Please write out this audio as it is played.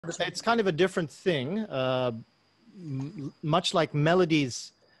It's kind of a different thing, much like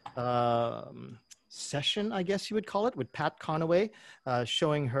Melody's session, I guess you would call it, with Pat Conaway,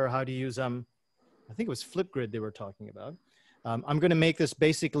 showing her how to use, I think it was Flipgrid they were talking about. I'm going to make this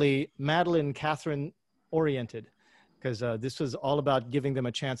basically Madeline and Catherine oriented, because this was all about giving them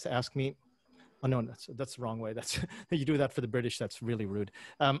a chance to ask me. Oh no, that's the wrong way. That's you do that for the British. That's really rude.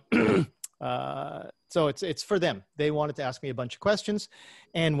 So it's for them. They wanted to ask me a bunch of questions,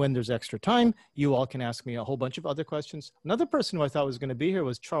 and when there's extra time, you all can ask me a whole bunch of other questions. Another person who I thought was going to be here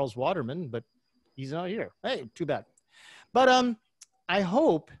was Charles Waterman, but he's not here. Hey, too bad. But I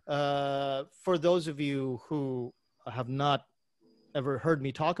hope for those of you who have not ever heard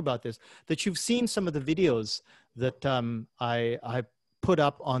me talk about this, that you've seen some of the videos that I put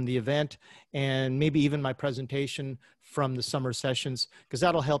up on the event, and maybe even my presentation from the summer sessions, because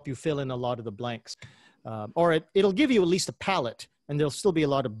that'll help you fill in a lot of the blanks. Or it'll give you at least a palette, and there'll still be a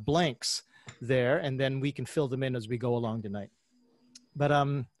lot of blanks there, and then we can fill them in as we go along tonight. But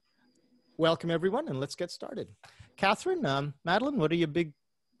welcome everyone, and let's get started. Catherine, Madeline, what are your big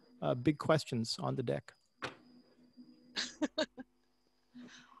questions on the deck?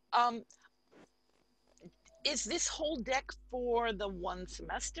 Is this whole deck for the one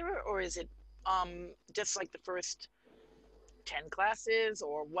semester, or is it just like the first 10 classes,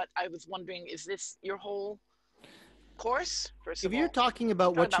 or what? I was wondering, is this your whole course? First of all, if you're talking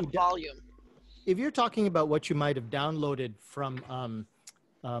about what you volume, if you're talking about what you might have downloaded from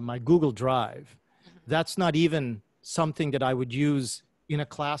my Google Drive, that's not even something that I would use in a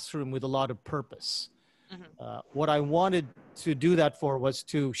classroom with a lot of purpose. What I wanted to do that for was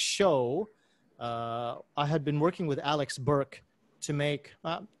to show, I had been working with Alex Burke to make,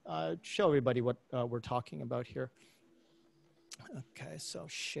 show everybody what we're talking about here. Okay, so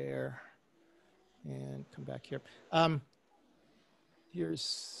share and come back here.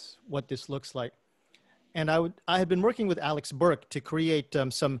 Here's what this looks like. And I had been working with Alex Burke to create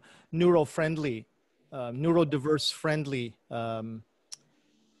some neurodiverse friendly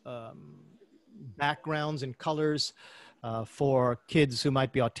backgrounds and colors for kids who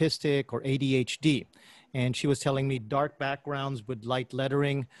might be autistic or ADHD. And she was telling me dark backgrounds with light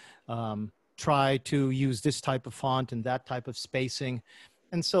lettering, try to use this type of font and that type of spacing.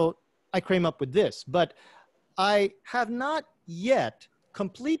 And so I came up with this, but I have not yet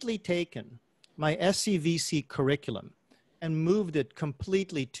completely taken my SCVC curriculum and moved it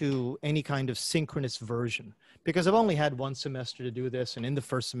completely to any kind of synchronous version, because I've only had one semester to do this. And in the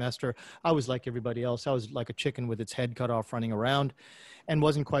first semester, I was like everybody else. I was like a chicken with its head cut off running around and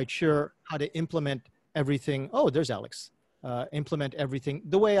wasn't quite sure how to implement everything. Oh, there's Alex. Implement everything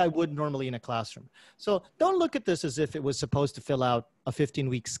the way I would normally in a classroom. So don't look at this as if it was supposed to fill out a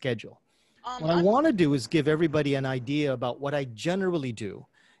 15-week schedule. What I want to do is give everybody an idea about what I generally do.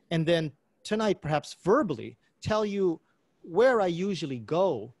 And then tonight, perhaps verbally, tell you where I usually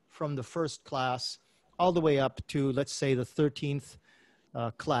go from the first class all the way up to, let's say, the 13th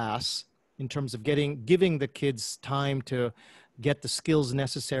class, in terms of giving the kids time to get the skills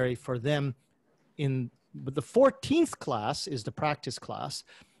necessary for them. But the 14th class is the practice class.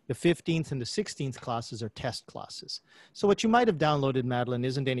 The 15th and the 16th classes are test classes. So what you might have downloaded, Madeline,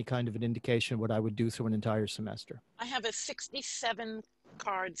 isn't any kind of an indication of what I would do through an entire semester. I have a 67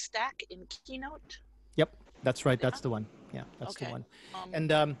 card stack in Keynote. Yep, that's right. That's the one. Yeah, that's the one.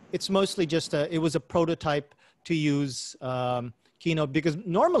 And it's mostly just it was a prototype to use Keynote, because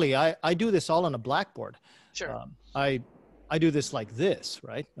normally I do this all on a blackboard. Sure. I do this like this,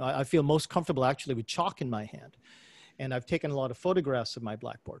 right? I feel most comfortable actually with chalk in my hand. And I've taken a lot of photographs of my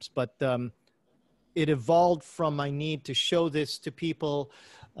blackboards, but it evolved from my need to show this to people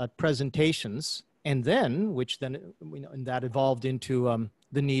at presentations, and then, and that evolved into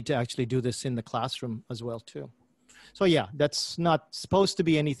the need to actually do this in the classroom as well too. So yeah, that's not supposed to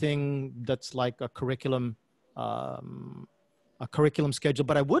be anything that's like a curriculum schedule,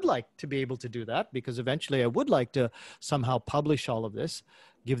 but I would like to be able to do that, because eventually I would like to somehow publish all of this,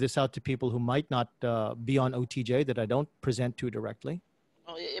 give this out to people who might not be on OTJ that I don't present to directly.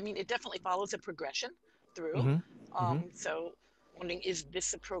 Well, I mean, it definitely follows a progression through. So wondering, is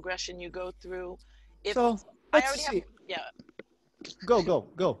this a progression you go through? So let's see. Go.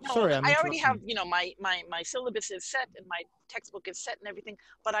 No, Sorry, I already have, you know, my syllabus is set and my textbook is set and everything,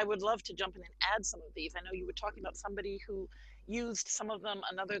 but I would love to jump in and add some of these. I know you were talking about somebody who used some of them,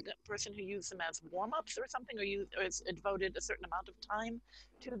 another person who used them as warm-ups or something, or devoted a certain amount of time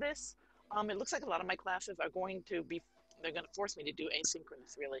to this. It looks like a lot of my classes are going to be, they're going to force me to do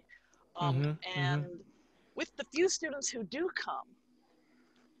asynchronous, really. And with the few students who do come,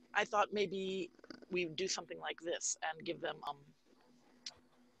 I thought maybe we do something like this and give them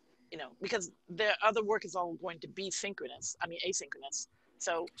because their other work is all going to be asynchronous.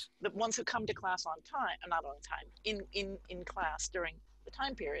 So the ones who come to class on time, not on time, in class during the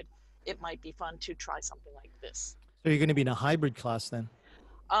time period, it might be fun to try something like this. So you're going to be in a hybrid class then?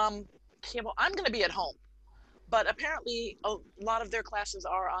 Well, I'm going to be at home, but apparently a lot of their classes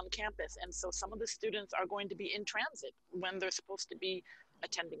are on campus, and so some of the students are going to be in transit when they're supposed to be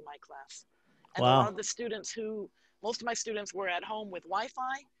attending my class. And Wow. a lot of the students most of my students were at home with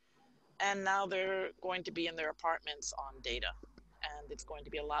Wi-Fi, and now they're going to be in their apartments on data. And it's going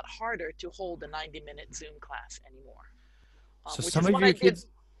to be a lot harder to hold a 90-minute Zoom class anymore. So which some is of what your I did. kids.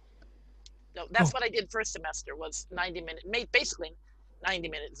 No, that's what I did first semester, was basically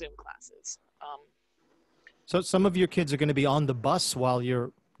 90-minute Zoom classes. So some of your kids are going to be on the bus while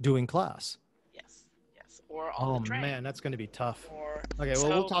you're doing class. Yes, or on the train. Oh man, that's going to be tough. Okay, So,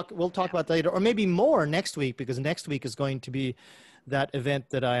 well we'll talk about that later, or maybe more next week, because next week is going to be that event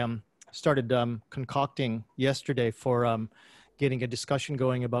that I started concocting yesterday for getting a discussion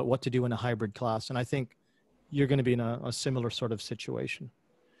going about what to do in a hybrid class, and I think you're going to be in a similar sort of situation.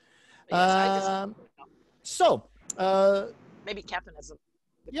 Yes, So maybe Catherine has a.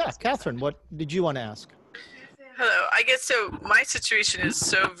 Yeah, Catherine, what did you want to ask? Hello. I guess so. My situation is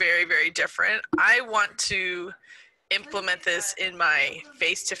so very, very different. I want to implement this in my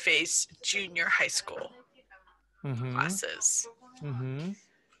face-to-face junior high school classes. Mm-hmm.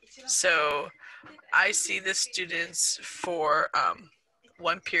 So I see the students for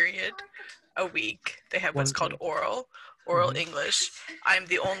one period a week. They have what's called oral English. I'm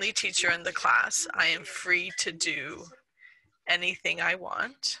the only teacher in the class. I am free to do anything I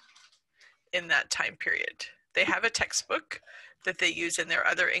want in that time period. They have a textbook that they use in their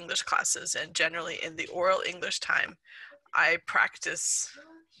other English classes, and generally in the oral English time, I practice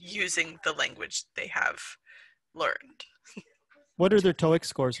using the language they have learned. What are their TOEIC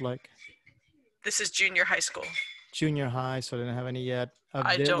scores like? This is junior high school. Junior high, so they don't have any yet.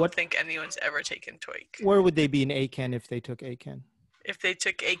 I don't think anyone's ever taken TOEIC. Where would they be in ACAN if they took ACAN? If they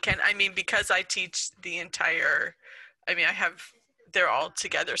took ACAN, because I teach the entire, they're all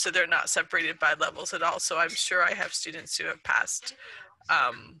together, so they're not separated by levels at all. So I'm sure I have students who have passed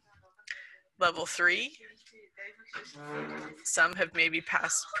level 3. Some have maybe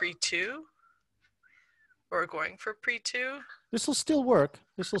passed pre-2 or going for pre-2. This will still work.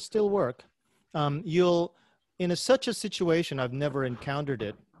 You'll, in such a situation, I've never encountered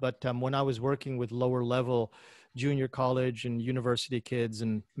it, but when I was working with lower level junior college and university kids,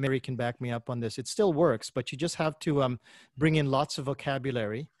 and Mary can back me up on this, it still works, but you just have to bring in lots of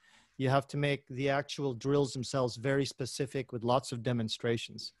vocabulary. You have to make the actual drills themselves very specific with lots of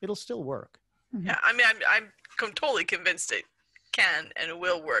demonstrations. It'll still work. Yeah, I'm totally convinced it can and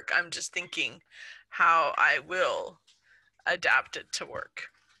will work. I'm just thinking how I will adapt it to work.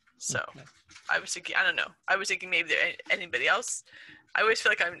 So okay. I was thinking maybe anybody else. I always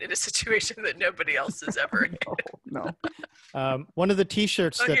feel like I'm in a situation that nobody else is ever in. No. One of the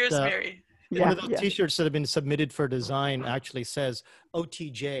t-shirts here's Mary. One of the t-shirts that have been submitted for design actually says,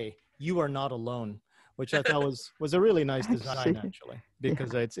 "OTJ, you are not alone," which I thought was a really nice design, actually,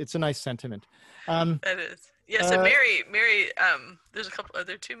 because it's a nice sentiment. That is. Yeah, so Mary, there's a couple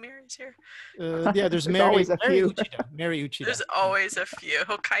other 2 Marys here. Yeah, there's Mary. Always a few. Mary Uchida. There's always a few.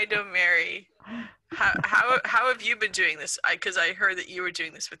 Hokkaido Mary. How have you been doing this? Because I heard that you were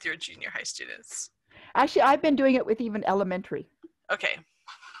doing this with your junior high students. Actually, I've been doing it with even elementary. Okay.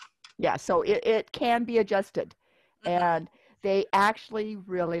 Yeah, so it can be adjusted, and they actually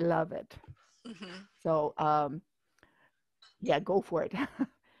really love it. So, yeah, go for it.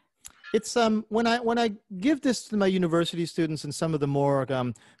 It's when I give this to my university students, and some of the more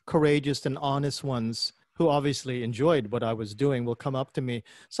courageous and honest ones who obviously enjoyed what I was doing will come up to me.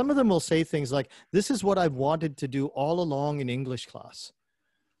 Some of them will say things like, "This is what I've wanted to do all along in English class,"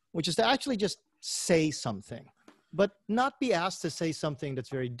 which is to actually just say something, but not be asked to say something that's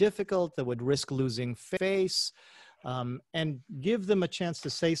very difficult, that would risk losing face, and give them a chance to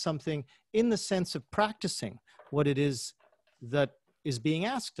say something in the sense of practicing what it is that is being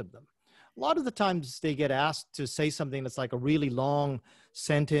asked of them. A lot of the times they get asked to say something that's like a really long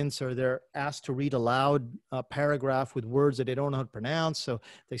sentence, or they're asked to read aloud a paragraph with words that they don't know how to pronounce, so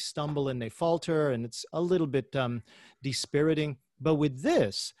they stumble and they falter, and it's a little bit dispiriting. But with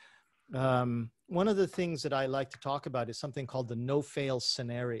this, one of the things that I like to talk about is something called the no-fail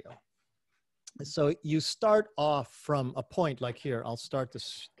scenario. So you start off from a point like here. I'll start the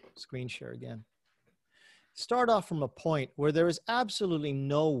screen share again. Start off from a point where there is absolutely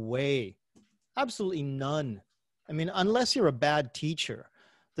no way, absolutely none, unless you're a bad teacher,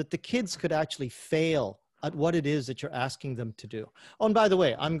 that the kids could actually fail at what it is that you're asking them to do. Oh, and by the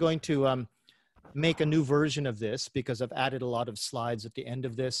way, I'm going to make a new version of this because I've added a lot of slides at the end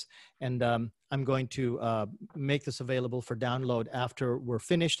of this, and I'm going to make this available for download after we're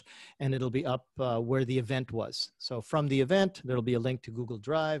finished, and it'll be up where the event was. So from the event, there'll be a link to Google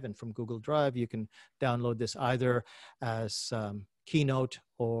Drive, and from Google Drive, you can download this either as Keynote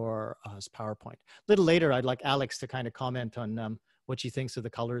or as PowerPoint. A little later, I'd like Alex to kind of comment on what she thinks of the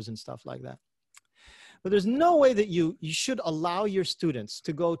colors and stuff like that. But there's no way that you should allow your students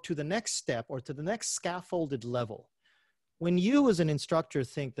to go to the next step or to the next scaffolded level when you as an instructor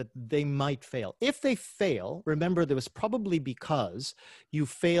think that they might fail. If they fail, remember there was probably because you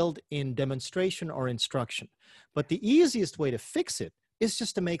failed in demonstration or instruction. But the easiest way to fix it is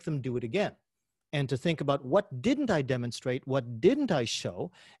just to make them do it again and to think about what didn't I demonstrate, what didn't I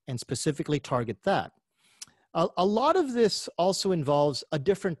show, and specifically target that. A lot of this also involves a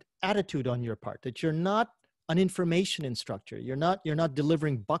different attitude on your part, that you're not an information instructor. You're not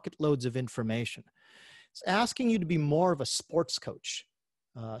delivering bucket loads of information. It's asking you to be more of a sports coach,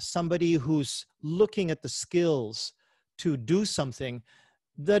 somebody who's looking at the skills to do something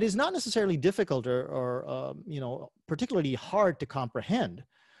that is not necessarily difficult or particularly hard to comprehend.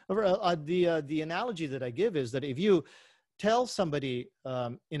 The analogy that I give is that if you tell somebody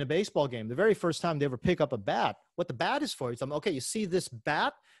in a baseball game, the very first time they ever pick up a bat, what the bat is for, you tell them, okay, you see this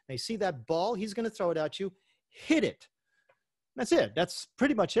bat, and you see that ball, he's going to throw it at you, hit it. That's it. That's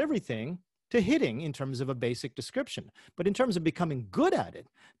pretty much everything to hitting in terms of a basic description. But in terms of becoming good at it,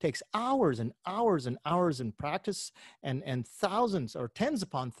 takes hours and hours and hours in practice and thousands or tens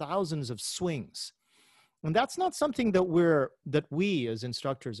upon thousands of swings. And that's not something that we as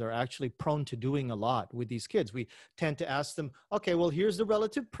instructors are actually prone to doing a lot with these kids. We tend to ask them, okay, well, here's the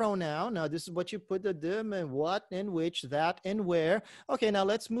relative pronoun. Now, this is what you put the them and what and which, that and where. Okay, now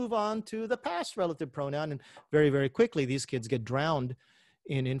let's move on to the past relative pronoun. And very, very quickly, these kids get drowned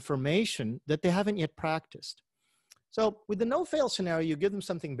in information that they haven't yet practiced. So with the no-fail scenario, you give them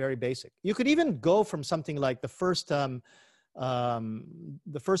something very basic. You could even go from something like the first pronoun,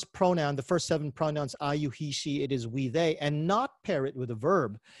 the first 7 pronouns, I, you, he, she, it is, we, they, and not pair it with a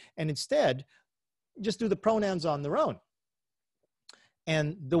verb, and instead just do the pronouns on their own.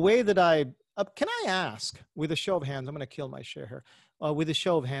 And the way that can I ask, with a show of hands, I'm going to kill my share here, with a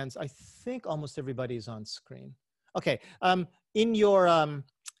show of hands, I think almost everybody's on screen. Okay, in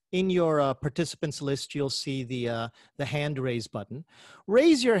your participants list, you'll see the hand raise button.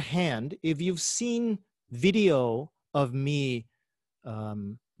 Raise your hand if you've seen video of me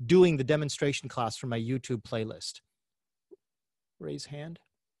doing the demonstration class for my YouTube playlist. Raise hand.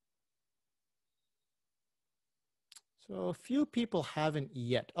 So a few people haven't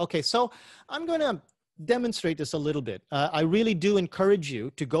yet. Okay, so I'm going to demonstrate this a little bit. I really do encourage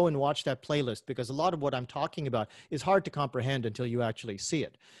you to go and watch that playlist because a lot of what I'm talking about is hard to comprehend until you actually see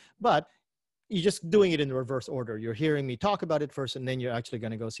it. But you're just doing it in the reverse order. You're hearing me talk about it first, and then you're actually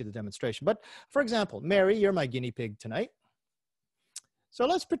going to go see the demonstration. But for example, Mary, you're my guinea pig tonight. So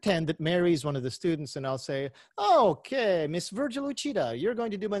let's pretend that Mary is one of the students, and I'll say, okay, Miss Virgil Uchida, you're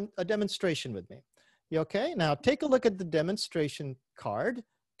going to do a demonstration with me. You okay? Now take a look at the demonstration card,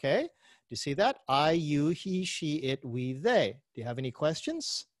 okay? Do you see that? I, you, he, she, it, we, they. Do you have any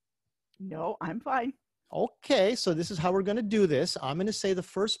questions? No, I'm fine. Okay, so this is how we're going to do this. I'm going to say the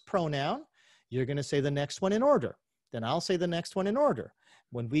first pronoun. You're going to say the next one in order. Then I'll say the next one in order.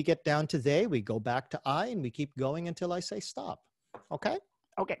 When we get down to they, we go back to I, and we keep going until I say stop. Okay?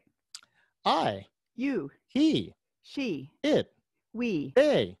 Okay. I. You. He. She. It. We.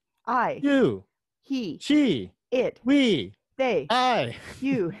 They. I. You. He. She. It. We. They. I.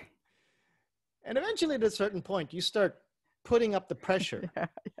 You. And eventually at a certain point, you start putting up the pressure.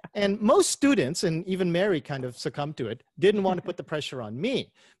 And most students, and even Mary kind of succumbed to it, didn't want to put the pressure on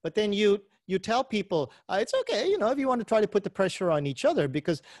me. But then you tell people, it's okay, if you want to try to put the pressure on each other,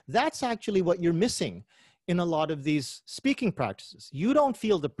 because that's actually what you're missing in a lot of these speaking practices. You don't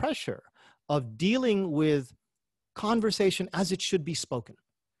feel the pressure of dealing with conversation as it should be spoken.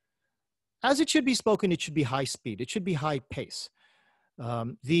 As it should be spoken, it should be high speed. It should be high pace.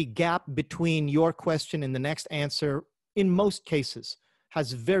 The gap between your question and the next answer, in most cases,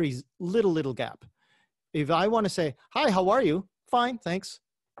 has very little gap. If I want to say, hi, how are you? Fine, thanks.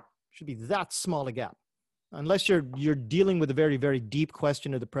 Should be that small a gap. Unless you're dealing with a very, very deep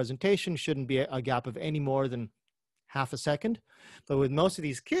question of the presentation, shouldn't be a gap of any more than half a second. But with most of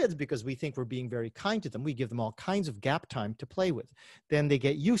these kids, because we think we're being very kind to them, we give them all kinds of gap time to play with. Then they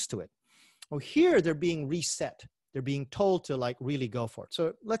get used to it. Well, here they're being reset. They're being told to like really go for it.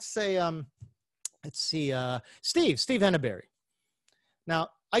 So let's say, let's see, Steve Henneberry. Now,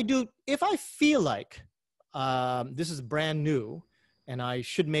 if I feel like this is brand new, and I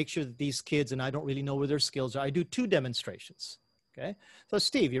should make sure that these kids, and I don't really know where their skills are, I do 2 demonstrations. Okay. So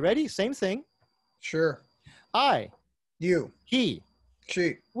Steve, you ready? Same thing. Sure. I, You. he,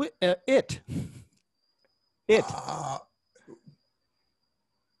 She. it. It.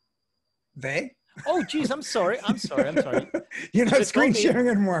 They? Oh, geez, I'm sorry. You're not It screen told me- sharing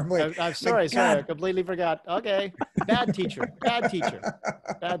anymore. I'm like, I'm sorry, I completely forgot. Okay. Bad teacher.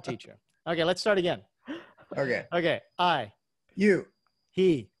 Okay, let's start again. Okay. Okay. I, You.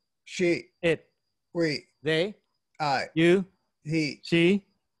 he, She. it, We. they, I. you, He. she,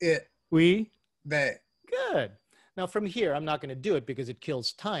 It. we. They. Good. Now from here, I'm not going to do it because it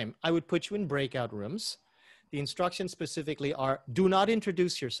kills time. I would put you in breakout rooms. The instructions specifically are, do not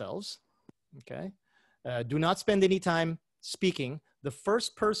introduce yourselves. Okay. Do not spend any time speaking. The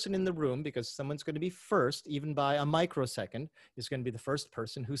first person in the room, because someone's going to be first, even by a microsecond, is going to be the first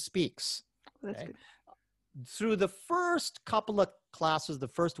person who speaks. That's Okay? good. Through the first couple of classes, the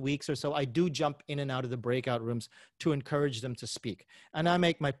first weeks or so, I do jump in and out of the breakout rooms to encourage them to speak. And I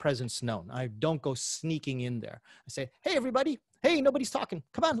make my presence known. I don't go sneaking in there. I say, hey, everybody. Hey, nobody's talking.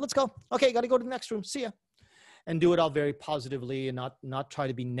 Come on, let's go. Okay, got to go to the next room. See ya. And do it all very positively and not try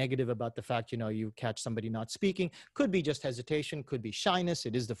to be negative about the fact, you catch somebody not speaking. Could be just hesitation, could be shyness.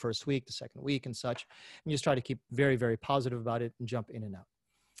 It is the first week, the second week and such. And just try to keep very, very positive about it and jump in and out.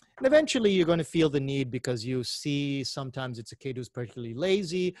 And eventually you're going to feel the need because you see sometimes it's a kid who's particularly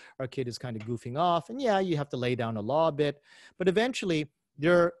lazy or a kid is kind of goofing off. And yeah, you have to lay down a law a bit, but eventually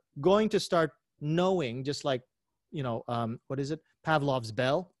they're going to start knowing, just like, what is it? Pavlov's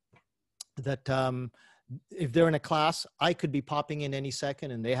bell, that, if they're in a class, I could be popping in any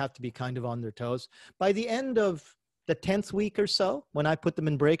second and they have to be kind of on their toes. By the end of the 10th week or so, when I put them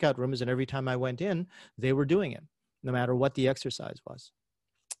in breakout rooms and every time I went in, they were doing it, no matter what the exercise was.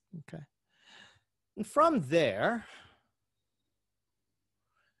 Okay. And from there,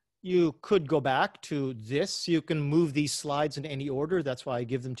 you could go back to this. You can move these slides in any order. That's why I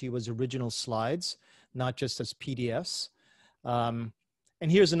give them to you as original slides, not just as PDFs.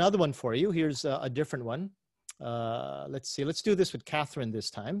 And here's another one for you. Here's a different one. Let's see. Let's do this with Catherine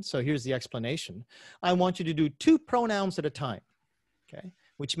this time. So here's the explanation. I want you to do 2 pronouns at a time, okay?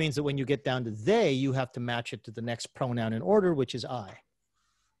 Which means that when you get down to they, you have to match it to the next pronoun in order, which is I.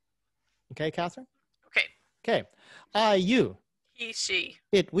 Okay, Catherine? Okay. Okay. I, you. He, she.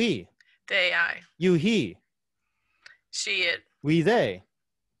 It, we. They, I. You, he. She, it. We, they.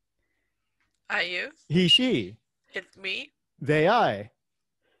 I, you. He, she. It, me. They, I.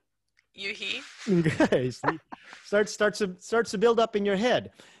 You, he. Guys, starts to build up in your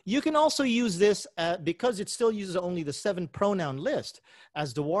head. You can also use this because it still uses only the 7 pronoun list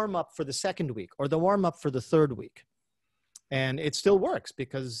as the warm up for the second week or the warm up for the third week, and it still works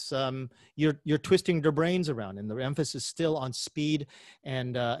because you're twisting their brains around, and the emphasis is still on speed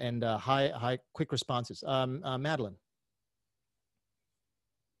and high quick responses. Madeline,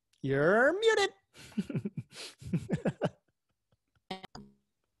 you're muted.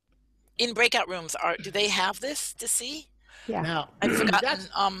 In breakout rooms, do they have this to see? Yeah. Now, I've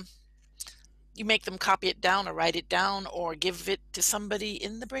forgotten. You make them copy it down or write it down or give it to somebody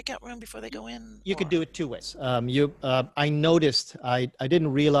in the breakout room before they go in? You could do it 2 ways. I noticed, I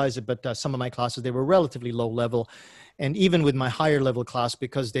didn't realize it, but some of my classes, they were relatively low level. And even with my higher level class,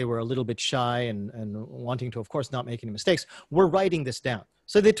 because they were a little bit shy and wanting to, of course, not make any mistakes, we're writing this down.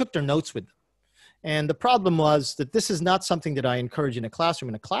 So they took their notes with them. And the problem was that this is not something that I encourage in a classroom.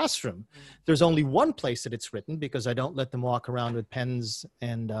 In a classroom, there's only one place that it's written because I don't let them walk around with pens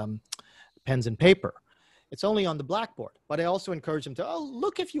and paper. It's only on the blackboard. But I also encourage them to,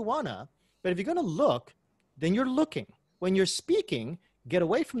 look if you wanna. But if you're gonna look, then you're looking. When you're speaking, get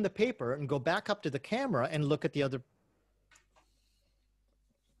away from the paper and go back up to the camera and look at the other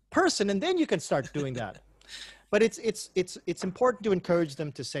person, and then you can start doing that. But it's important to encourage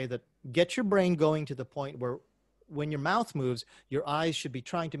them to say that get your brain going to the point where when your mouth moves, your eyes should be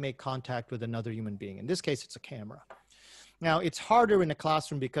trying to make contact with another human being. In this case, it's a camera. Now, it's harder in a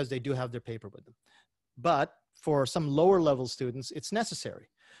classroom because they do have their paper with them. But for some lower level students, it's necessary.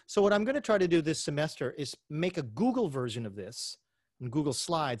 So what I'm going to try to do this semester is make a Google version of this, and Google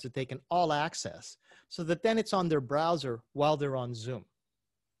Slides that they can all access, so that then it's on their browser while they're on Zoom.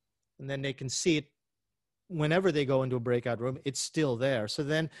 And then they can see it whenever they go into a breakout room, it's still there. So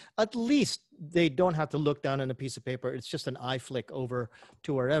then at least they don't have to look down on a piece of paper. It's just an eye flick over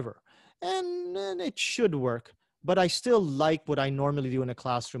to wherever. And it should work. But I still like what I normally do in a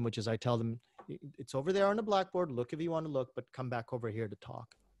classroom, which is I tell them, it's over there on the blackboard. Look if you want to look, but come back over here to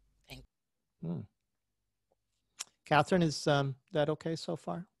talk. Thank you. Catherine, is that okay so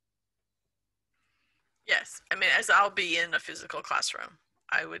far? Yes. I mean, as I'll be in a physical classroom,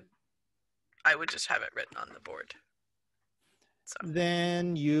 I would just have it written on the board. So.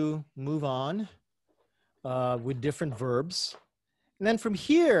 Then you move on with different verbs. And then from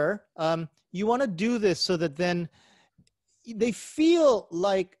here, you want to do this so that then they feel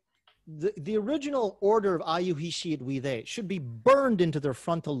like the original order of ayu, he, she, it, we, they should be burned into their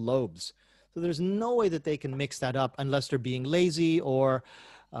frontal lobes. So there's no way that they can mix that up unless they're being lazy or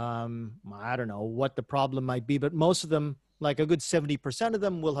I don't know what the problem might be, but most of them, like a good 70% of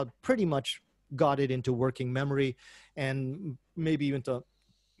them, will have pretty much got it into working memory and maybe even to,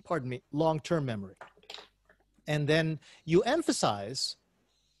 pardon me, long-term memory. And then you emphasize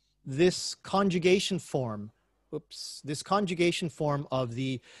this conjugation form, this conjugation form of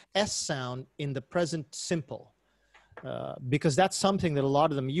the S sound in the present simple. Because that's something that a lot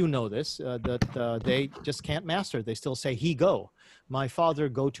of them, you know this, that they just can't master. They still say, he go, my father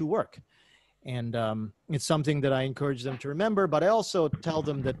go to work. And it's something that I encourage them to remember, but I also tell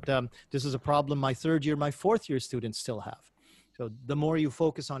them that this is a problem my third year, my fourth year students still have. So the more you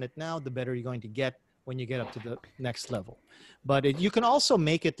focus on it now, the better you're going to get when you get up to the next level. But you can also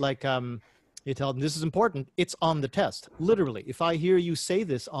make it like, you tell them this is important, it's on the test. Literally, if I hear you say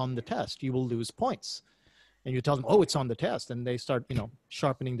this on the test, you will lose points. And you tell them, oh, it's on the test. And they start,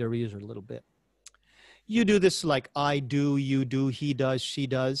 sharpening their ears a little bit. You do this like I do, you do, he does, she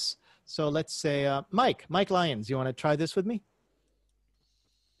does. So let's say, Mike Lyons, you want to try this with me?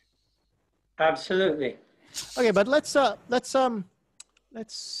 Absolutely. Okay, but let's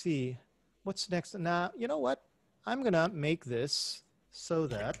see. What's next? Now, you know what? I'm going to make this so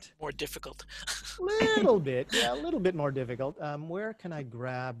that. More difficult. A little bit more difficult. Where can I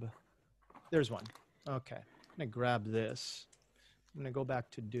grab? There's one. Okay, I'm going to grab this. I'm going to go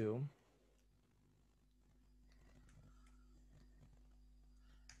back to do.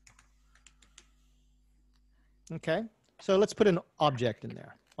 Okay, so let's put an object in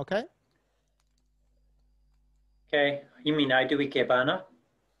there, okay? Okay, you mean I do ikebana?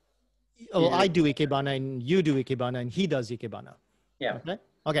 Oh, I do ikebana and you do ikebana and he does ikebana. Yeah. Okay,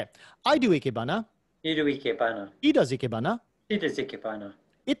 okay. I do ikebana. You do ikebana. He does ikebana. He does ikebana.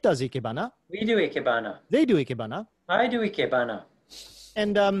 It does ikebana. We do ikebana. They do ikebana. I do ikebana.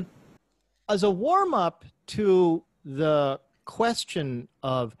 And as a warm-up to the question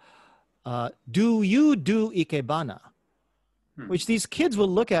of do you do ikebana, which these kids will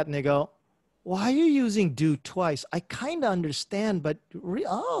look at and they go, why are you using do twice? I kind of understand, but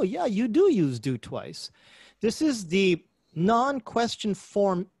oh yeah, you do use do twice. This is the non-question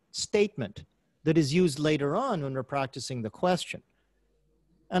form statement that is used later on when we're practicing the question.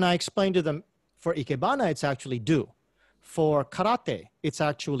 And I explained to them, for ikebana, it's actually do. For karate, it's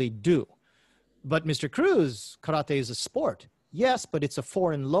actually do. But Mr. Cruz, karate is a sport. Yes, but it's a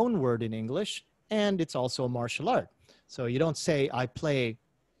foreign loan word in English, and it's also a martial art. So you don't say, I play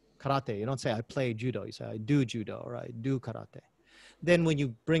karate. You don't say, I play judo. You say, I do judo, or I do karate. Then when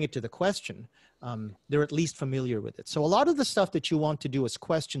you bring it to the question, they're at least familiar with it. So a lot of the stuff that you want to do as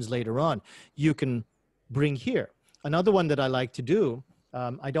questions later on, you can bring here. Another one that I like to do,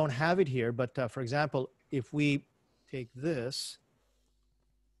 I don't have it here, but for example, if we take this,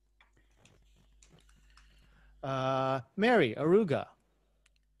 Mary, Aruga,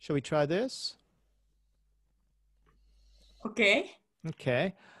 shall we try this? Okay.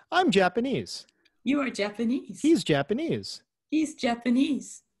 Okay. I'm Japanese. You are Japanese. He's Japanese. He's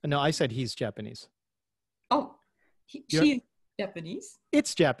Japanese. No, I said he's Japanese. Oh, she is Japanese.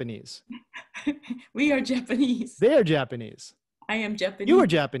 It's Japanese. We are Japanese. They're Japanese. I am Japanese. You are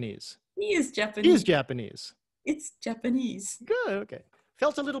Japanese. He is Japanese. He is Japanese. It's Japanese. Good, okay.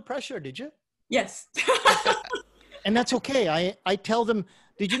 Felt a little pressure, did you? Yes. And that's okay. I tell them,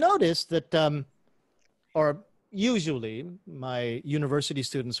 did you notice that, or usually my university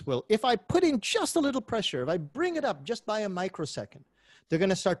students will, if I put in just a little pressure, if I bring it up just by a microsecond, they're going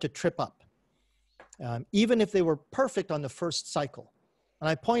to start to trip up, even if they were perfect on the first cycle. And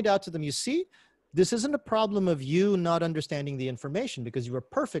I point out to them, you see, this isn't a problem of you not understanding the information because you were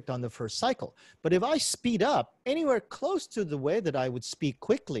perfect on the first cycle. But if I speed up anywhere close to the way that I would speak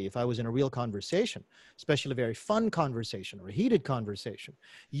quickly if I was in a real conversation, especially a very fun conversation or a heated conversation,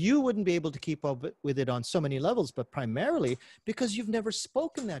 you wouldn't be able to keep up with it on so many levels, but primarily because you've never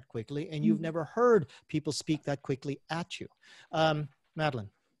spoken that quickly and you've never heard people speak that quickly at you. Madeline.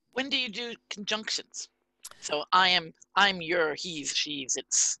 When do you do conjunctions? So I'm your, he's, she's,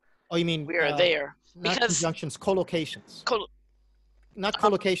 it's. Oh, you mean we are there? Not because conjunctions, collocations. Not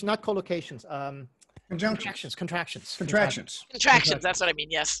collocation, not collocations. Conjunctions. Contractions. Contractions. Contractions. That's what I mean.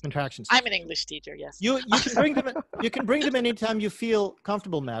 Yes. Contractions. I'm an English teacher. Yes. You can bring them. You can bring them anytime you feel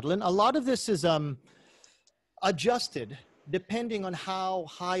comfortable, Madeline. A lot of this is adjusted depending on how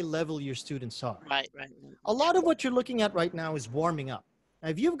high level your students are. Right, right. A lot of what you're looking at right now is warming up. Now,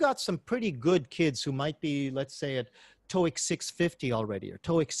 if you've got some pretty good kids who might be, let's say, at TOEIC 650 already or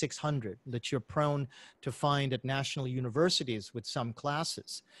TOEIC 600 that you're prone to find at national universities with some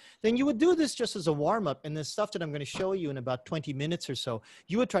classes, then you would do this just as a warm-up, and the stuff that I'm going to show you in about 20 minutes or so,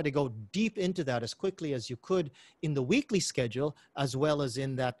 you would try to go deep into that as quickly as you could in the weekly schedule as well as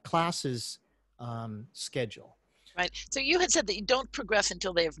in that classes schedule. Right. So you had said that you don't progress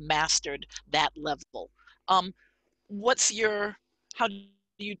until they have mastered that level. What's your, how do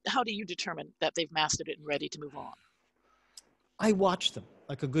you determine that they've mastered it and ready to move on? I watch them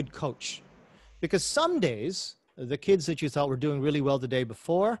like a good coach, because some days the kids that you thought were doing really well the day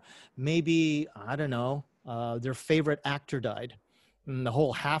before, maybe, I don't know, their favorite actor died. And the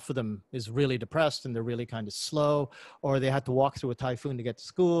whole half of them is really depressed and they're really kind of slow, or they had to walk through a typhoon to get to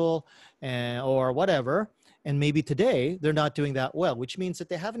school, or whatever. And maybe today they're not doing that well, which means that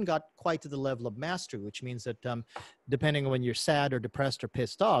they haven't got quite to the level of mastery, which means that depending on when you're sad or depressed or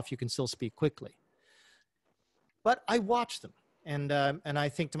pissed off, you can still speak quickly. But I watch them. And I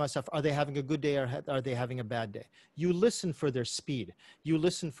think to myself, are they having a good day or are they having a bad day? You listen for their speed. You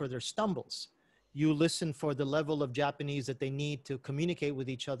listen for their stumbles. You listen for the level of Japanese that they need to communicate with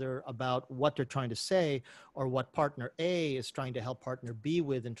each other about what they're trying to say, or what partner A is trying to help partner B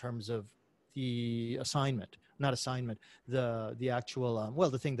with in terms of the assignment, not assignment, the actual, well,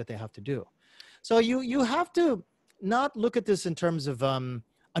 the thing that they have to do. So you have to not look at this in terms of a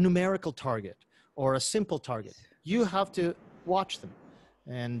numerical target or a simple target. You have to watch them,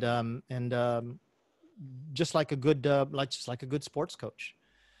 and just like a good sports coach.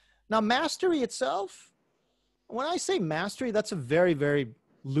 Now, mastery itself, when I say mastery, that's a very, very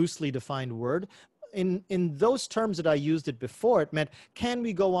loosely defined word. In those terms that I used it before, it meant, can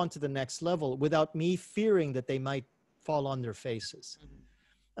we go on to the next level without me fearing that they might fall on their faces?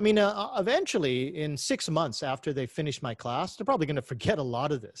 I mean, eventually, in 6 months after they finish my class, they're probably going to forget a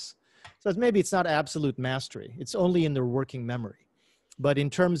lot of this. So maybe it's not absolute mastery. It's only in their working memory. But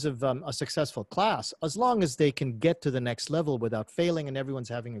in terms of a successful class, as long as they can get to the next level without failing and everyone's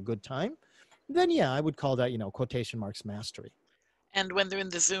having a good time, then yeah, I would call that, quotation marks, mastery. And when they're in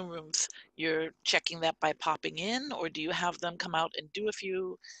the Zoom rooms, you're checking that by popping in, or do you have them come out and do a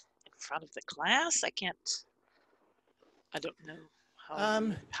few in front of the class? I don't know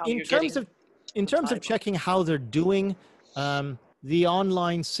how in terms of checking how they're doing, the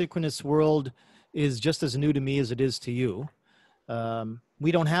online synchronous world is just as new to me as it is to you.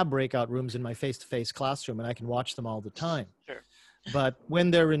 We don't have breakout rooms in my face-to-face classroom, and I can watch them all the time. Sure. But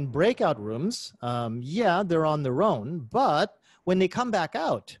when they're in breakout rooms, yeah, they're on their own. But when they come back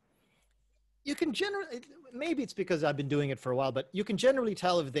out, you can generally, maybe it's because I've been doing it for a while, but you can generally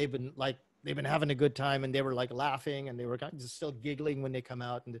tell if they've been having a good time and they were like laughing and they were kind of still giggling when they come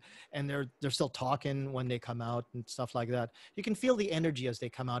out, and they're still talking when they come out and stuff like that. You can feel the energy as they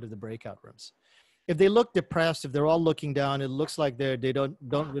come out of the breakout rooms. If they look depressed, if they're all looking down, it looks like they don't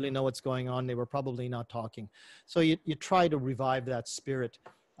really know what's going on. They were probably not talking. So you try to revive that spirit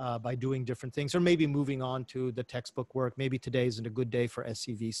by doing different things, or maybe moving on to the textbook work. Maybe today isn't a good day for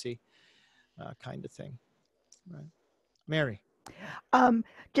SCVC, kind of thing. Right. Mary.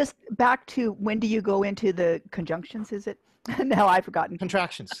 Just back to, when do you go into the conjunctions, is it? Now I've forgotten.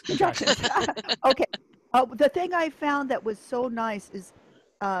 Contractions. Okay. The thing I found that was so nice is,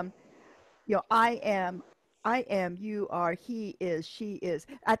 I am, you are, he is, she is.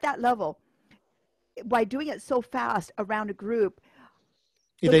 At that level, by doing it so fast around a group,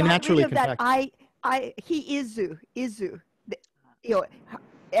 They naturally contract. That he izu,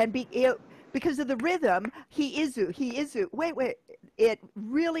 and because of the rhythm, he izu. Wait, it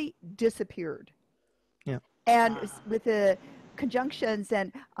really disappeared. Yeah. And with the conjunctions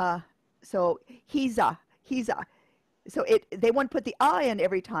and so he's a. So they want to put the I in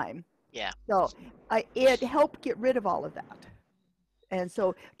every time. Yeah. So it helped get rid of all of that. And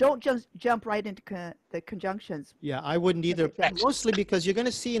so don't just jump right into the conjunctions. Yeah, I wouldn't either. Mostly because you're going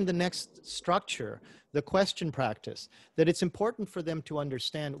to see in the next structure, the question practice, that it's important for them to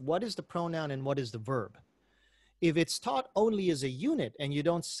understand what is the pronoun and what is the verb. If it's taught only as a unit and you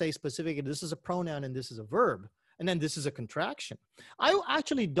don't say specifically, this is a pronoun and this is a verb, and then this is a contraction. I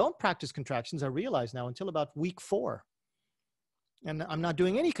actually don't practice contractions, I realize now, until about week 4. And I'm not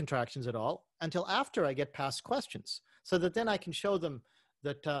doing any contractions at all until after I get past questions, so that then I can show them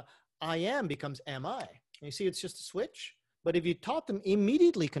that I am becomes am I. And you see, it's just a switch. But if you taught them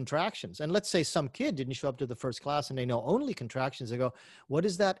immediately contractions, and let's say some kid didn't show up to the first class and they know only contractions, they go, what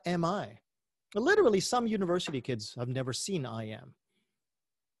is that am I? Literally, some university kids have never seen I am.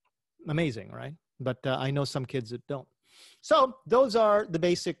 Amazing, right? but I know some kids that don't. So those are the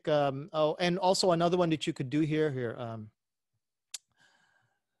basic, oh, and also another one that you could do here.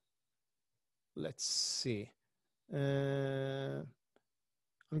 Let's see. I'm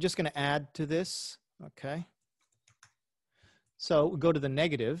just going to add to this. Okay. So we go to the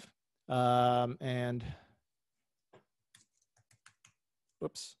negative, and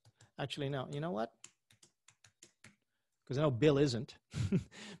whoops. Actually, no. You know what? Because I know Bill isn't.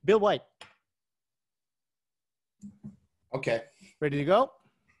 Bill White. Okay. Ready to go?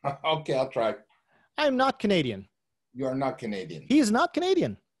 Okay, I'll try. I'm not Canadian. You are not Canadian. He is not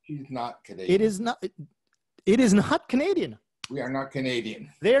Canadian. He's not Canadian. It is not. It is not Canadian. We are not Canadian.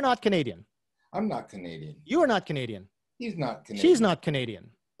 They're not Canadian. I'm not Canadian. You are not Canadian. He's not Canadian. She's not Canadian.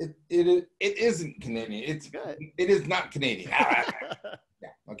 It isn't Canadian. It is not Canadian. Yeah.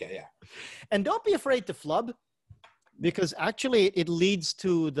 Okay. Yeah. And don't be afraid to flub, because actually it leads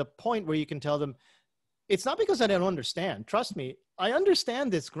to the point where you can tell them, it's not because I don't understand. Trust me, I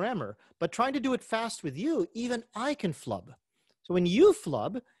understand this grammar, but trying to do it fast with you, even I can flub. So when you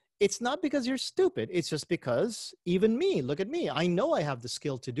flub, it's not because you're stupid. It's just because even me, look at me. I know I have the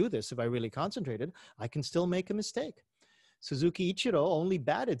skill to do this. If I really concentrated, I can still make a mistake. Suzuki Ichiro only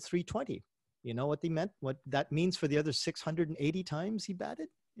batted 320. You know what they meant? What that means for the other 680 times he batted?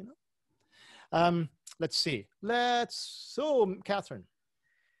 You know. Let's see. So Catherine.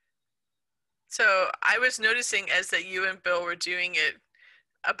 So I was noticing as that you and Bill were doing it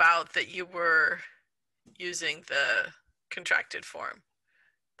about that you were using the contracted form,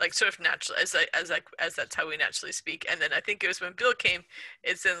 like sort of natural, as that's how we naturally speak. And then I think it was when Bill came,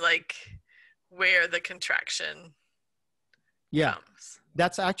 it's in like where the contraction comes.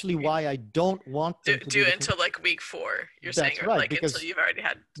 That's actually why I don't want them to do it until like week 4. You're saying, or right, like until you've already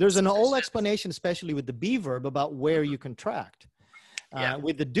had. There's an whole explanation, especially with the be verb, about where you contract.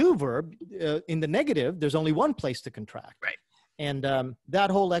 With the do verb, in the negative, there's only one place to contract. Right. And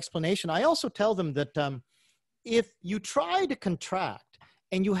that whole explanation, I also tell them that if you try to contract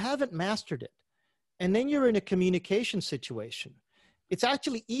and you haven't mastered it, and then you're in a communication situation, it's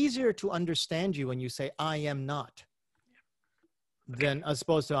actually easier to understand you when you say, I am not, than as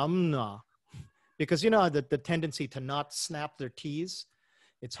opposed to, I'm not. Because you know the tendency to not snap their T's.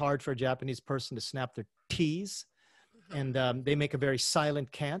 It's hard for a Japanese person to snap their T's. And they make a very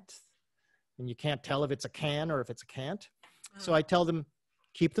silent can't. And you can't tell if it's a can or if it's a can't. So I tell them,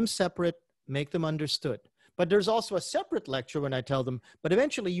 keep them separate, make them understood. But there's also a separate lecture when I tell them, but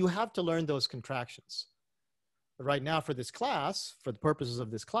eventually you have to learn those contractions. But right now for this class, for the purposes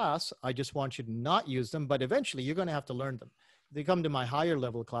of this class, I just want you to not use them, but eventually you're going to have to learn them. If they come to my higher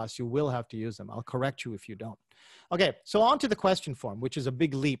level class, you will have to use them. I'll correct you if you don't. Okay, so on to the question form, which is a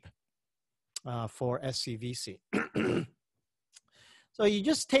big leap for SCVC. So you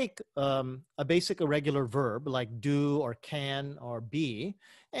just take a basic irregular verb like do or can or be,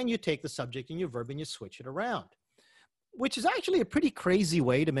 and you take the subject in your verb and you switch it around, which is actually a pretty crazy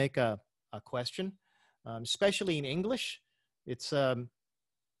way to make a question, especially in English. It's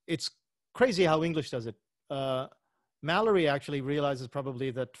crazy how English does it. Mallory actually realizes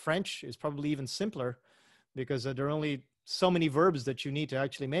probably that French is probably even simpler because there are only so many verbs that you need to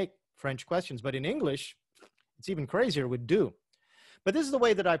actually make French questions. But in English, it's even crazier with do. But this is the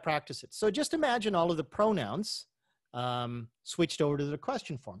way that I practice it. So just imagine all of the pronouns switched over to the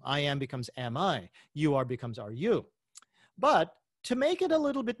question form. I am becomes am I. You are becomes are you. But to make it a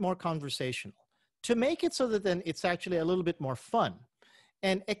little bit more conversational, to make it so that then it's actually a little bit more fun,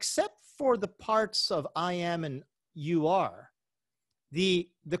 and except for the parts of I am and you are, the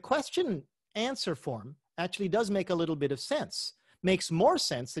question answer form actually does make a little bit of sense. Makes more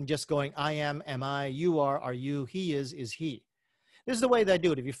sense than just going I am I, you are you, he is he. This is the way that I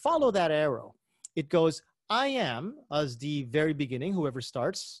do it. If you follow that arrow, it goes, I am as the very beginning. Whoever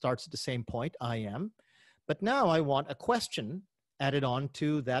starts at the same point, I am. But now I want a question added on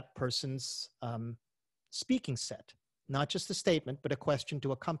to that person's speaking set. Not just a statement, but a question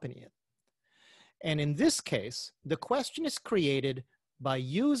to accompany it. And in this case, the question is created by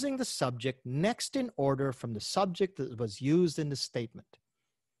using the subject next in order from the subject that was used in the statement.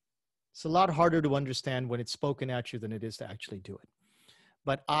 It's a lot harder to understand when it's spoken at you than it is to actually do it.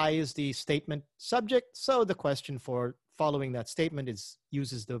 But I is the statement subject, so the question for following that statement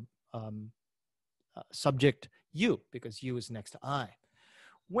uses the subject you, because you is next to I.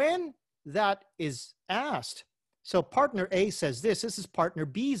 When that is asked, so partner A says this is partner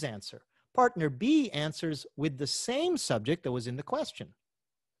B's answer. Partner B answers with the same subject that was in the question.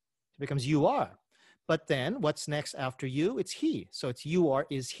 It becomes you are. But then what's next after you? It's he. So it's you are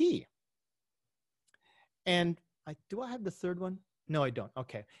is he. And do I have the third one? No, I don't.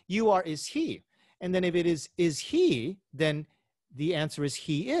 Okay. You are is he. And then if it is he, then the answer is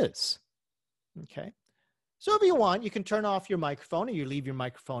he is. Okay. So if you want, you can turn off your microphone or you leave your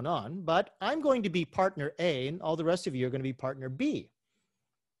microphone on, but I'm going to be partner A and all the rest of you are going to be partner B.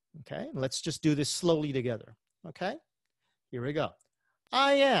 Okay. Let's just do this slowly together. Okay. Here we go.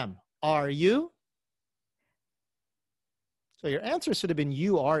 I am. Are you? So your answer should have been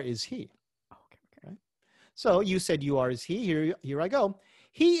you are is he. Okay. So you said you are is he. Here I go.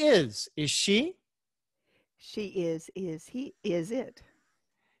 He is she? She is he, is it?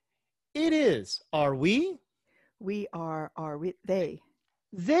 It is. Are we? We are we, they?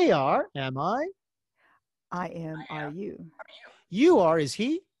 They are. Am I? I am, are you? You are is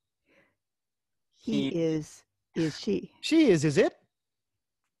he? He is she? She is it?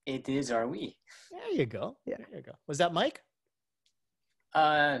 It is, are we? There you go. Yeah. There you go. Was that Mike?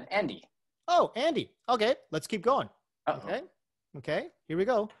 Andy. Oh, Andy. Okay, let's keep going. Uh-oh. Okay, here we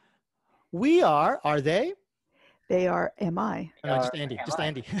go. We are they? They are, am I? No, just Andy. Am Just I?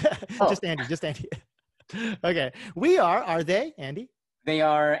 Andy. Oh. Just Andy. Okay. We are they, Andy? They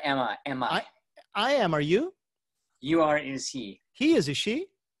are, am I? I am, are you? You are, is he? He is she?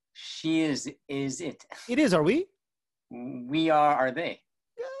 She is it? It is, are we? We are they?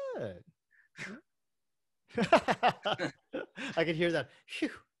 Good. I could hear that. Phew.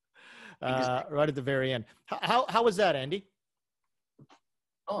 Right at the very end. How was that, Andy?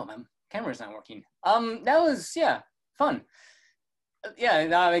 Oh, my camera's not working. That was, fun.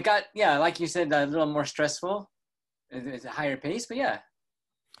 It got, like you said, a little more stressful. It's a higher pace, but yeah.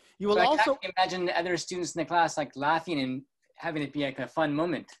 You will But also I can imagine other students in the class like laughing and having it be like a fun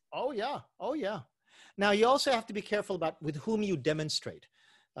moment. Oh yeah. Now you also have to be careful about with whom you demonstrate.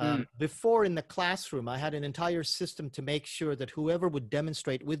 Before in the classroom, I had an entire system to make sure that whoever would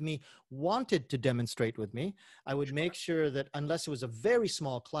demonstrate with me wanted to demonstrate with me. I would make sure that unless it was a very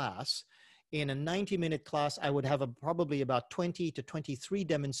small class, in a 90-minute class, I would have probably about 20 to 23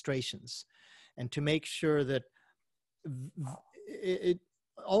 demonstrations. And to make sure that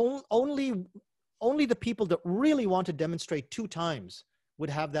only the people that really want to demonstrate 2 times would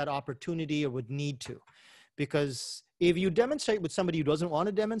have that opportunity or would need to. Because if you demonstrate with somebody who doesn't want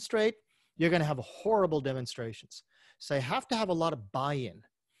to demonstrate, you're going to have horrible demonstrations. So you have to have a lot of buy-in.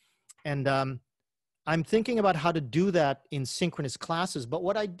 And I'm thinking about how to do that in synchronous classes. But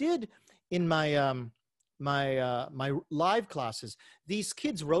what I did in my my live classes, these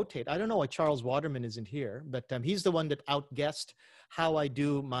kids rotate. I don't know why Charles Waterman isn't here, but he's the one that outguessed how I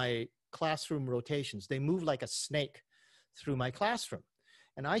do my classroom rotations. They move like a snake through my classroom.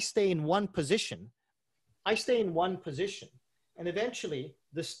 And I stay in one position. And eventually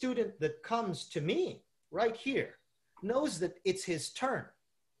the student that comes to me right here knows that it's his turn.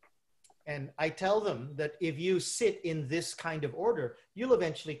 And I tell them that if you sit in this kind of order, you'll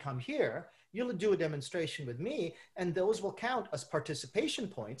eventually come here, you'll do a demonstration with me, and those will count as participation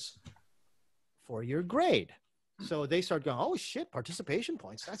points for your grade. So they start going, oh shit, participation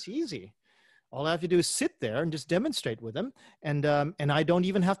points, that's easy. All I have to do is sit there and just demonstrate with them. And I don't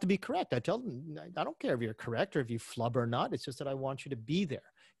even have to be correct. I tell them, I don't care if you're correct or if you flub or not. It's just that I want you to be there.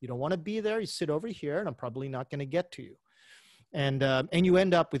 You don't want to be there, you sit over here and I'm probably not going to get to you. And you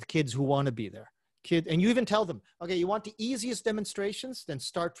end up with kids who want to be there. And you even tell them, okay, you want the easiest demonstrations, then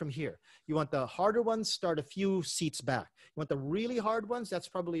start from here. You want the harder ones, start a few seats back. You want the really hard ones, that's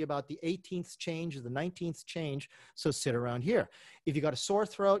probably about the 18th change or the 19th change, so sit around here. If you got a sore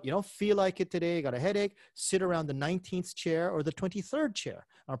throat, you don't feel like it today, you got a headache, sit around the 19th chair or the 23rd chair.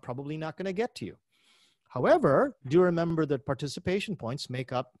 I'm probably not going to get to you. However, do remember that participation points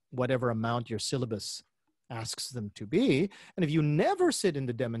make up whatever amount your syllabus asks them to be. And if you never sit in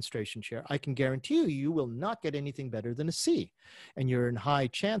the demonstration chair, I can guarantee you, you will not get anything better than a C. And you're in high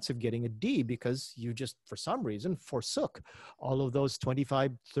chance of getting a D because you just, for some reason, forsook all of those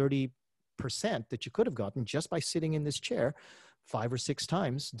 25, 30% that you could have gotten just by sitting in this chair 5 or 6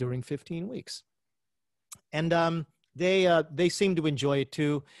 times during 15 weeks. And they seem to enjoy it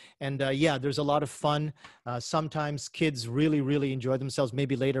too. And yeah, there's a lot of fun. Sometimes kids really, really enjoy themselves.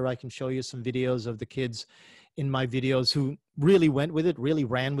 Maybe later I can show you some videos of the kids in my videos who really went with it, really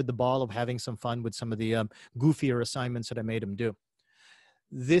ran with the ball of having some fun with some of the goofier assignments that I made them do.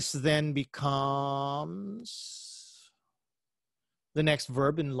 This then becomes the next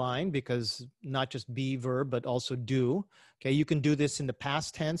verb in line, because not just be verb, but also do. Okay, you can do this in the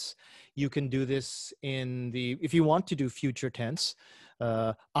past tense. You can do this in the, if you want to do future tense,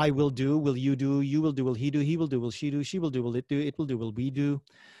 I will do, will you do, you will do, will he will do, will she will do, will it do, will we do,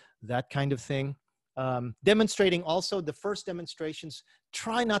 that kind of thing. Demonstrating also, the first demonstrations,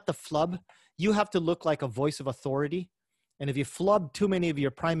 try not to flub. You have to look like a voice of authority. And if you flub too many of your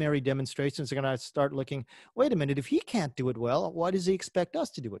primary demonstrations, they're going to start looking, wait a minute, if he can't do it well, why does he expect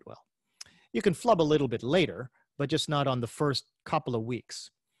us to do it well? You can flub a little bit later, but just not on the first couple of weeks.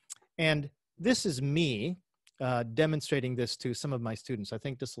 And this is me demonstrating this to some of my students. I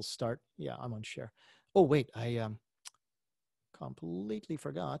think this will start. Yeah, I'm on share. Oh, wait, I completely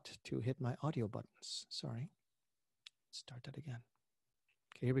forgot to hit my audio buttons. Sorry. Start that again.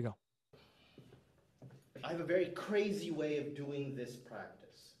 Okay, here we go. I have a very crazy way of doing this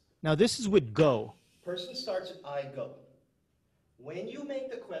practice. Now this is with go. Person starts at I go. When you make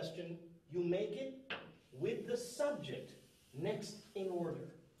the question, you make it with the subject next in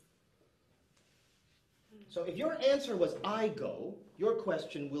order. So if your answer was I go, your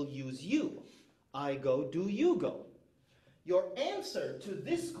question will use you. I go, do you go? Your answer to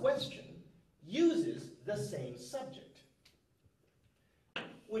this question uses the same subject,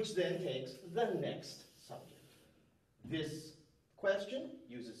 which then takes the next subject. This question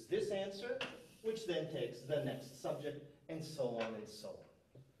uses this answer, which then takes the next subject, and so on and so on.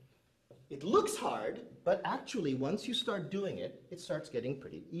 It looks hard, but actually once you start doing it, it starts getting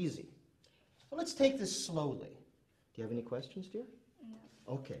pretty easy. Well, let's take this slowly. Do you have any questions, dear?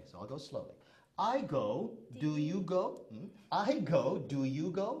 No. Okay, so I'll go slowly. I go, do you go? I go, do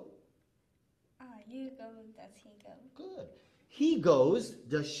you go? You go, does he go? Good. He goes,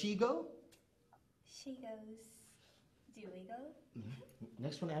 does she go? She goes, do we go?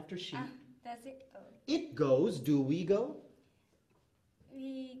 Next one after she. Does it go? It goes, do we go?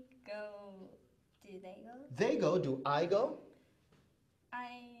 We go, do they go? They go, do I go?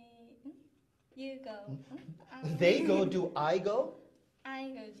 You go. They go, do I go?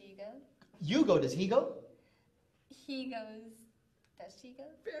 I go, do you go? You go, does he go? He goes, does she go?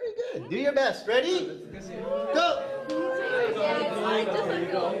 Very good. Do your best. Ready? Go! I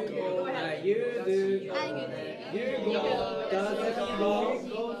go. You do. I go. You go. Does he go?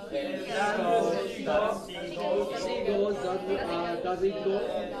 Does she go? She goes. Does it go?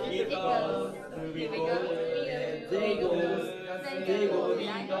 It goes. We go. They go. They go. We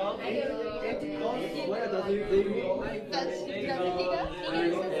go. Where does they go? Does he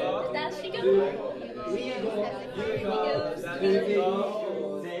go? Does she go? We go. You go.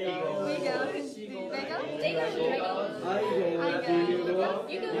 We go. They go. They go. I go. Do you go?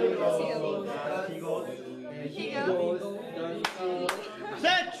 You go. Does he go? He goes.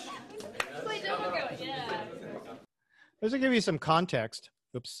 Set! Wait, don't go. Yeah. Just to give you some context.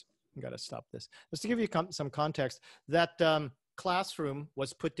 Oops, I got to stop this. Just to give you some context, that classroom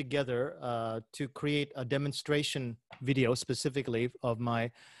was put together to create a demonstration video specifically of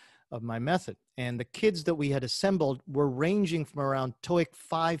my method. And the kids that we had assembled were ranging from around TOEIC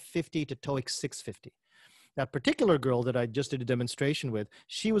 550 to TOEIC 650. That particular girl that I just did a demonstration with,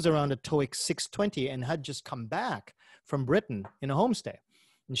 she was around a TOEIC 620 and had just come back from Britain in a homestay.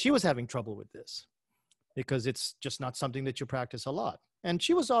 And she was having trouble with this because it's just not something that you practice a lot. And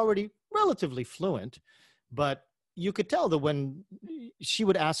she was already relatively fluent, but you could tell that when she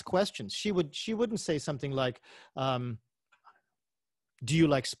would ask questions, she wouldn't say something like, do you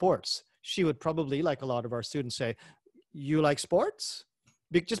like sports? She would probably, like a lot of our students, say, you like sports?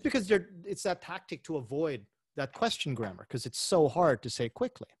 Just because it's that tactic to avoid that question grammar, because it's so hard to say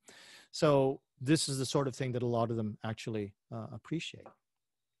quickly. So this is the sort of thing that a lot of them actually appreciate.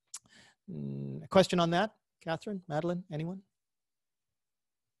 A question on that? Catherine, Madeline, anyone?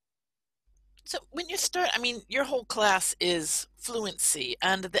 So when you start, I mean, your whole class is fluency,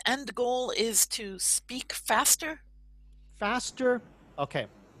 and the end goal is to speak faster? Faster, okay.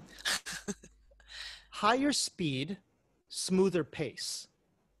 Higher speed, smoother pace.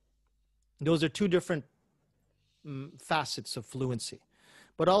 Those are two different facets of fluency.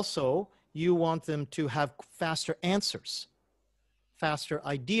 But also, you want them to have faster answers, faster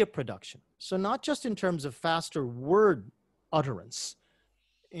idea production. So not just in terms of faster word utterance,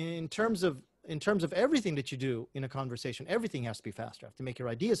 in terms of everything that you do in a conversation, everything has to be faster. You have to make your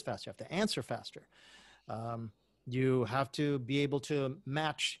ideas faster. You have to answer faster. You have to be able to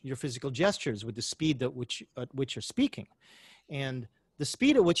match your physical gestures with the speed at which you're speaking. And the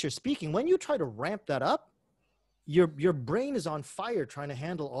speed at which you're speaking, when you try to ramp that up, your brain is on fire trying to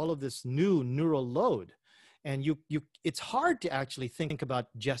handle all of this new neural load. And it's hard to actually think about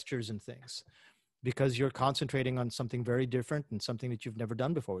gestures and things because you're concentrating on something very different and something that you've never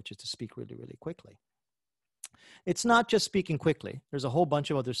done before, which is to speak really, really quickly. It's not just speaking quickly. There's a whole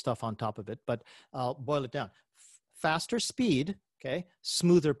bunch of other stuff on top of it, but I'll boil it down. Faster speed, okay,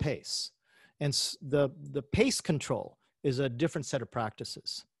 smoother pace. And the pace control is a different set of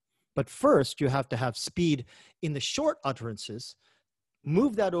practices. But first, you have to have speed in the short utterances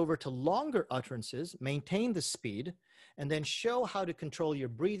move that over to longer utterances, maintain the speed, and then show how to control your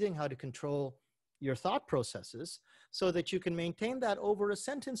breathing, how to control your thought processes, so that you can maintain that over a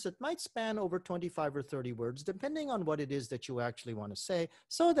sentence that might span over 25 or 30 words, depending on what it is that you actually want to say,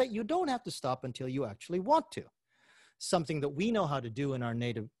 so that you don't have to stop until you actually want to. Something that we know how to do in our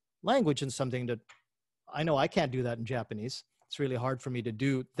native language, and something that I know I can't do that in Japanese. It's really hard for me to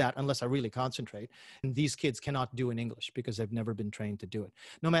do that unless I really concentrate. And these kids cannot do in English because they've never been trained to do it,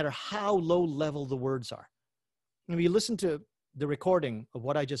 no matter how low level the words are. And if you listen to the recording of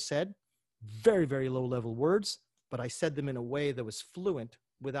what I just said, very, very low level words, but I said them in a way that was fluent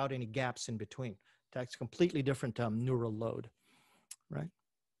without any gaps in between. That's completely different neural load, right?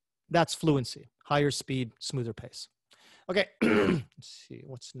 That's fluency, higher speed, smoother pace. Okay, let's see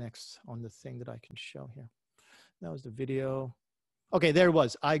what's next on the thing that I can show here. That was the video. Okay, there it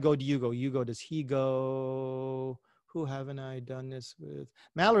was. I go, do you go? You go, does he go? Who haven't I done this with?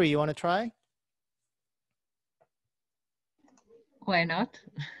 Mallory, you want to try? Why not?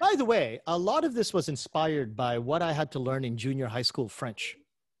 By the way, a lot of this was inspired by what I had to learn in junior high school French.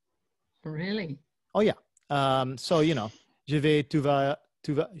 Really? Oh, yeah. So, you know, je vais, tu vas,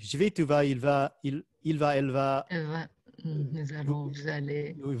 je vais, tu vas, il va, il va, elle va. Elle va. Nous allons, vous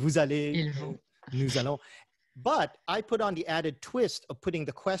allez. Vous allez. Ils vont. Nous allons. But I put on the added twist of putting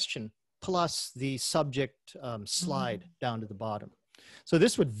the question plus the subject slide down to the bottom. So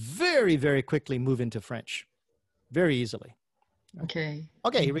this would very, very quickly move into French, very easily. Okay.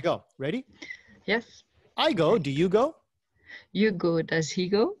 Okay, here we go. Ready? Yes. I go, do you go? You go, does he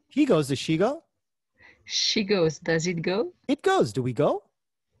go? He goes, does she go? She goes, does it go? It goes, do we go?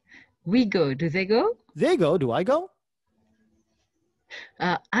 We go, do they go? They go, do I go?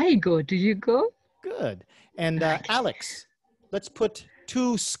 I go, do you go? Good. And Alex, let's put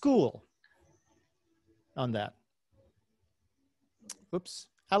to school on that. Oops.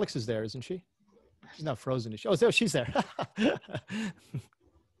 Alex is there, isn't she? She's not frozen, is she? Oh, there, she's there.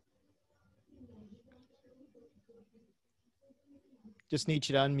 Just need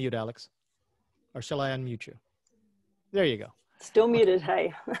you to unmute, Alex. Or shall I unmute you? There you go. Still muted,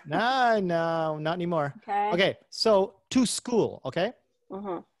 hey. No, not anymore. Okay. Okay, so to school, okay?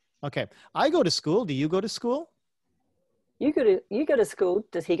 Okay. I go to school. Do you go to school? You go to school.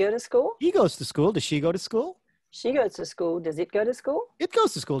 Does he go to school? He goes to school. Does she go to school? She goes to school. Does it go to school? It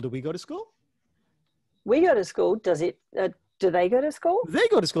goes to school. Do we go to school? We go to school. Does it? Do they go to school? They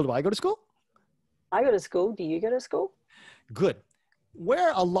go to school. Do I go to school? I go to school. Do you go to school? Good.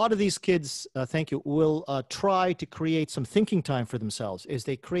 Where a lot of these kids, thank you, will try to create some thinking time for themselves is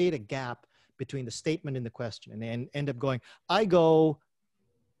they create a gap between the statement and the question, and they end up going, I go,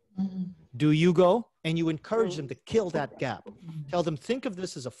 do you go? And you encourage them to kill that gap. Tell them, think of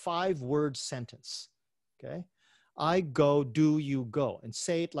this as a 5-word sentence, okay? I go, do you go? And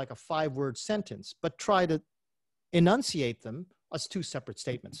say it like a 5-word sentence, but try to enunciate them as 2 separate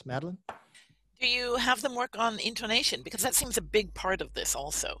statements. Madeline? Do you have them work on intonation? Because that seems a big part of this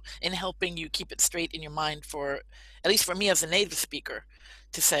also, in helping you keep it straight in your mind for, at least for me as a native speaker,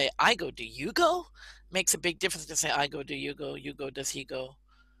 to say, I go, do you go? Makes a big difference to say, I go, do you go? You go, does he go?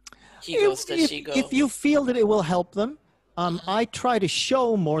 He goes, does she go? If you feel that it will help them, I try to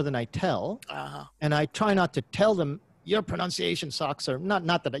show more than I tell. And I try not to tell them, your pronunciation sucks, or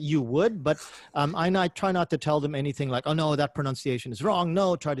not that you would, but I try not to tell them anything like, oh no, that pronunciation is wrong.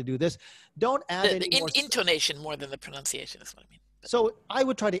 No, try to do this. Don't add any more. Intonation more than the pronunciation is what I mean. So I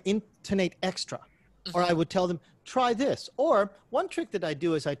would try to intonate extra, or I would tell them, try this. Or one trick that I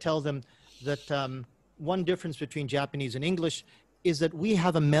do is I tell them that one difference between Japanese and English is that we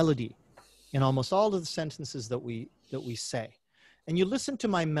have a melody in almost all of the sentences that we say. And you listen to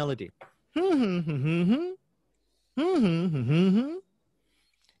my melody. And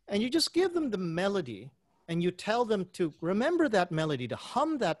you just give them the melody, and you tell them to remember that melody, to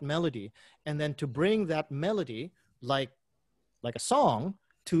hum that melody, and then to bring that melody like a song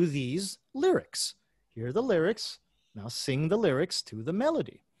to these lyrics. Hear the lyrics, now sing the lyrics to the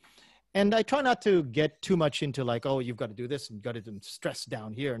melody. And I try not to get too much into like, oh, you've got to do this and you've got to stress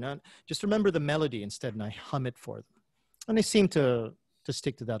down here. No, just remember the melody instead, and I hum it for them. And they seem to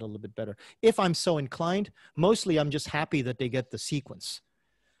stick to that a little bit better. If I'm so inclined, mostly I'm just happy that they get the sequence.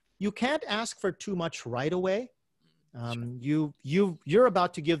 You can't ask for too much right away. You're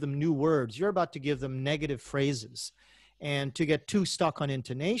about to give them new words. You're about to give them negative phrases. And to get too stuck on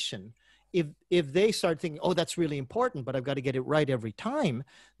intonation, if they start thinking, oh, that's really important, but I've got to get it right every time,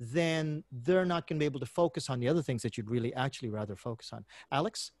 then they're not going to be able to focus on the other things that you'd really actually rather focus on.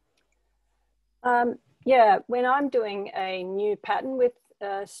 Alex? Yeah, when I'm doing a new pattern with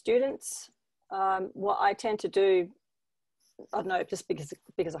students, what I tend to do I don't know, just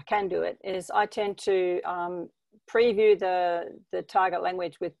because I can do it, is I tend to preview the target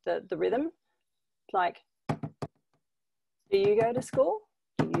language with the rhythm. Like, do you go to school?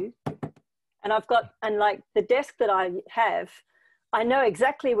 Do you? And and like the desk that I have, I know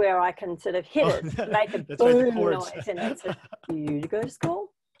exactly where I can sort of hit it to make a boom noise in it. So, do you go to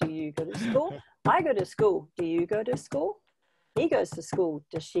school? Do you go to school? I go to school. Do you go to school? He goes to school.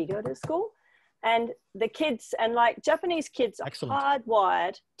 Does she go to school? And the kids, and like Japanese kids are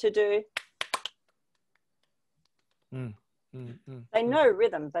hardwired to do. They know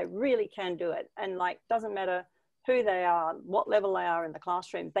rhythm. They really can do it. And like, doesn't matter who they are, what level they are in the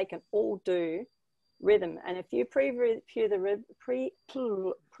classroom, they can all do rhythm. And if you preview the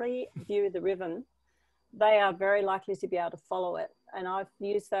rhythm, they are very likely to be able to follow it. And I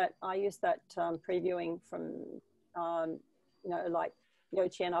use that previewing from, you know, like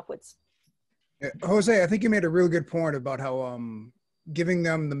Yo-Chien upwards. Jose, I think you made a really good point about how giving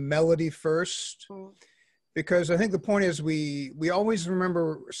them the melody first, because I think the point is we always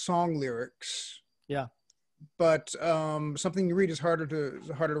remember song lyrics. Yeah. But something you read is harder to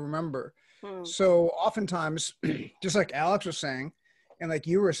remember. So oftentimes, just like Alex was saying, and like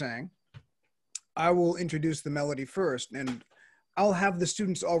you were saying, I will introduce the melody first, and I'll have the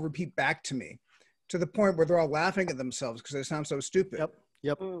students all repeat back to me to the point where they're all laughing at themselves because they sound so stupid.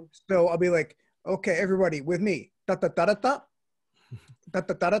 Yep. So I'll be like, okay, everybody with me. Da da da da da. Da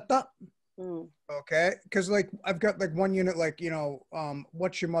da da da da. Okay, because like I've got like one unit, like, you know,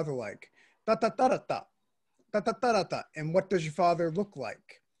 what's your mother like? Da da da da da. Da, da, da, da, da. And what does your father look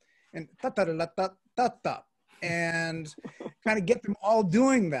like? And da, da, da, da, da, da, da. And kind of get them all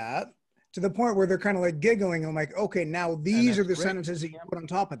doing that to the point where they're kind of like giggling. I'm like, okay, now these are the sentences that you put on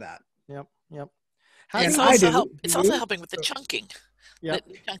top of that. Yep. It's also helping with the chunking. Yeah.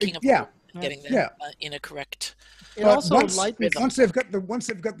 The chunking of getting that in a correct. It also once they've got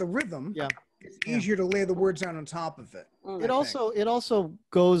the rhythm, it's easier to lay the words down on top of it. It also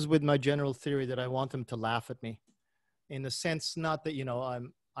goes with my general theory that I want them to laugh at me, in the sense not that, you know,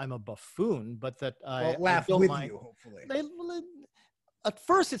 I'm a buffoon, but that I laugh don't with mind. you, hopefully. At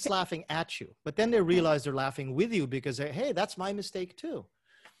first it's laughing at you, but then they realize they're laughing with you because hey, that's my mistake too.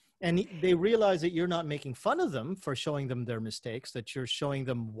 And they realize that you're not making fun of them for showing them their mistakes, that you're showing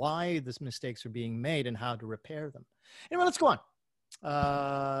them why these mistakes are being made and how to repair them. Anyway, let's go on.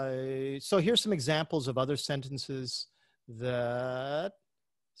 So here's some examples of other sentences that,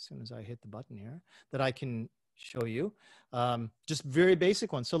 as soon as I hit the button here, that I can show you. Just very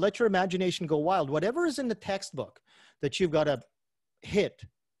basic ones. So let your imagination go wild. Whatever is in the textbook that you've got to hit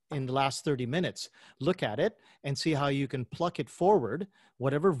in the last 30 minutes, look at it and see how you can pluck it forward,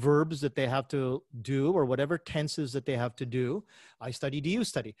 whatever verbs that they have to do or whatever tenses that they have to do. I study, do you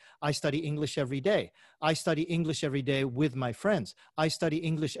study? I study English every day. I study English every day with my friends. I study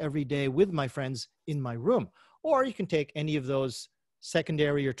English every day with my friends in my room. Or you can take any of those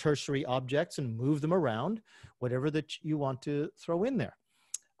secondary or tertiary objects and move them around, whatever that you want to throw in there.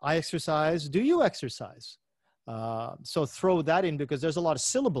 I exercise, do you exercise? So throw that in because there's a lot of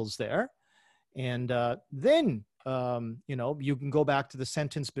syllables there. And then, you know, you can go back to the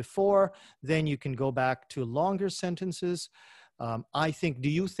sentence before, then you can go back to longer sentences. I think, do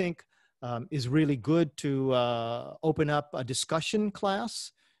you think is really good to open up a discussion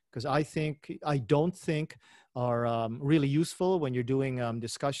class? Because I don't think are really useful when you're doing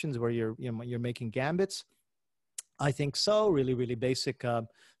discussions where you're making gambits. I think so, really basic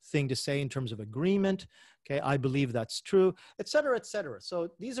thing to say in terms of agreement. Okay, I believe that's true, et cetera, et cetera.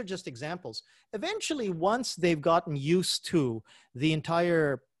 So these are just examples. Eventually, once they've gotten used to the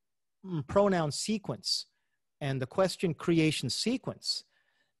entire pronoun sequence and the question creation sequence,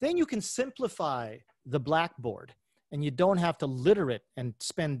 then you can simplify the blackboard and you don't have to litter it and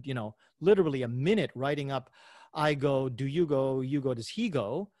spend, you know, literally a minute writing up, I go, do you go, does he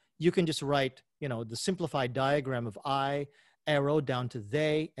go? You can just write, you know, the simplified diagram of I, arrow down to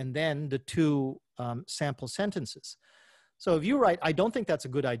they, and then the two sample sentences. So if you write, I don't think that's a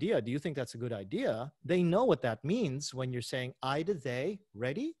good idea. Do you think that's a good idea? They know what that means when you're saying I to they,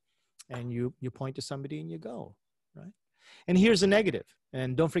 ready? And you point to somebody and you go, right? And here's a negative.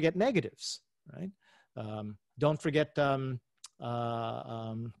 And don't forget negatives, right? Don't forget, oh,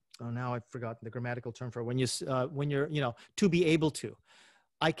 now I've forgotten the grammatical term for when you're, you know, to be able to.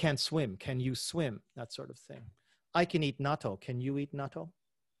 I can't swim. Can you swim? That sort of thing. I can eat natto. Can you eat natto?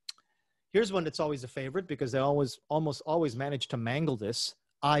 Here's one that's always a favorite because they almost always manage to mangle this.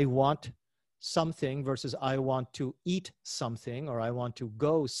 I want something versus I want to eat something or I want to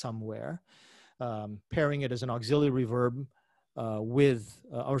go somewhere. Pairing it as an auxiliary verb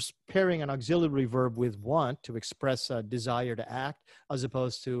or pairing an auxiliary verb with want to express a desire to act as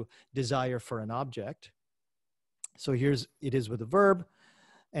opposed to desire for an object. So here's it is with a verb,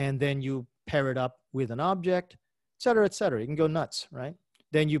 and then you pair it up with an object, et cetera, et cetera. You can go nuts, right?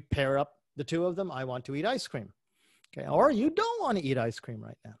 Then you pair up the two of them. I want to eat ice cream. Okay, or you don't want to eat ice cream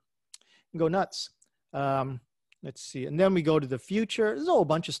right now. You can go nuts. Let's see. And then we go to the future. There's a whole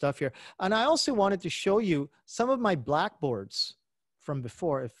bunch of stuff here. And I also wanted to show you some of my blackboards from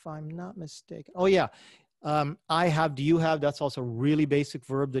before, if I'm not mistaken. Oh, yeah. I have, do you have, that's also a really basic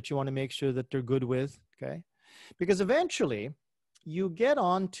verb that you want to make sure that they're good with, okay? Because eventually you get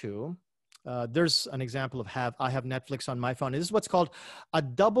on to, there's an example of have, I have Netflix on my phone. This is what's called a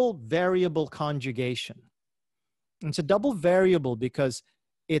double variable conjugation. And it's a double variable because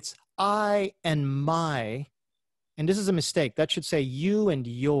it's I and my, and this is a mistake. That should say you and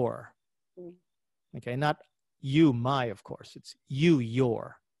your. Okay, not you, my, of course. It's you,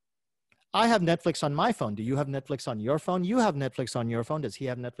 your. I have Netflix on my phone. Do you have Netflix on your phone? You have Netflix on your phone. Does he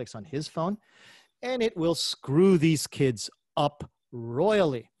have Netflix on his phone? And it will screw these kids up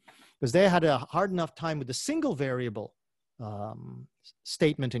royally because they had a hard enough time with the single variable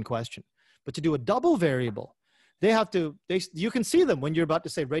statement in question. But to do a double variable, they have to, you can see them when you're about to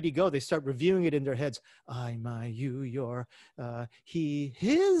say ready, go. They start reviewing it in their heads. I, my, you, your, he,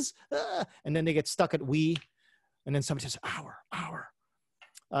 his, and then they get stuck at we. And then somebody says our.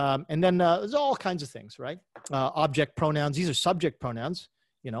 And then there's all kinds of things, right? Object pronouns, these are subject pronouns.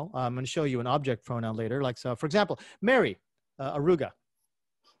 You know, I'm going to show you an object pronoun later. Like, so for example, Mary, Aruga.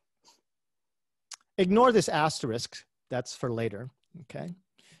 Ignore this asterisk. That's for later, okay?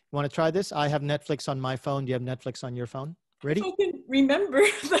 You want to try this? I have Netflix on my phone. Do you have Netflix on your phone? Ready? I can remember.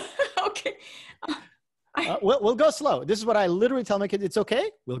 Okay. We'll go slow. This is what I literally tell my kids. It's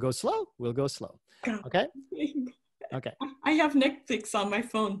okay. We'll go slow. We'll go slow. Okay? Okay. I have Netflix on my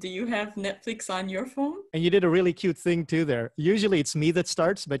phone. Do you have Netflix on your phone? And you did a really cute thing too there. Usually it's me that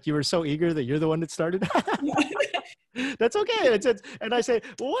starts, but you were so eager that you're the one that started. That's okay. And I say,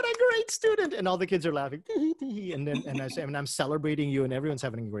 well, what a great student. And all the kids are laughing. And I say, and I'm celebrating you and everyone's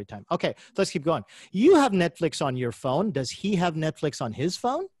having a great time. Okay, so let's keep going. You have Netflix on your phone. Does he have Netflix on his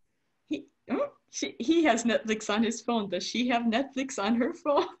phone? He has Netflix on his phone. Does she have Netflix on her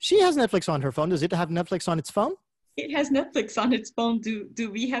phone? She has Netflix on her phone. Does it have Netflix on its phone? It has Netflix on its phone.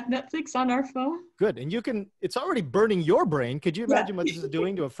 Do we have Netflix on our phone? Good. And you can, it's already burning your brain. Could you imagine what this is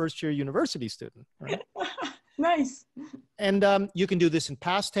doing to a first-year university student? Right? Nice. And you can do this in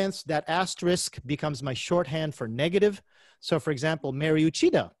past tense. That asterisk becomes my shorthand for negative. So for example, Mary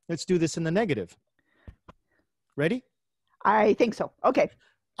Uchida. Let's do this in the negative. Ready? I think so. Okay.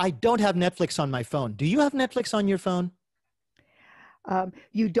 I don't have Netflix on my phone. Do you have Netflix on your phone?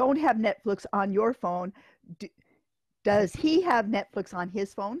 You don't have Netflix on your phone. Does he have Netflix on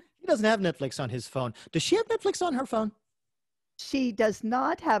his phone? He doesn't have Netflix on his phone. Does she have Netflix on her phone? She does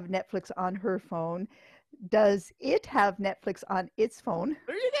not have Netflix on her phone. Does it have Netflix on its phone?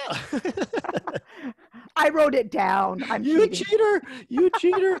 There you go. I wrote it down. I'm you cheating. cheater. You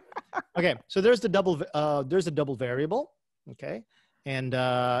cheater. Okay, so there's the double variable. Okay, and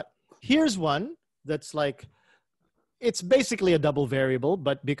here's one that's like, it's basically a double variable,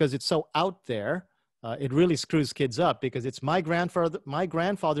 but because it's so out there, it really screws kids up because it's my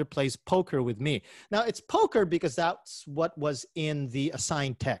grandfather plays poker with me. Now it's poker because that's what was in the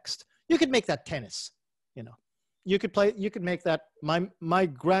assigned text. You could make that tennis, you know. You could make that my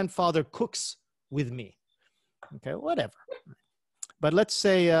grandfather cooks with me. Okay, whatever. But let's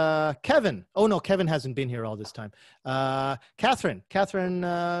say Kevin. Oh no, Kevin hasn't been here all this time. Catherine,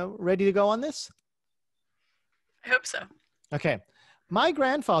 ready to go on this? I hope so. Okay. My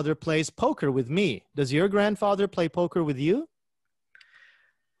grandfather plays poker with me. Does your grandfather play poker with you?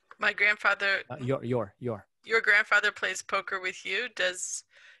 My grandfather. Your grandfather plays poker with you. Does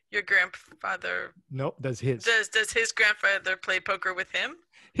your grandfather? No, does his. Does his grandfather play poker with him?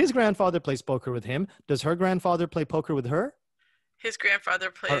 His grandfather plays poker with him. Does her grandfather play poker with her? His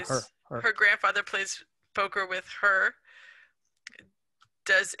grandfather plays. Her grandfather plays poker with her.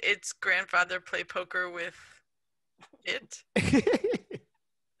 Does its grandfather play poker with it?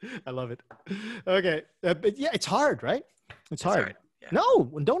 I love it. Okay, but yeah, it's hard, right? It's hard. Yeah.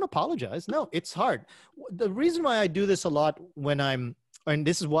 No, don't apologize. No, it's hard. The reason why I do this a lot and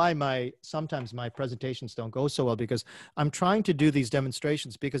this is why sometimes my presentations don't go so well, because I'm trying to do these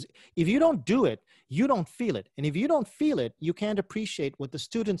demonstrations, because if you don't do it, you don't feel it. And if you don't feel it, you can't appreciate what the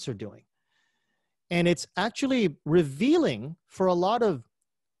students are doing. And it's actually revealing for a lot of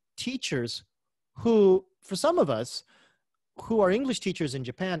teachers who, for some of us who are English teachers in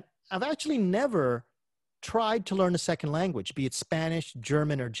Japan, I've actually never tried to learn a second language, be it Spanish,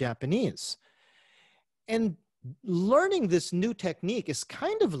 German, or Japanese. And learning this new technique is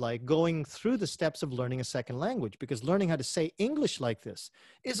kind of like going through the steps of learning a second language, because learning how to say English like this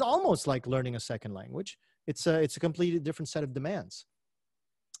is almost like learning a second language. It's a completely different set of demands.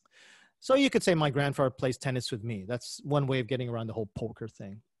 So you could say my grandfather plays tennis with me. That's one way of getting around the whole poker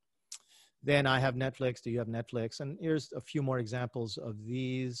thing. Then I have Netflix. Do you have Netflix? And here's a few more examples of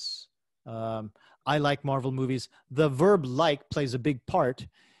these. I like Marvel movies. The verb like plays a big part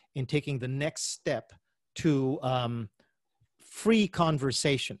in taking the next step to free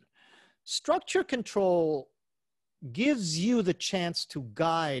conversation. Structure control gives you the chance to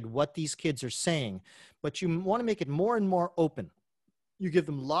guide what these kids are saying, but you want to make it more and more open. You give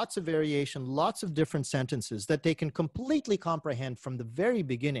them lots of variation, lots of different sentences that they can completely comprehend from the very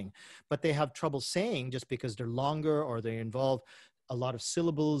beginning, but they have trouble saying just because they're longer, or they involve a lot of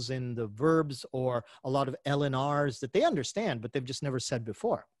syllables in the verbs, or a lot of L and R's that they understand, but they've just never said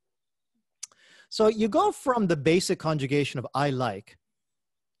before. So you go from the basic conjugation of I like,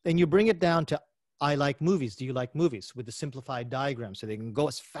 then you bring it down to I like movies. Do you like movies? With the simplified diagram, so they can go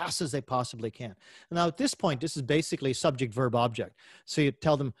as fast as they possibly can. And now at this point, this is basically subject, verb, object. So you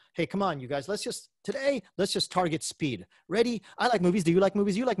tell them, hey, come on, you guys, let's just target speed. Ready? I like movies. Do you like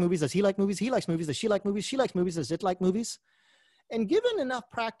movies? You like movies. Does he like movies? He likes movies. Does she like movies? She likes movies. Does it like movies? And given enough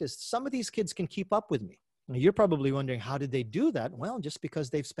practice, some of these kids can keep up with me. Now, you're probably wondering, how did they do that? Well, just because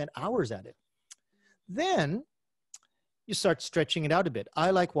they've spent hours at it. Then you start stretching it out a bit.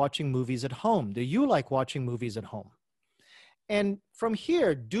 I like watching movies at home. Do you like watching movies at home? And from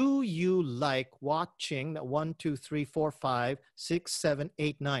here, do you like watching 1, 2, 3, 4, 5, 6, 7,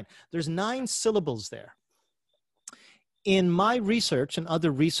 8, 9? There's 9 syllables there. In my research and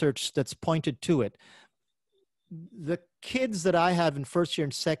other research that's pointed to it, the kids that I have in first year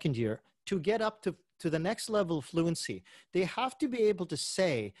and second year, to get up to the next level of fluency, they have to be able to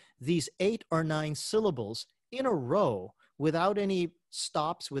say these 8 or 9 syllables in a row without any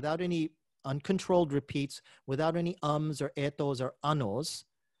stops, without any uncontrolled repeats, without any ums or etos or anos,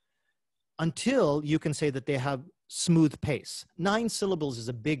 until you can say that they have smooth pace. 9 syllables is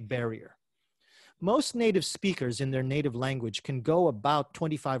a big barrier. Most native speakers in their native language can go about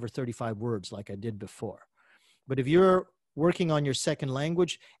 25 or 35 words like I did before. But if you're working on your second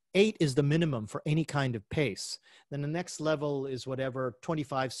language, 8 is the minimum for any kind of pace. Then the next level is whatever,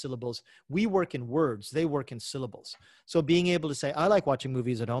 25 syllables. We work in words, they work in syllables. So being able to say, I like watching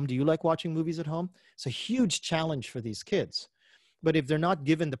movies at home. Do you like watching movies at home? It's a huge challenge for these kids. But if they're not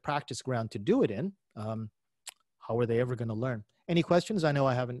given the practice ground to do it in, how are they ever going to learn? Any questions? I know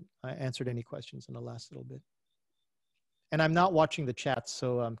I haven't answered any questions in the last little bit. And I'm not watching the chat,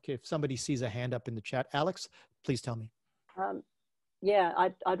 so if somebody sees a hand up in the chat, Alex, please tell me. Yeah,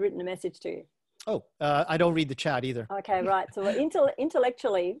 I'd written a message to you. Oh, I don't read the chat either. Okay, right. So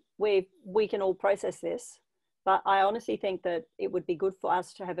intellectually, we can all process this, but I honestly think that it would be good for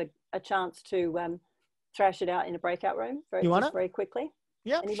us to have a chance to thrash it out in a breakout room very quickly.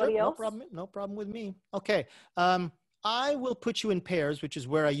 Yeah, Anybody sure. else? No problem with me. Okay. I will put you in pairs, which is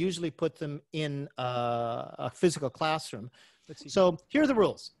where I usually put them in a physical classroom. So here are the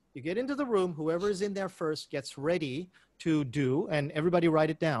rules. You get into the room, whoever is in there first gets ready to do, and everybody write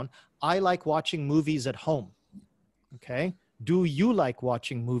it down. I like watching movies at home. Okay. Do you like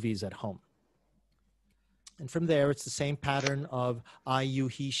watching movies at home? And from there, it's the same pattern of I, you,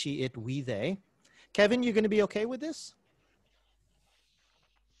 he, she, it, we, they. Kevin, you're going to be okay with this?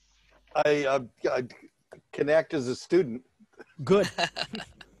 I connect as a student. Good.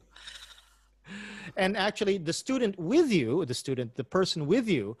 And actually, the student with you, the person with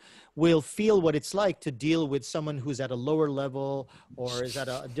you, will feel what it's like to deal with someone who's at a lower level or is at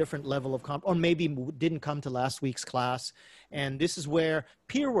a different level of or maybe didn't come to last week's class. And this is where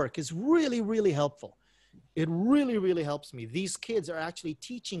peer work is really, really helpful. It really, really helps me. These kids are actually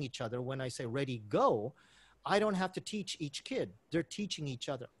teaching each other. When I say ready, go, I don't have to teach each kid. They're teaching each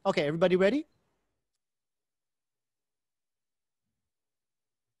other. Okay, everybody ready?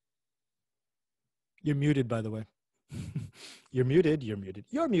 You're muted, by the way. You're muted, you're muted,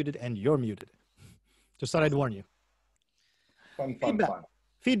 you're muted, and you're muted. Just thought I'd warn you. Fun.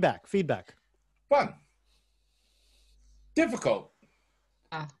 Feedback. Fun. Difficult.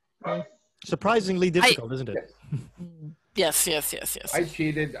 Surprisingly difficult, isn't it? Yes. I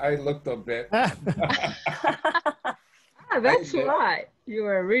cheated. I looked a bit. That's right. You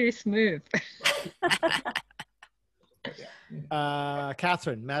are really smooth.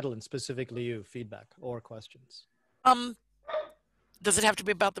 Catherine, Madeline, specifically you, feedback or questions? Does it have to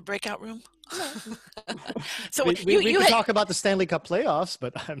be about the breakout room? So we can talk about the Stanley Cup playoffs,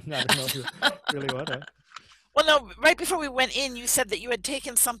 but I don't know if you really want to. Well, no, right before we went in, you said that you had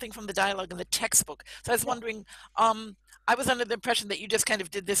taken something from the dialogue in the textbook. So I was wondering, I was under the impression that you just kind of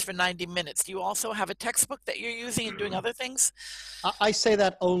did this for 90 minutes. Do you also have a textbook that you're using and doing other things? I say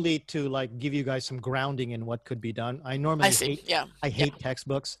that only to like give you guys some grounding in what could be done. I normally hate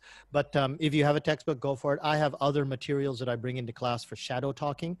textbooks, but if you have a textbook, go for it. I have other materials that I bring into class for shadow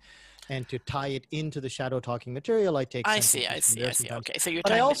talking, and to tie it into the shadow talking material, I take. I see. Okay, so you're.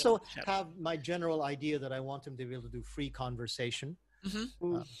 But I also have my general idea that I want them to be able to do free conversation.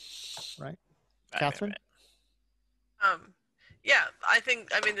 Right, Catherine? Yeah, I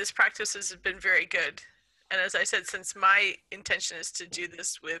mean, this practice has been very good. And as I said, since my intention is to do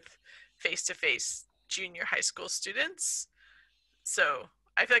this with face-to-face junior high school students, so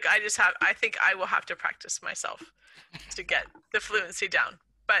I feel like I think I will have to practice myself to get the fluency down.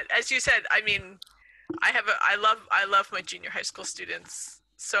 But as you said, I mean, I love my junior high school students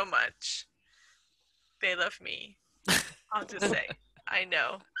so much. They love me. I'll just say, I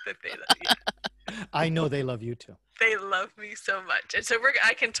know that they love you. I know they love you too. They love me so much. And so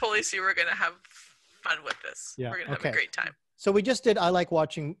I can totally see we're going to have fun with this. Yeah. We're going to have a great time. So we just did I Like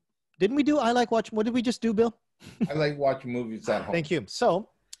Watching. Didn't we do I Like Watching? What did we just do, Bill? I like watching movies at home. Thank you. So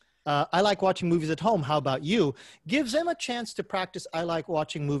I like watching movies at home. How about you? Gives them a chance to practice I like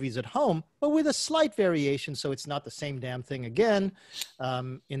watching movies at home, but with a slight variation so it's not the same damn thing again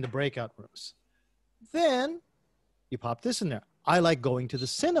in the breakout rooms. Then you pop this in there. I like going to the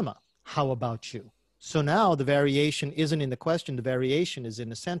cinema. How about you? So now the variation isn't in the question. The variation is in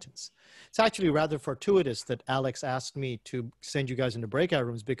the sentence. It's actually rather fortuitous that Alex asked me to send you guys into breakout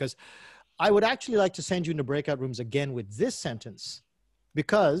rooms, because I would actually like to send you into breakout rooms again with this sentence,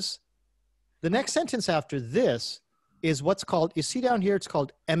 because the next sentence after this is what's called, you see down here, it's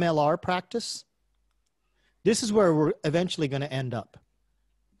called MLR practice. This is where we're eventually going to end up.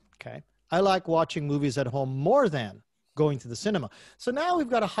 Okay. I like watching movies at home more than going to the cinema. So now we've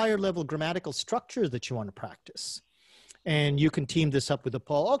got a higher level grammatical structure that you want to practice. And you can team this up with a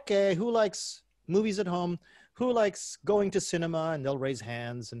poll. Okay, who likes movies at home? Who likes going to cinema? And they'll raise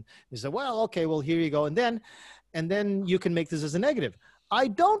hands. And you say, well, okay, well, here you go. And then you can make this as a negative. I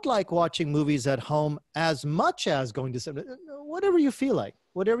don't like watching movies at home as much as going to cinema. Whatever you feel like.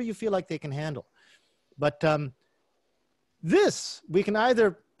 Whatever you feel like they can handle. But this, we can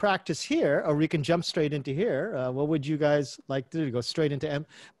either practice here, or we can jump straight into here. What would you guys like to do? Go straight into M?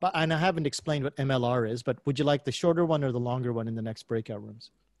 But and I haven't explained what MLR is, but would you like the shorter one or the longer one in the next breakout rooms?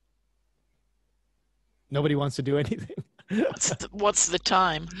 Nobody wants to do anything. What's the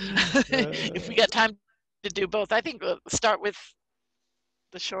time? If we got time to do both, I think we'll start with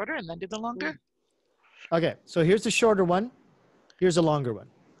the shorter and then do the longer. Okay, so here's the shorter one. Here's a longer one.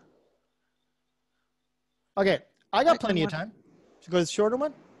 Okay, I got plenty of time to go to the shorter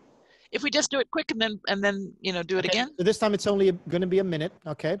one. If we just do it quick and then do it again. So this time it's only going to be a minute.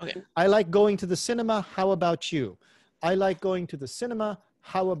 Okay. I like going to the cinema. How about you? I like going to the cinema.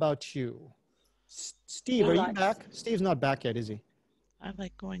 How about you? Steve, are you back? Steve's not back yet, is he? I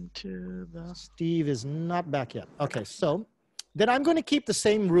like going to the. Steve is not back yet. Okay, so then I'm going to keep the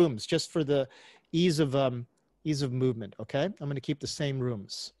same rooms just for the ease of movement. Okay, I'm going to keep the same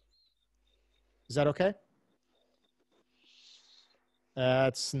rooms. Is that okay?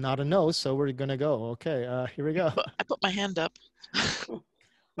 That's not a no, so we're gonna go. Okay, here we go. I put my hand up.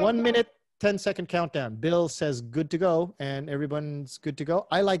 1 minute, 10-second countdown. Bill says good to go, and everyone's good to go.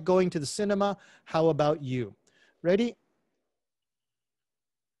 I like going to the cinema. How about you? Ready?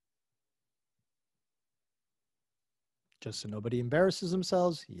 Just so nobody embarrasses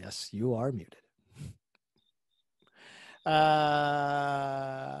themselves. Yes, you are muted.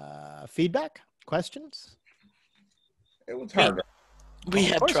 Feedback? Questions? It was hard. We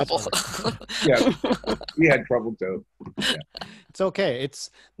had trouble. Yeah, we had trouble too. Yeah. It's okay. It's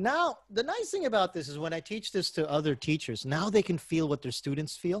now the nice thing about this is when I teach this to other teachers, now they can feel what their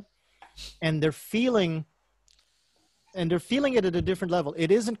students feel, and they're feeling it at a different level. It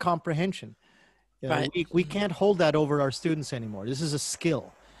isn't comprehension. Right. We can't hold that over our students anymore. This is a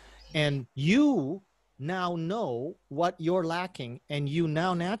skill, and you now know what you're lacking, and you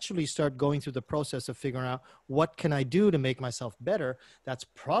now naturally start going through the process of figuring out what can I do to make myself better. That's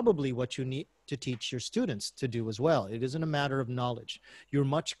probably what you need to teach your students to do as well. It isn't a matter of knowledge. You're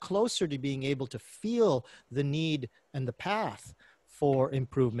much closer to being able to feel the need and the path for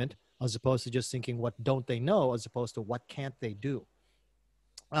improvement, as opposed to just thinking what don't they know, as opposed to what can't they do.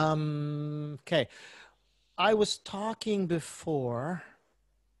 Okay, I was talking before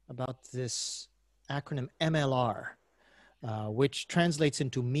about this acronym MLR, which translates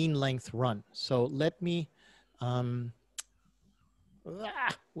into mean length run. So let me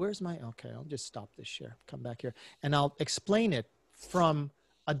where's my, okay, I'll just stop this share, come back here, and I'll explain it from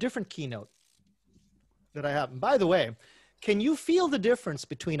a different keynote that I have. And by the way, can you feel the difference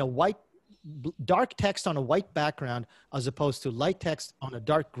between a dark text on a white background as opposed to light text on a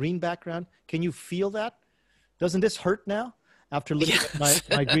dark green background? Can you feel that? Doesn't this hurt now after looking at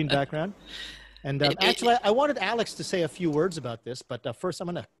my green background? And actually, I wanted Alex to say a few words about this, but first I'm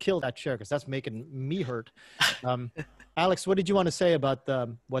going to kill that share because that's making me hurt. Alex, what did you want to say about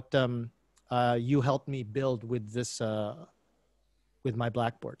what you helped me build with this, with my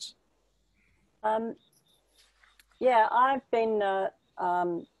blackboards? Yeah, I've been,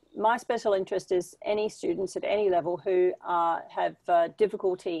 my special interest is any students at any level who have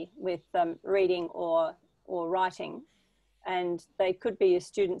difficulty with reading or writing. And they could be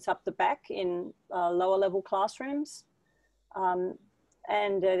students up the back in lower level classrooms, and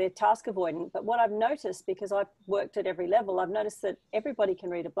they're task avoidant. But what I've noticed, because I've worked at every level, I've noticed that everybody can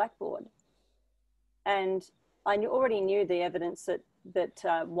read a blackboard. And I already knew the evidence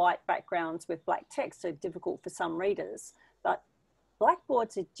that white backgrounds with black text are difficult for some readers, but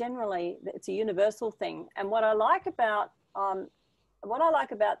blackboards are generally, it's a universal thing. And what I like about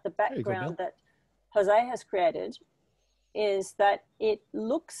the background that Jose has created is that it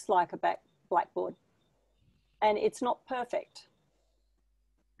looks like a blackboard and it's not perfect.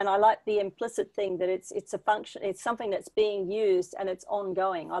 And I like the implicit thing that it's a function, it's something that's being used and it's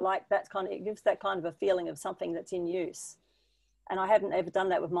ongoing. I like that it gives that kind of a feeling of something that's in use. And I haven't ever done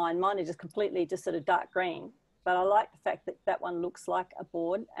that with mine. Mine is just completely just sort of dark green, but I like the fact that that one looks like a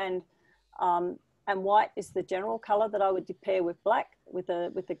board, and white is the general color that I would pair with black, with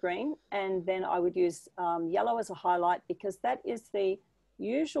the green. And then I would use yellow as a highlight, because that is the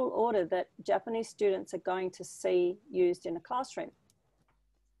usual order that Japanese students are going to see used in a classroom.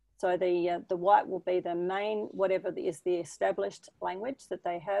 So the white will be the main, whatever is the established language that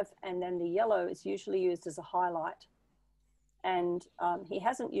they have. And then the yellow is usually used as a highlight. And he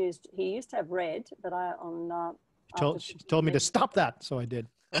used to have red, but She told me to stop that, so I did.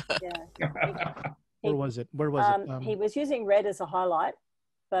 Yeah. Where was it? He was using red as a highlight,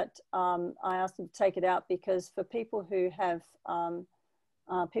 but I asked him to take it out because for people who have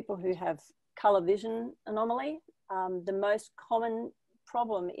color vision anomaly, the most common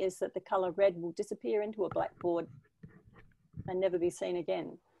problem is that the color red will disappear into a blackboard and never be seen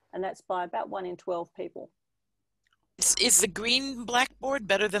again. And that's by about 1 in 12 people. Is the green blackboard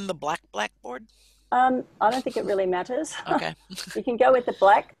better than the black blackboard? I don't think it really matters. Okay. You can go with the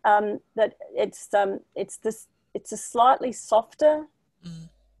black. That it's a slightly softer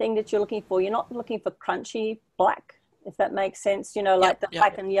thing that you're looking for. You're not looking for crunchy black, if that makes sense. You know, like the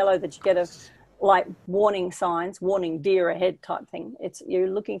black and yellow that you get like warning signs, warning deer ahead type thing. You're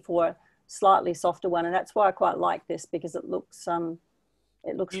looking for a slightly softer one, and that's why I quite like this, because it looks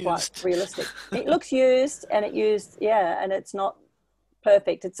quite realistic. It looks used, and and it's not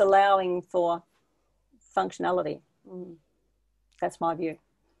perfect. It's allowing for functionality. That's my view.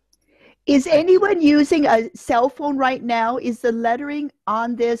 Is anyone using a cell phone right now? Is the lettering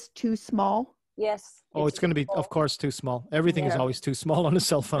on this too small? Yes. Oh, it's going to be, of course, too small. Everything is always too small on a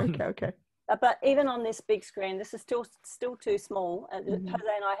cell phone. Okay. But even on this big screen, this is still too small. Jose and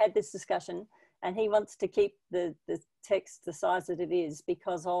I had this discussion, and he wants to keep the text the size that it is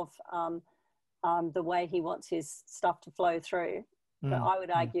because of the way he wants his stuff to flow through. But I would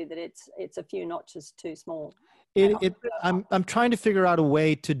argue that it's a few notches too small. I'm trying to figure out a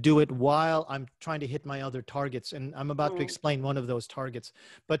way to do it while I'm trying to hit my other targets, and I'm about to explain one of those targets.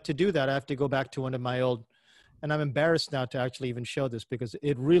 But to do that, I have to go back to one of my old, and I'm embarrassed now to actually even show this because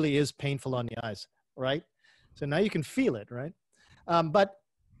it really is painful on the eyes, right? So now you can feel it, right? But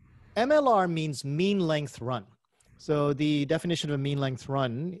MLR means mean length run. So the definition of a mean length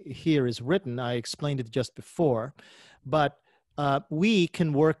run here is written. I explained it just before, but we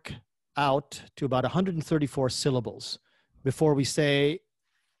can work out to about 134 syllables before we say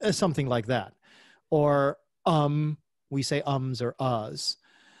something like that. Or we say ums or uhs.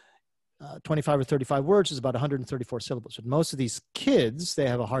 25 or 35 words is about 134 syllables. But most of these kids, they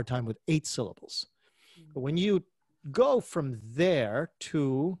have a hard time with 8 syllables. But when you go from there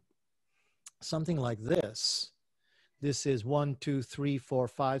to something like this, this is 1, 2, 3, 4,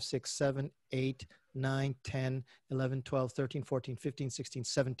 5, 6, 7, 8, 9, 10, 11, 12, 13, 14, 15, 16,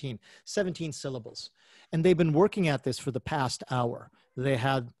 17 syllables. And they've been working at this for the past hour.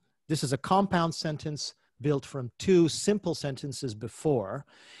 This is a compound sentence built from 2 simple sentences before.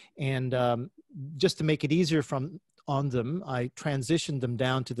 And just to make it easier on them, I transitioned them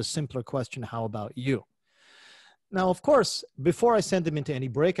down to the simpler question, how about you? Now, of course, before I send them into any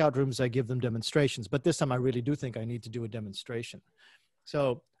breakout rooms, I give them demonstrations. But this time I really do think I need to do a demonstration.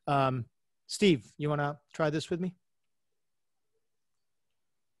 So, Steve, you want to try this with me?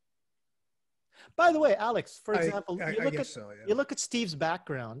 By the way, Alex, for example, you look at Steve's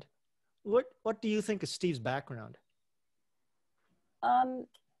background. What do you think of Steve's background?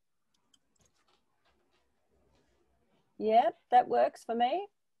 Yeah, that works for me.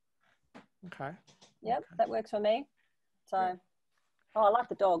 Okay. Yep, that works for me. So, oh, I like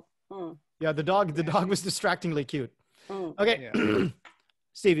the dog. Mm. Yeah, the dog was distractingly cute. Mm. Okay. Yeah.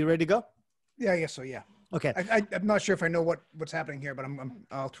 Steve, you ready to go? Yeah, I guess so, yeah. Okay. I'm not sure if I know what's happening here, but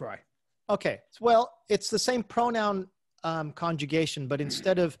I'll try. Okay. Well, it's the same pronoun conjugation, but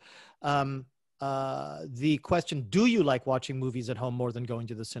instead of the question, do you like watching movies at home more than going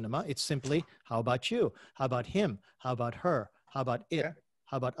to the cinema? It's simply, how about you? How about him? How about her? How about it? Okay.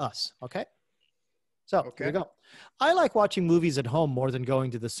 How about us? Okay. So here we go. I like watching movies at home more than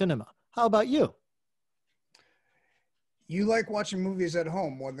going to the cinema. How about you? You like watching movies at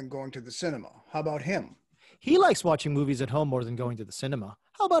home more than going to the cinema. How about him? He likes watching movies at home more than going to the cinema.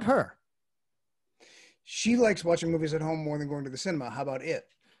 How about her? She likes watching movies at home more than going to the cinema. How about it?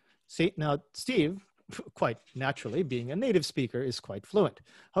 See, now, Steve, quite naturally, being a native speaker, is quite fluent.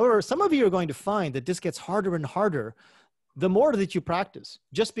 However, some of you are going to find that this gets harder and harder the more that you practice,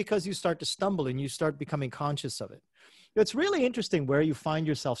 just because you start to stumble and you start becoming conscious of it. It's really interesting where you find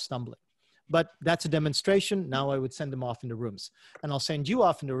yourself stumbling. But that's a demonstration. Now I would send them off into rooms. And I'll send you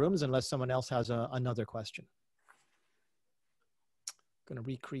off into rooms unless someone else has another question. I'm going to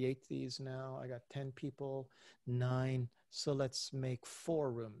recreate these now. I got 10 people, 9. So let's make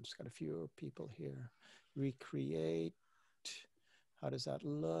 4 rooms. Got a few people here. Recreate. How does that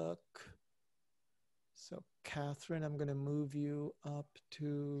look? So Catherine, I'm going to move you up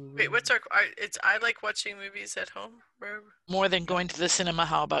to... Wait, what's it's I like watching movies at home? More than going to the cinema.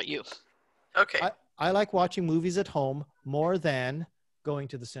 How about you? Okay. I like watching movies at home more than going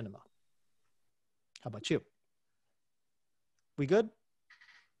to the cinema. How about you? We good?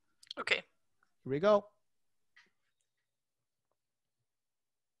 Okay. Here we go.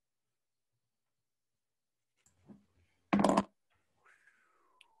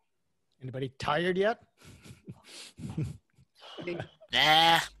 Anybody tired yet?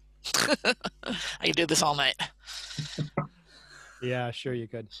 Nah. I can do this all night. Yeah, sure you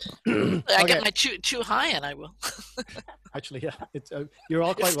could. I get my chew high, and I will. Actually, yeah, it's you're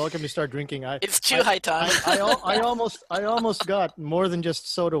all quite welcome to start drinking. It's chew high time. I almost got more than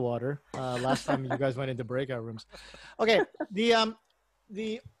just soda water last time you guys went into breakout rooms. Okay,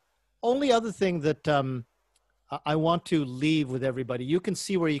 the only other thing that I want to leave with everybody, you can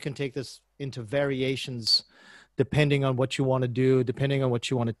see where you can take this into variations depending on what you want to do, depending on what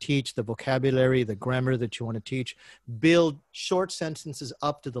you want to teach, the vocabulary, the grammar that you want to teach. Build short sentences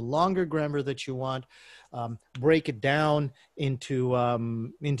up to the longer grammar that you want. Break it down into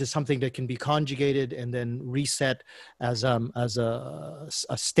something that can be conjugated and then reset as a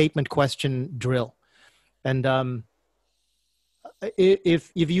statement question drill. And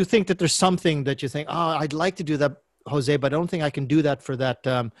if you think that there's something that you think, oh, I'd like to do that, Jose, but I don't think I can do that for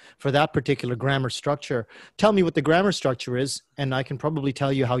that particular grammar structure. Tell me what the grammar structure is, and I can probably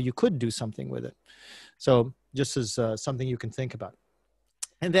tell you how you could do something with it. So just as something you can think about.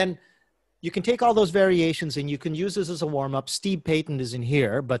 And then you can take all those variations and you can use this as a warm-up. Steve Payton is in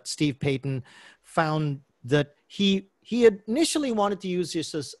here, but Steve Payton found that he had initially wanted to use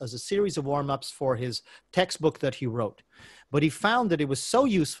this as a series of warm-ups for his textbook that he wrote. But he found that it was so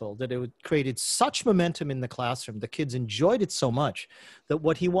useful, that it created such momentum in the classroom. The kids enjoyed it so much that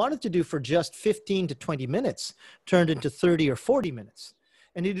what he wanted to do for just 15 to 20 minutes turned into 30 or 40 minutes.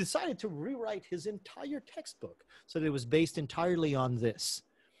 And he decided to rewrite his entire textbook so that it was based entirely on this.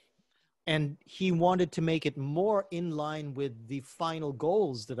 And he wanted to make it more in line with the final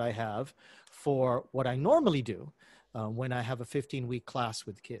goals that I have for what I normally do when I have a 15-week class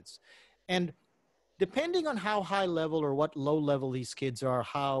with kids. And depending on how high level or what low level these kids are,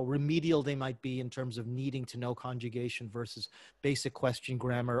 how remedial they might be in terms of needing to know conjugation versus basic question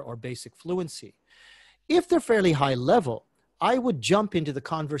grammar or basic fluency. If they're fairly high level, I would jump into the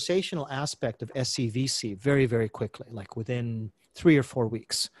conversational aspect of SCVC very, very quickly, like within 3 or 4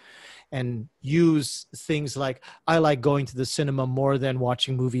 weeks, and use things like, I like going to the cinema more than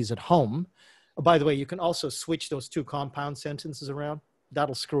watching movies at home. Oh, by the way, you can also switch those 2 compound sentences around.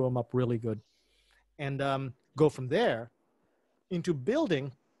 That'll screw them up really good. And go from there into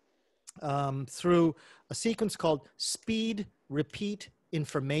building through a sequence called speed, repeat,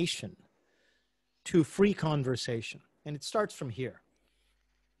 information to free conversation. And it starts from here.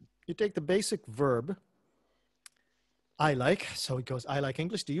 You take the basic verb I like, so it goes, I like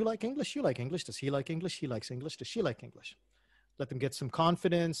English. Do you like English? You like English. Does he like English? He likes English. Does she like English? Let them get some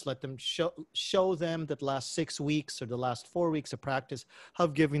confidence. Let them show them that the last 6 weeks or the last 4 weeks of practice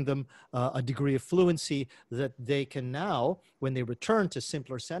have given them a degree of fluency that they can now, when they return to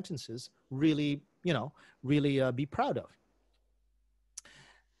simpler sentences, really, really be proud of.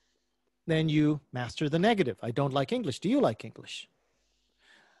 Then you master the negative. I don't like English. Do you like English?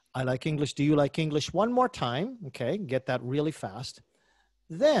 I like English. Do you like English? One more time. Okay, get that really fast.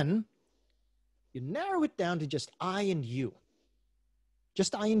 Then you narrow it down to just I and you.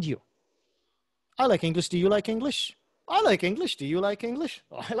 Just I and you. I like English. Do you like English? I like English. Do you like English?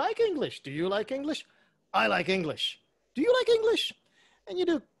 I like English. Do you like English? I like English. Do you like English? And you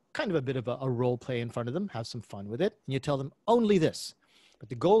do kind of a bit of a role play in front of them, have some fun with it, and you tell them only this. But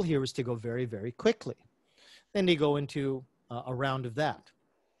the goal here is to go very, very quickly. Then they go into a round of that.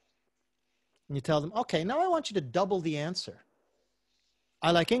 And you tell them, okay, now I want you to double the answer.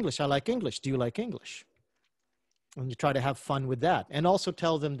 I like English. I like English. Do you like English? And you try to have fun with that. And also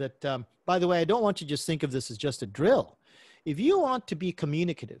tell them that, by the way, I don't want you to just think of this as just a drill. If you want to be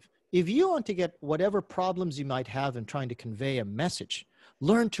communicative, if you want to get whatever problems you might have in trying to convey a message,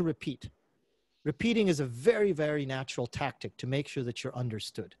 learn to repeat. Repeating is a very, very natural tactic to make sure that you're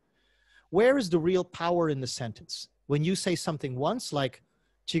understood. Where is the real power in the sentence? When you say something once, like,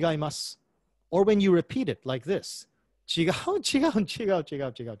 違います, or when you repeat it like this, 違う, 違う, 違う, 違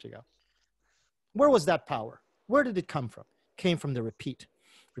う, 違う, 違う. Where was that power? Where did it come from? It came from the repeat.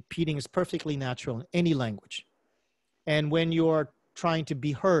 Repeating is perfectly natural in any language. And when you're trying to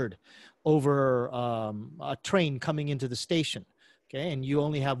be heard over a train coming into the station, okay, and you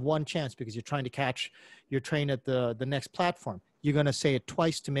only have one chance because you're trying to catch your train at the next platform, you're going to say it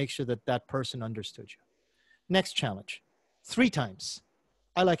twice to make sure that that person understood you. Next challenge, 3 times.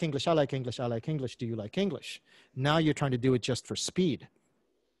 I like English, I like English, I like English. Do you like English? Now you're trying to do it just for speed.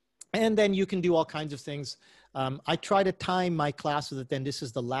 And then you can do all kinds of things. I try to time my class so that then this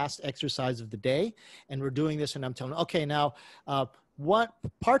is the last exercise of the day. And we're doing this and I'm telling them, okay, now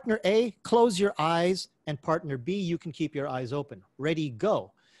partner A, close your eyes, and partner B, you can keep your eyes open. Ready,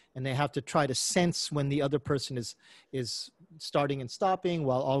 go. And they have to try to sense when the other person is starting and stopping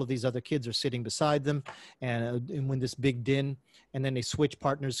while all of these other kids are sitting beside them. And when this big din, and then they switch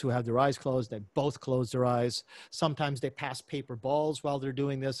partners who have their eyes closed. They both close their eyes. Sometimes they pass paper balls while they're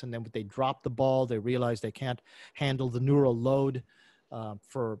doing this. And then when they drop the ball, they realize they can't handle the neural load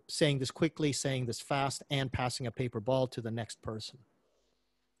for saying this quickly, saying this fast, and passing a paper ball to the next person.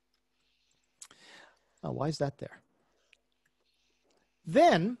 Oh, why is that there?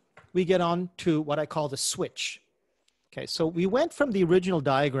 Then we get on to what I call the switch. Okay, so we went from the original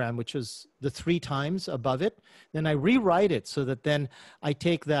diagram, which was the 3 times above it. Then I rewrite it so that then I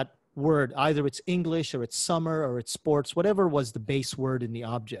take that word, either it's English or it's summer or it's sports, whatever was the base word in the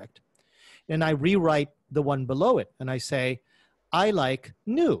object. And I rewrite the one below it. And I say, I like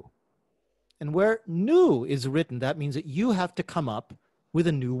new. And where new is written, that means that you have to come up with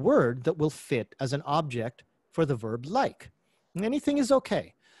a new word that will fit as an object for the verb like. And anything is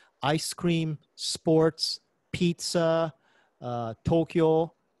okay. Ice cream, sports, pizza,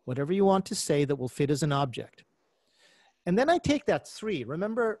 Tokyo, whatever you want to say that will fit as an object. And then I take that 3.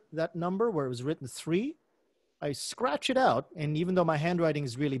 Remember that number where it was written 3? I scratch it out, and even though my handwriting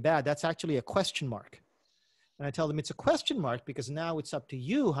is really bad, that's actually a question mark. And I tell them it's a question mark because now it's up to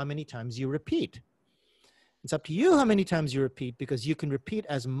you how many times you repeat. It's up to you how many times you repeat because you can repeat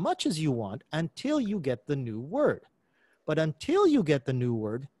as much as you want until you get the new word. But until you get the new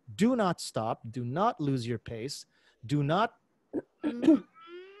word, do not stop. Do not lose your pace. Do not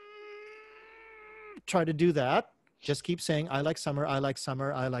try to do that. Just keep saying, I like summer, I like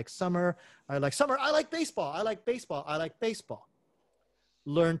summer, I like summer, I like summer, I like baseball, I like baseball, I like baseball.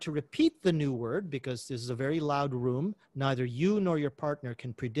 Learn to repeat the new word because this is a very loud room. Neither you nor your partner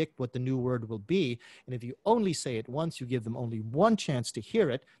can predict what the new word will be. And if you only say it once, you give them only one chance to hear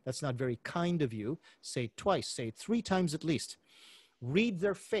it. That's not very kind of you. Say it twice, say it 3 times at least. Read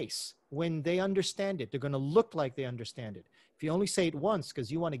their face when they understand it. They're going to look like they understand it. If you only say it once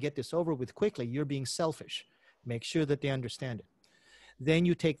because you want to get this over with quickly, you're being selfish. Make sure that they understand it. Then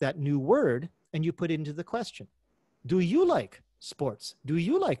you take that new word and you put it into the question. Do you like sports? Do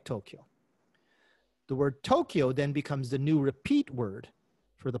you like Tokyo? The word Tokyo then becomes the new repeat word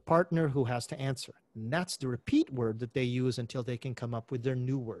for the partner who has to answer. And that's the repeat word that they use until they can come up with their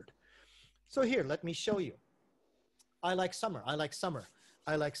new word. So here, let me show you. I like summer. I like summer.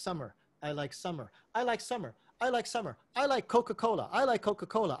 I like summer. I like summer. I like summer. I like summer. I like Coca-Cola. I like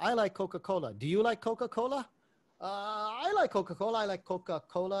Coca-Cola. I like Coca-Cola. Do you like Coca-Cola? I like Coca-Cola. I like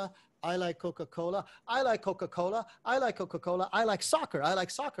Coca-Cola. I like Coca-Cola. I like Coca-Cola. I like Coca-Cola. I like soccer. I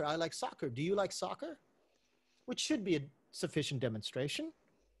like soccer. I like soccer. Do you like soccer? Which should be a sufficient demonstration.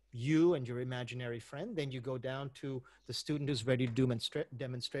 You and your imaginary friend. Then you go down to the student who's ready to do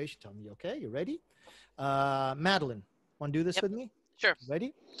demonstration. Tell me, okay, you ready? Madeline, want to do this with me? Sure.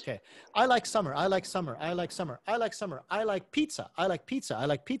 Ready? Okay. I like summer. I like summer. I like summer. I like summer. I like pizza. I like pizza. I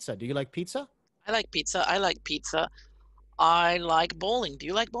like pizza. Do you like pizza? I like pizza. I like pizza. I like bowling. Do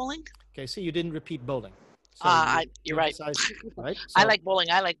you like bowling? Okay, so you didn't repeat bowling. So you're right. Right? I like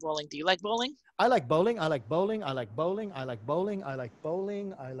bowling. I like bowling. Do you like bowling? I like bowling. I like bowling. I like bowling. I like bowling. I like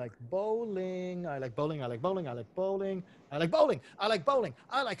bowling. I like bowling. I like bowling. I like bowling. I like bowling. I like bowling. I like bowling.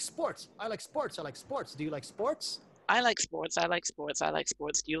 I like sports. I like sports. I like sports. Do you like sports? I like sports. I like sports. I like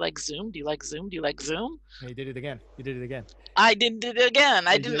sports. Do you like Zoom? Do you like Zoom? Do you like Zoom? Yeah, you did it again. You did it again. I did it again.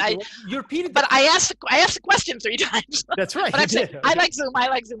 I didn't. You repeated. But I asked the question 3 times. That's right. But I'm saying, I like Zoom. I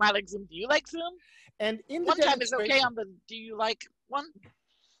like Zoom. I like Zoom. Do you like Zoom? And in the one time is okay on the. Do you like one?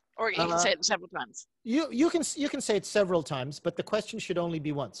 Or you can say it several times. You can say it several times, but the question should only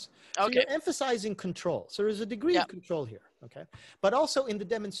be once. So Okay. you're emphasizing control. So there's a degree of control here. Okay. But also in the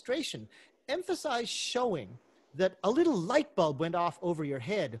demonstration, emphasize showing that a little light bulb went off over your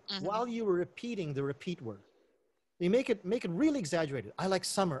head while you were repeating the repeat word. You make it really exaggerated. I like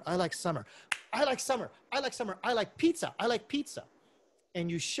summer. I like summer. I like summer. I like summer. I like pizza. I like pizza. And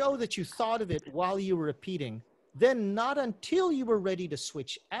you show that you thought of it while you were repeating. Then not until you were ready to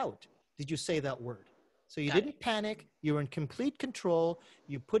switch out did you say that word. So you didn't panic. You were in complete control.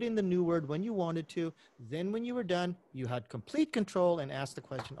 You put in the new word when you wanted to. Then when you were done, you had complete control and asked the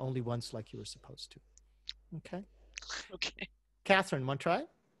question only once like you were supposed to. Okay. Okay. Catherine, want to try?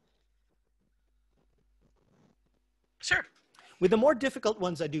 Sure. With the more difficult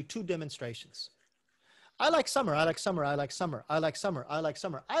ones, I do 2 demonstrations. I like summer. I like summer. I like summer. I like summer. I like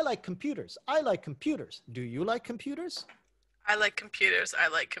summer. I like computers. I like computers. Do you like computers? I like computers. I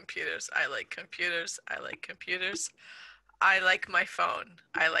like computers. I like computers. I like computers. I like my phone.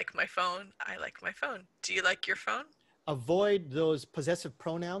 I like my phone. I like my phone. Do you like your phone? Avoid those possessive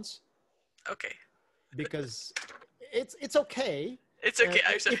pronouns. Okay. Because it's okay. It's okay.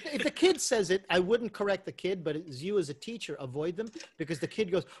 If the kid says it, I wouldn't correct the kid, but as you as a teacher, avoid them because the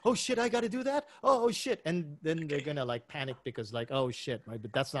kid goes, oh shit, I got to do that. Oh shit. And then they're going to like panic because like, oh shit, right?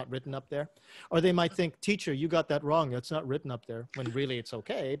 But that's not written up there. Or they might think, teacher, you got that wrong. It's not written up there when really it's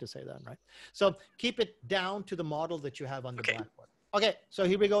okay to say that, right? So keep it down to the model that you have on the blackboard. Okay. So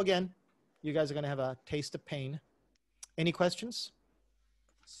here we go again. You guys are going to have a taste of pain. Any questions?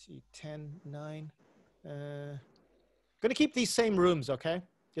 Let's see, 10, 9, going to keep these same rooms, okay?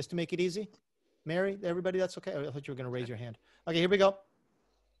 Just to make it easy. Mary, everybody, that's okay? I thought you were going to raise your hand. Okay, here we go.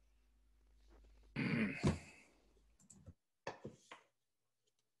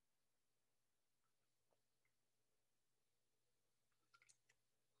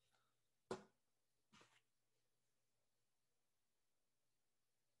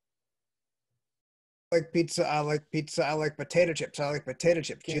 I like pizza. I like pizza. I like potato chips. I like potato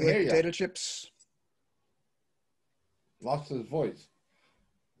chips. Do you like potato chips? Lost his voice.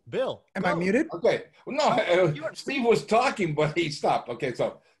 Bill, am I muted? Okay. No, Steve was talking, but he stopped. Okay,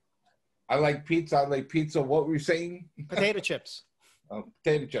 so I like pizza. I like pizza. What were you saying? Potato chips.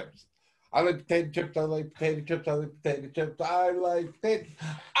 Potato chips. I like potato chips. I like potato chips. I like potato chips. I like potato.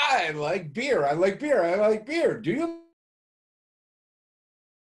 I like beer. I like beer. I like beer. Do you?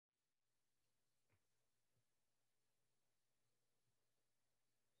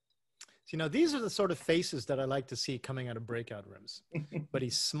 You know, these are the sort of faces that I like to see coming out of breakout rooms. But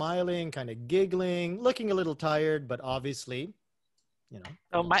he's smiling, kind of giggling, looking a little tired, but obviously, you know.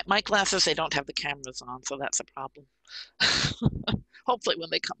 Oh, my classes, they don't have the cameras on, so that's a problem. Hopefully when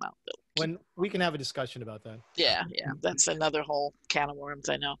they come out, they'll... When we can have a discussion about that. Yeah, that's another whole can of worms,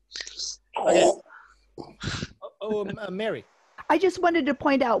 I know. Okay. Mary. I just wanted to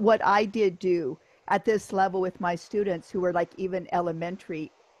point out what I did do at this level with my students who were like even elementary.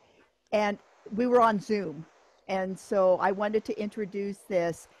 And we were on Zoom. And so I wanted to introduce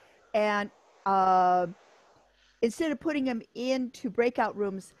this. And instead of putting them into breakout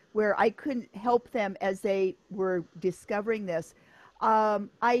rooms where I couldn't help them as they were discovering this,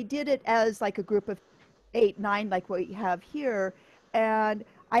 I did it as like a group of 8, 9, like what we have here. And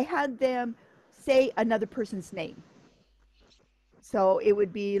I had them say another person's name. So it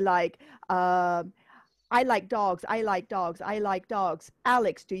would be like, I like dogs. I like dogs. I like dogs.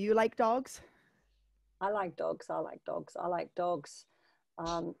 Alex, do you like dogs? I like dogs. I like dogs. I like dogs.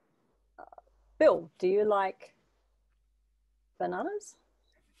 Bill, do you like bananas?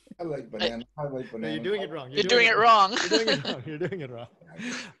 I like bananas. I like bananas. No, you're doing it wrong. You're doing it wrong. You're doing it wrong. You're doing it wrong.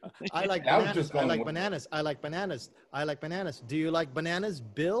 I like I was bananas. just I going like with- bananas. I like bananas. I like bananas. Do you like bananas,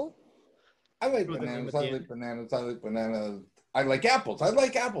 Bill? I like Throw the name bananas. at I the like end. bananas. I like bananas. I like apples. I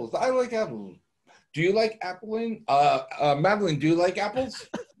like apples. I like apples. Do you like appling? Madeline, do you like apples?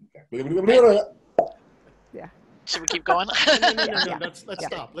 Yeah. Should we keep going? No. Let's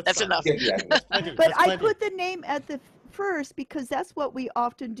stop. Let's That's stop. enough. That's plenty. But That's I plenty. put the name at the first because that's what we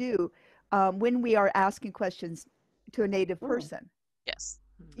often do when we are asking questions to a native person. Yes.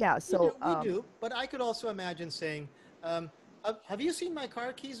 Yeah. So we do. But I could also imagine saying, "Have you seen my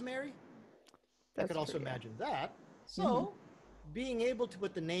car keys, Mary?" I could also imagine that. So, being able to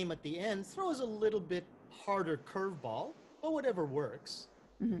put the name at the end throws a little bit harder curveball, but whatever works.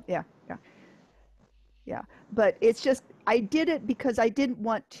 Yeah. But it's just I did it because I didn't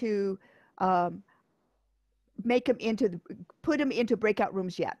want to make them put them into breakout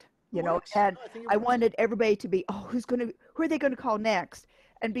rooms yet. You know, and I wanted everybody to be, who are they going to call next?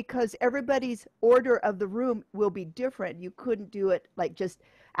 And because everybody's order of the room will be different, you couldn't do it like just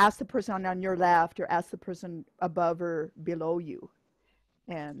ask the person on your left or ask the person above or below you.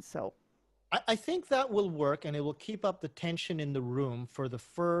 And so I think that will work, and it will keep up the tension in the room for the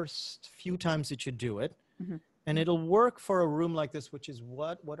first few times that you do it. And it'll work for a room like this, which is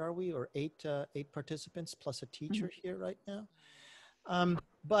what are we, or eight participants plus a teacher here right now.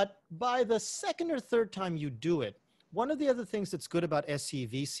 But by the second or third time you do it, one of the other things that's good about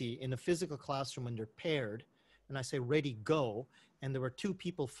SCVC in a physical classroom when they're paired, and I say ready, go, and there were two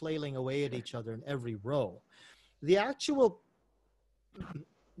people flailing away at each other in every row, the actual,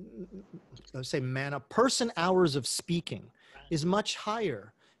 let's say person hours of speaking is much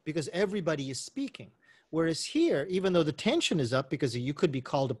higher because everybody is speaking. Whereas here, even though the tension is up because you could be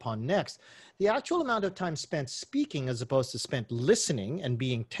called upon next, the actual amount of time spent speaking as opposed to spent listening and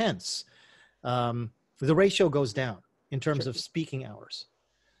being tense, the ratio goes down in terms of speaking hours.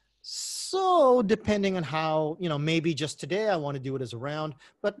 So depending on how, maybe just today I want to do it as a round,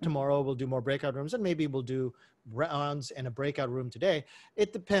 but tomorrow we'll do more breakout rooms and maybe we'll do rounds and a breakout room today.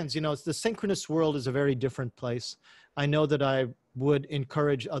 It depends. It's the synchronous world is a very different place. I know that I would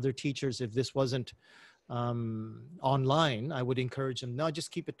encourage other teachers, if this wasn't online, I would encourage them, no,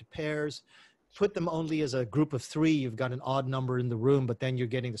 just keep it to pairs. Put them only as a group of 3. You've got an odd number in the room, but then you're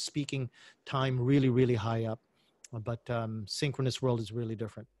getting the speaking time really, really high up. But synchronous world is really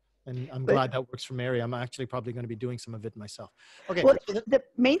different. And I'm glad that works for Mary. I'm actually probably going to be doing some of it myself. Okay. Well, the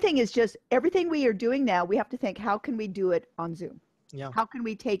main thing is just everything we are doing now, we have to think, how can we do it on Zoom? Yeah. How can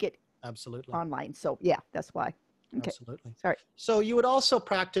we take it online? So yeah, that's why. Okay. Absolutely. Sorry. So you would also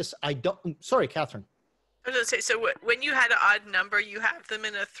practice, sorry, Catherine. I was going to say, so when you had an odd number, you have them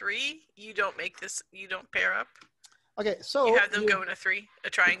in a 3? You don't pair up? Okay, so you have them go in a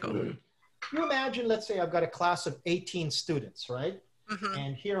triangle. You imagine, let's say I've got a class of 18 students, right?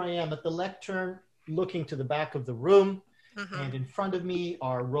 And here I am at the lectern looking to the back of the room, and in front of me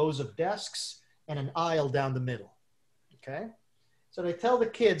are rows of desks and an aisle down the middle, okay? So I tell the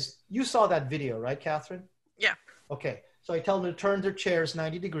kids, you saw that video, right, Catherine? Yeah. Okay, so I tell them to turn their chairs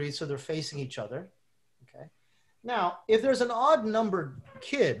 90 degrees so they're facing each other. Okay. Now, if there's an odd numbered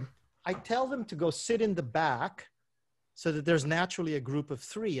kid, I tell them to go sit in the back so that there's naturally a group of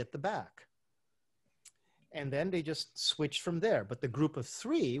 3 at the back. And then they just switch from there. But the group of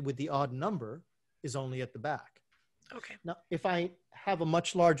 3 with the odd number is only at the back. Okay. Now, if I have a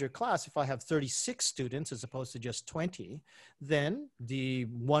much larger class, if I have 36 students as opposed to just 20, then the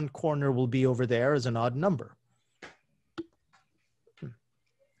one corner will be over there as an odd number.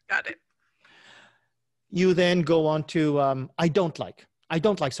 Got it. You then go on to, I don't like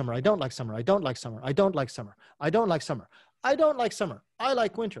summer. I don't like summer. I don't like summer. I don't like summer. I don't like summer. I don't like summer. I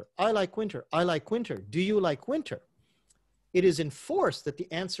like winter. I like winter. I like winter. Do you like winter? It is enforced that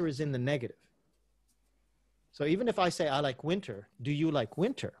the answer is in the negative. So even if I say I like winter, do you like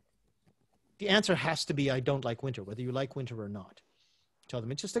winter? The answer has to be I don't like winter, whether you like winter or not. Tell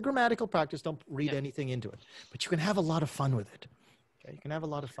them it's just a grammatical practice. Don't read anything into it. But you can have a lot of fun with it. Okay, you can have a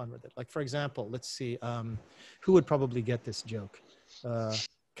lot of fun with it. Like, for example, let's see, who would probably get this joke?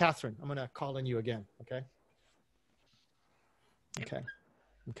 Catherine, I'm going to call on you again, okay? Okay.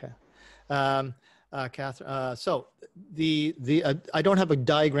 Catherine, so I don't have a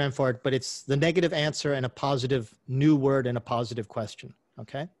diagram for it, but it's the negative answer and a positive new word and a positive question,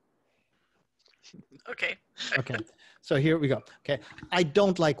 okay? Okay. Okay. So here we go. Okay. I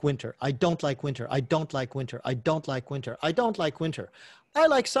don't like winter. I don't like winter. I don't like winter. I don't like winter. I don't like winter. I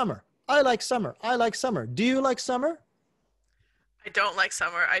like summer. I like summer. I like summer. Do you like summer? I don't like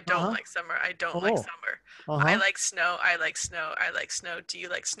summer. I don't like summer. I don't like summer. I like snow. I like snow. I like snow. Do you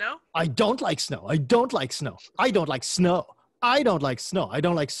like snow? I don't like snow. I don't like snow. I don't like snow. I don't like snow. I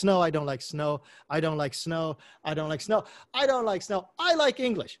don't like snow. I don't like snow. I don't like snow. I don't like snow. I don't like snow. I like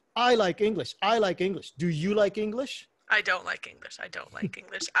English. I like English. I like English. Do you like English? I don't like English. I don't like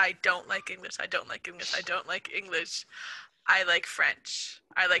English. I don't like English. I don't like English. I don't like English. I like French.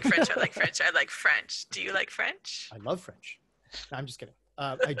 I like French. I like French. I like French. Do you like French? I love French. No, I'm just kidding.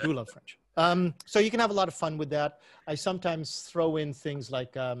 I do love French. So you can have a lot of fun with that. I sometimes throw in things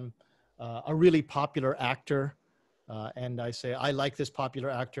like a really popular actor. And I say, I like this popular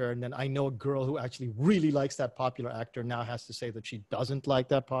actor. And then I know a girl who actually really likes that popular actor now has to say that she doesn't like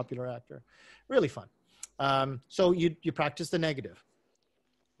that popular actor. Really fun. So you practice the negative.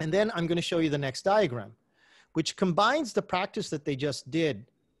 And then I'm going to show you the next diagram, which combines the practice that they just did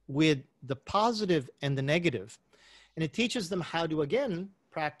with the positive and the negative. And it teaches them how to, again,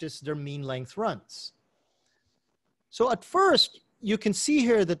 practice their mean length runs. So at first, you can see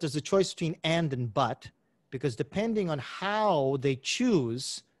here that there's a choice between and but, because depending on how they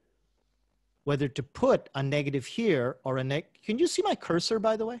choose whether to put a negative here or a can you see my cursor,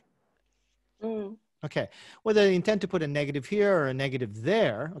 by the way? Mm. Okay, whether they intend to put a negative here or a negative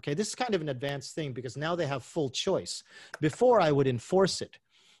there. Okay, this is kind of an advanced thing because now they have full choice. Before I would enforce it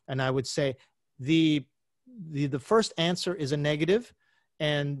and I would say the first answer is a negative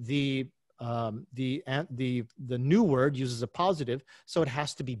and the new word uses a positive, so it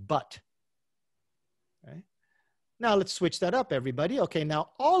has to be but. Right? Now let's switch that up, everybody. Okay,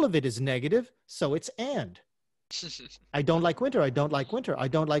 now all of it is negative, so it's and. I don't like winter, I don't like winter, I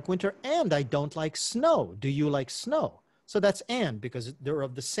don't like winter, and I don't like snow. Do you like snow? So that's and, because they're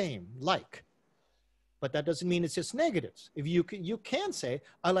of the same, like. But that doesn't mean it's just negatives. If you can say,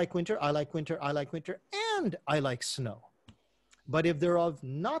 I like winter, I like winter, I like winter, and I like snow. But if they're of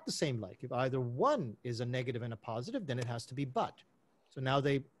not the same like, if either one is a negative and a positive, then it has to be but. So now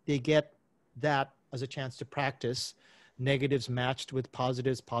they get that as a chance to practice negatives matched with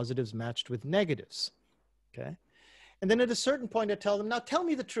positives, positives matched with negatives. Okay. And then at a certain point, I tell them, now tell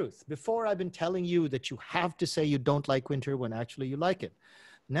me the truth. Before I've been telling you that you have to say you don't like winter when actually you like it.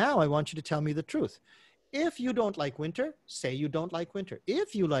 Now I want you to tell me the truth. If you don't like winter, say you don't like winter.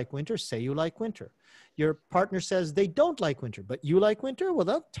 If you like winter, say you like winter. Your partner says they don't like winter, but you like winter? Well,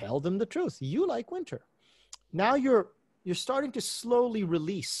 then tell them the truth. You like winter. Now you're starting to slowly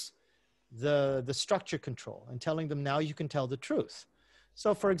release the structure control and telling them now you can tell the truth.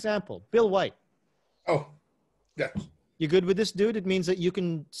 So for example, Bill White. Oh, yeah. You good with this, dude? It means that you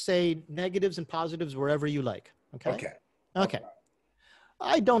can say negatives and positives wherever you like. Okay? Okay.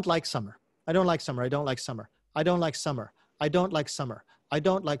 I don't like summer. I don't like summer. I don't like summer. I don't like summer. I don't like summer. I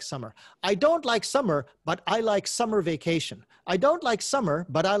don't like summer. I don't like summer, but I like summer vacation. I don't like summer,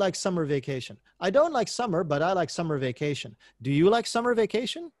 but I like summer vacation. I don't like summer, but I like summer vacation. Do you like summer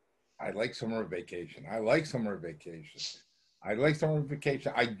vacation? I like summer vacation. I like summer vacation. I like summer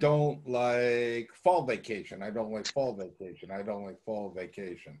vacation. I don't like fall vacation. I don't like fall vacation. I don't like fall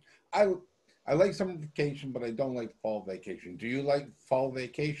vacation. I like summer vacation, but I don't like fall vacation. Do you like fall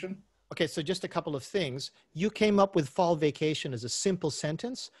vacation? Okay, so just a couple of things. You came up with fall vacation as a simple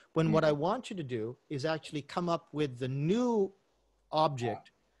sentence, when what I want you to do is actually come up with the new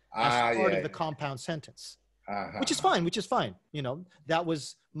object as part of the compound sentence. Which is fine. You know, that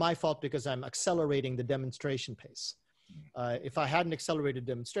was my fault because I'm accelerating the demonstration pace. If I hadn't accelerated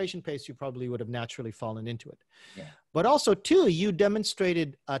demonstration pace, you probably would have naturally fallen into it. Yeah. But also, too, you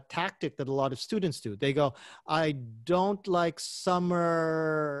demonstrated a tactic that a lot of students do. They go, I don't like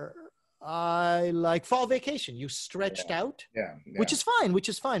summer, I like fall vacation. You stretched out, which is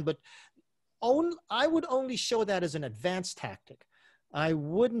fine. But I would only show that as an advanced tactic. I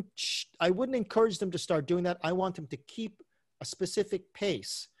wouldn't encourage them to start doing that. I want them to keep a specific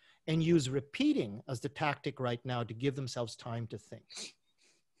pace and use repeating as the tactic right now to give themselves time to think.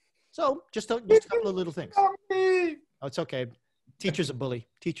 So just a couple of little things. Oh, it's okay. Teacher's a bully.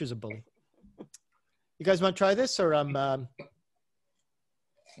 Teacher's a bully. You guys want to try this, or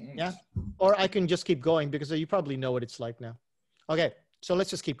yeah? Or I can just keep going because you probably know what it's like now. Okay, so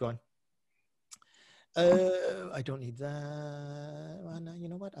let's just keep going. I don't need that. Well, no, you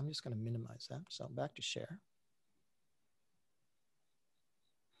know what? I'm just going to minimize that. So back to share.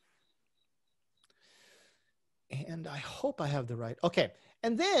 And I hope I have the right. Okay.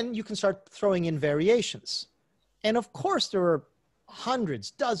 And then you can start throwing in variations. And of course, there are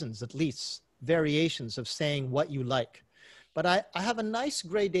hundreds, dozens at least, variations of saying what you like. But I have a nice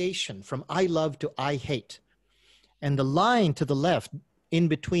gradation from I love to I hate. And the line to the left in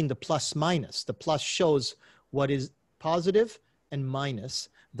between the plus minus, the plus shows what is positive and minus.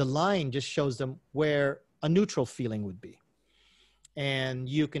 The line just shows them where a neutral feeling would be. And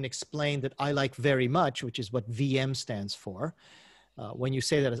you can explain that I like very much, which is what VM stands for. When you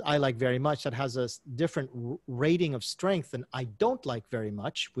say that as I like very much, that has a different rating of strength than I don't like very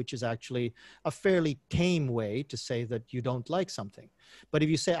much, which is actually a fairly tame way to say that you don't like something. But if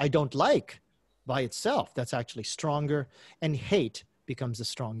you say I don't like by itself, that's actually stronger, and hate becomes the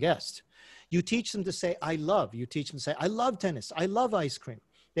strongest. You teach them to say I love. You teach them to say I love tennis. I love ice cream.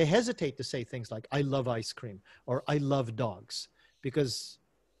 They hesitate to say things like I love ice cream or I love dogs, because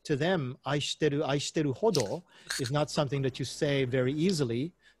to them, aishiteru hodo is not something that you say very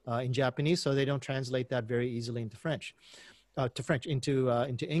easily in Japanese, so they don't translate that very easily into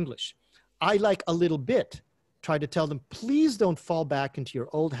into English. I like a little bit. Try to tell them, please don't fall back into your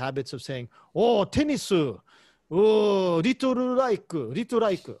old habits of saying, oh, tennisu, oh,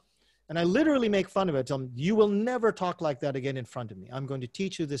 ritu. And I literally make fun of it. Tell them, you will never talk like that again in front of me. I'm going to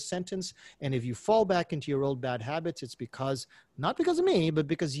teach you this sentence. And if you fall back into your old bad habits, it's because, not because of me, but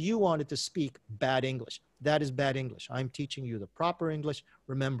because you wanted to speak bad English. That is bad English. I'm teaching you the proper English.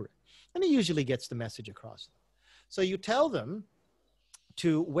 Remember it. And it usually gets the message across. So you tell them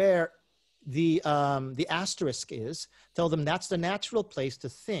to where the asterisk is, tell them that's the natural place to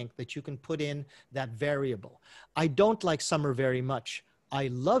think that you can put in that variable. I don't like summer very much. I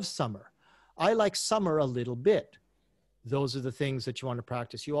love summer. I like summer a little bit. Those are the things that you want to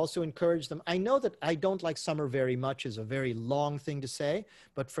practice. You also encourage them. I know that I don't like summer very much is a very long thing to say,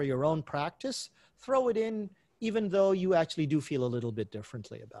 but for your own practice, throw it in, even though you actually do feel a little bit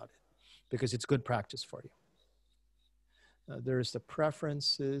differently about it, because it's good practice for you. There's the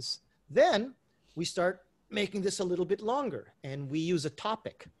preferences. Then we start making this a little bit longer, and we use a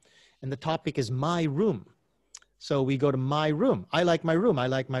topic, and the topic is my room. So we go to my room. I like my room. I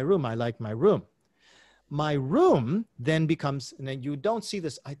like my room. I like my room. My room then becomes, and then you don't see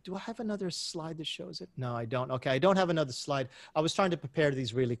this. Do I have another slide that shows it? No, I don't. Okay, I don't have another slide. I was trying to prepare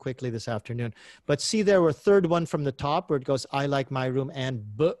these really quickly this afternoon. But see there, a third one from the top where it goes, I like my room and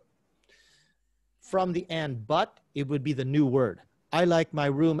but. From the and but, it would be the new word. I like my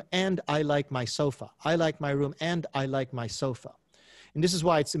room and I like my sofa. I like my room and I like my sofa. And this is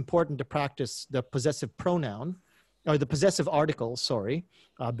why it's important to practice the possessive pronoun, or the possessive article, sorry,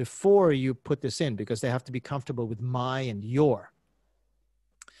 before you put this in, because they have to be comfortable with my and your.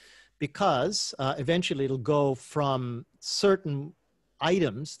 Because eventually it'll go from certain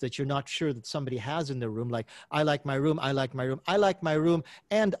items that you're not sure that somebody has in their room, like I like my room, I like my room, I like my room,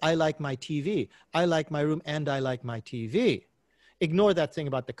 and I like my TV. I like my room and I like my TV. Ignore that thing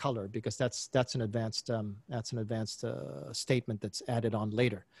about the color, because that's an advanced statement that's added on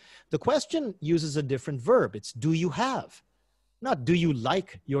later. The question uses a different verb. It's do you have, not do you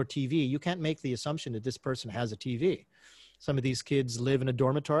like your TV. You can't make the assumption that this person has a TV. Some of these kids live in a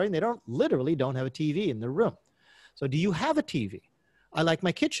dormitory and they literally don't have a TV in their room. So do you have a TV? I like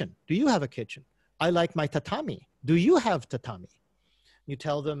my kitchen. Do you have a kitchen? I like my tatami. Do you have tatami? You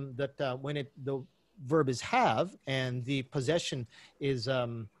tell them that when the verb is have and the possession is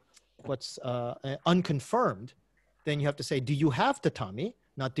unconfirmed, then you have to say, do you have tatami?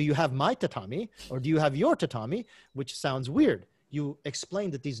 Not do you have my tatami, or do you have your tatami, which sounds weird. You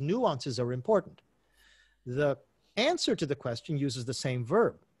explain that these nuances are important. The answer to the question uses the same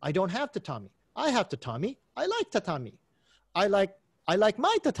verb. I don't have tatami. I have tatami. I like tatami. I like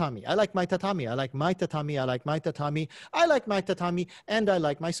my tatami. I like my tatami. I like my tatami. I like my tatami. I like my tatami, and I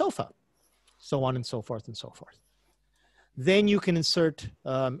like my sofa. So on and so forth and so forth. Then you can insert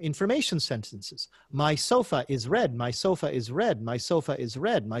information sentences. My sofa is red. My sofa is red. My sofa is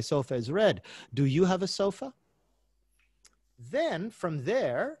red. My sofa is red. Do you have a sofa? Then from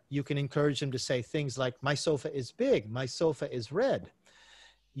there, you can encourage them to say things like, my sofa is big. My sofa is red.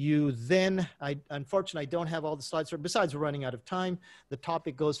 You then, unfortunately, I don't have all the slides. Besides, we're running out of time. The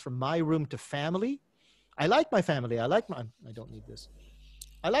topic goes from my room to family. I like my family. I don't need this.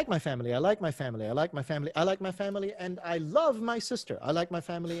 I like my family. I like my family. I like my family. I like my family, and I love my sister. I like my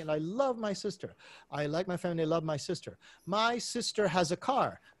family, and I love my sister. I like my family. I love my sister. My sister has a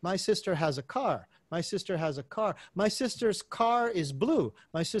car. My sister has a car. My sister has a car. My sister's car is blue.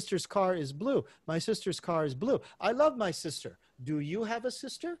 My sister's car is blue. My sister's car is blue. I love my sister. Do you have a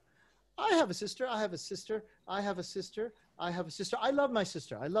sister? I have a sister. I have a sister. I have a sister. I have a sister. I love my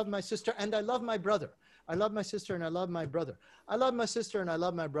sister. I love my sister, and I love my brother. I love my sister and I love my brother. I love my sister and I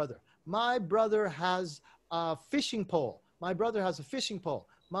love my brother. My brother has a fishing pole. My brother has a fishing pole.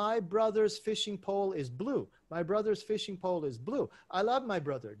 My brother's fishing pole is blue. My brother's fishing pole is blue. I love my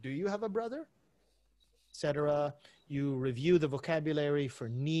brother. Do you have a brother? Etc. You review the vocabulary for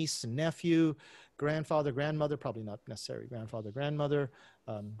niece and nephew, grandfather, grandmother, probably not necessarily grandfather, grandmother,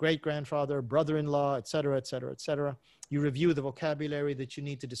 great-grandfather, brother-in-law, et cetera, et cetera, et cetera. You review the vocabulary that you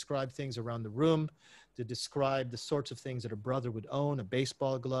need to describe things around the room, to describe the sorts of things that a brother would own, a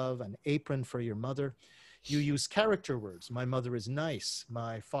baseball glove, an apron for your mother. You use character words. My mother is nice.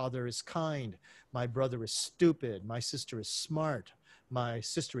 My father is kind. My brother is stupid. My sister is smart. My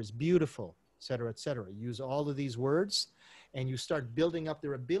sister is beautiful, et cetera, et cetera. Use all of these words, and you start building up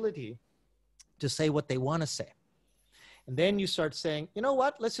their ability to say what they want to say. And then you start saying, you know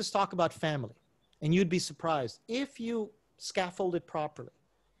what, let's just talk about family. And you'd be surprised if you scaffold it properly.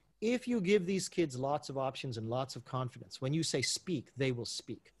 If you give these kids lots of options and lots of confidence, when you say speak, they will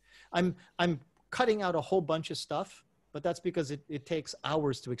speak. I'm cutting out a whole bunch of stuff, but that's because it takes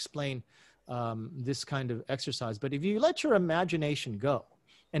hours to explain this kind of exercise. But if you let your imagination go,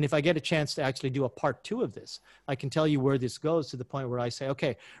 and if I get a chance to actually do a part 2 of this, I can tell you where this goes to the point where I say,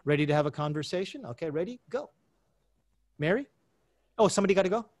 okay, ready to have a conversation? Okay, ready? Go. Mary? Oh, somebody got to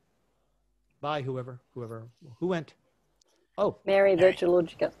go? Bye, whoever. Who went? Oh. Mary, virtual.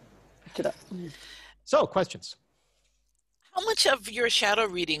 So, questions? How much of your shadow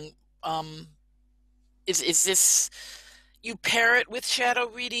reading is this, you pair it with shadow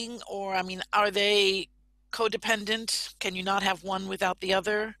reading, or, I mean, are they codependent? Can you not have one without the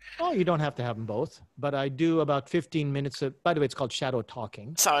other? Oh, you don't have to have them both, but I do about 15 minutes of, by the way, it's called shadow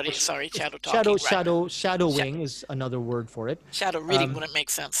talking. Sorry, shadow talking. Shadowing is another word for it. Shadow reading wouldn't make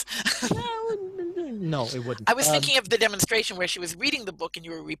sense. No, it wouldn't. I was thinking of the demonstration where she was reading the book and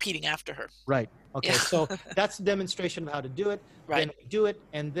you were repeating after her. Right. Okay. Yeah. So that's the demonstration of how to do it. Right. Then we do it.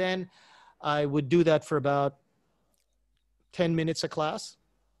 And then I would do that for about 10 minutes a class.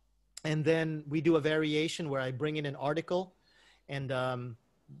 And then we do a variation where I bring in an article, and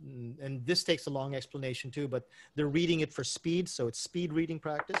this takes a long explanation too, but they're reading it for speed. So it's speed reading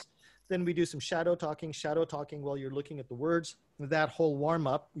practice. Then we do some shadow talking while you're looking at the words. That whole warm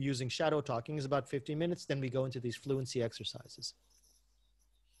up using shadow talking is about 15 minutes. Then we go into these fluency exercises.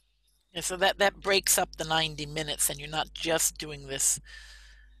 Yeah, so that breaks up the 90 minutes and you're not just doing this.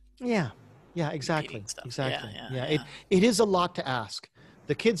 Yeah, exactly. Exactly. Yeah. It is a lot to ask.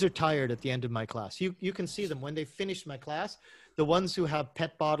 The kids are tired at the end of my class. You can see them when they finish my class. The ones who have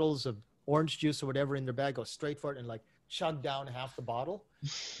pet bottles of orange juice or whatever in their bag go straight for it and like chug down half the bottle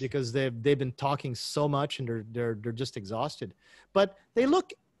because they've been talking so much and they're just exhausted. But they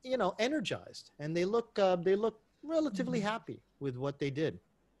look, energized, and they look relatively happy with what they did.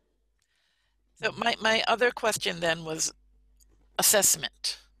 So my other question then was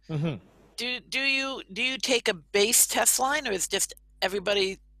assessment. Mm-hmm. Do you take a base test line, or is just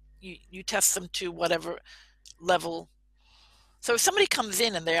everybody you test them to whatever level? So if somebody comes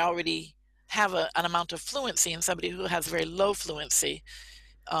in and they already have an amount of fluency, and somebody who has very low fluency,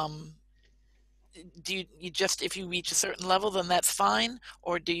 do you just, if you reach a certain level, then that's fine?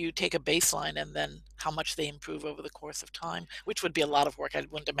 Or do you take a baseline and then how much they improve over the course of time, which would be a lot of work. I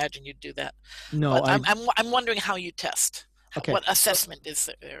wouldn't imagine you'd do that. No, but I'm wondering how you test. Okay. What assessment is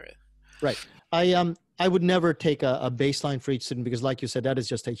there? Right. I would never take a baseline for each student because, like you said, that is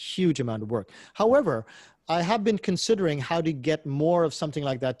just a huge amount of work. However, I have been considering how to get more of something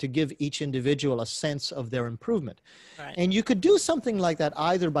like that to give each individual a sense of their improvement. Right. And you could do something like that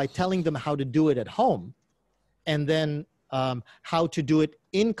either by telling them how to do it at home, and then how to do it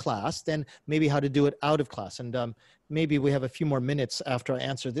in class, then maybe how to do it out of class. And maybe we have a few more minutes after I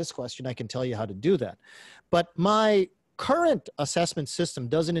answer this question, I can tell you how to do that. But my current assessment system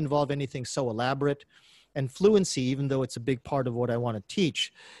doesn't involve anything so elaborate, and fluency, even though it's a big part of what I want to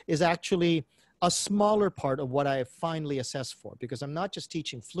teach, is actually a smaller part of what I finally assess for, because I'm not just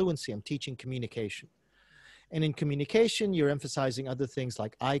teaching fluency, I'm teaching communication. And in communication, you're emphasizing other things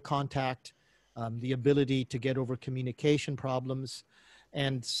like eye contact, the ability to get over communication problems,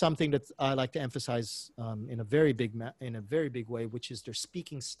 and something that I like to emphasize in a very big way, which is their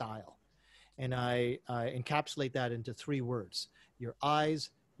speaking style. And I encapsulate that into 3 words: your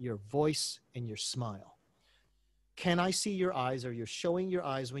eyes, your voice, and your smile. Can I see your eyes? Are you showing your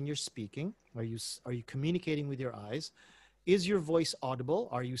eyes when you're speaking? Are you communicating with your eyes? Is your voice audible?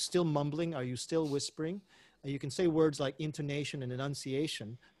 Are you still mumbling? Are you still whispering? You can say words like intonation and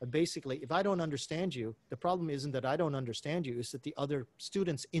enunciation, but basically, if I don't understand you, the problem isn't that I don't understand you, it's that the other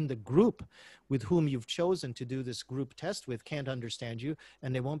students in the group with whom you've chosen to do this group test with can't understand you,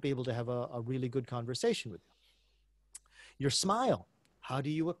 and they won't be able to have a really good conversation with you. Your smile, how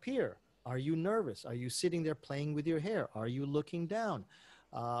do you appear? Are you nervous? Are you sitting there playing with your hair? Are you looking down?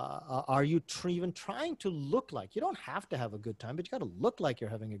 Are you even trying to look like? You don't have to have a good time, but you got to look like you're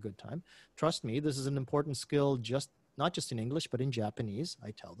having a good time. Trust me, this is an important skill, not just in English, but in Japanese,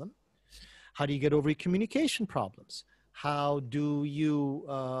 I tell them. How do you get over your communication problems? How do you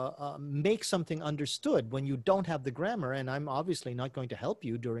make something understood when you don't have the grammar? And I'm obviously not going to help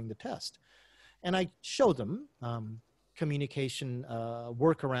you during the test. And I show them communication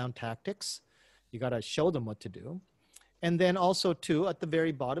workaround tactics. You got to show them what to do. And then also too, at the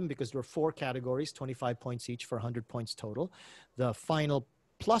very bottom, because there are 4 categories, 25 points each for 100 points total. The final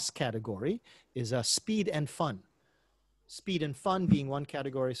plus category is speed and fun. Speed and fun being one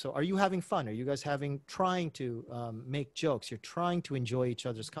category. So are you having fun? Are you guys trying to make jokes? You're trying to enjoy each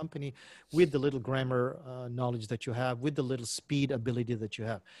other's company with the little grammar knowledge that you have, with the little speed ability that you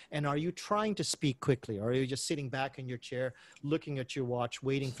have. And are you trying to speak quickly? Or are you just sitting back in your chair, looking at your watch,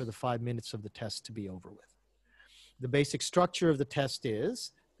 waiting for the 5 minutes of the test to be over with? The basic structure of the test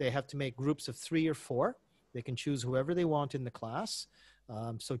is they have to make groups of 3 or 4. They can choose whoever they want in the class.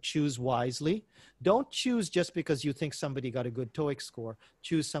 So choose wisely. Don't choose just because you think somebody got a good TOEIC score.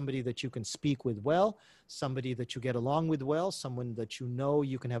 Choose somebody that you can speak with well, somebody that you get along with well, someone that you know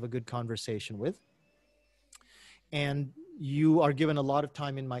you can have a good conversation with. And you are given a lot of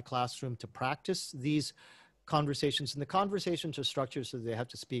time in my classroom to practice these conversations. And the conversations are structured so they have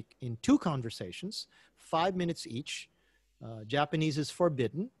to speak in 2 conversations, 5 minutes each. Japanese is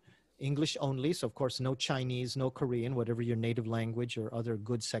forbidden. English only, so of course no Chinese, no Korean, whatever your native language or other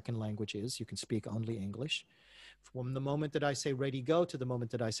good second language is, you can speak only English. From the moment that I say ready, go to the moment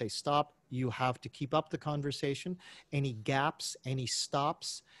that I say stop, you have to keep up the conversation. Any gaps, any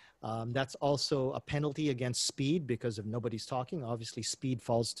stops, that's also a penalty against speed because if nobody's talking, obviously speed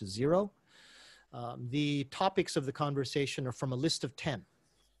falls to 0. The topics of the conversation are from a list of 10.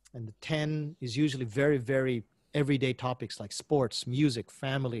 And the 10 is usually very, very everyday topics like sports, music,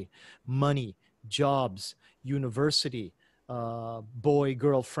 family, money, jobs, university, boy,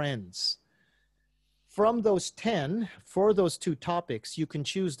 girl, friends. From those 10, for those 2 topics, you can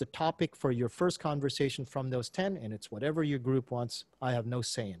choose the topic for your first conversation from those 10, and it's whatever your group wants. I have no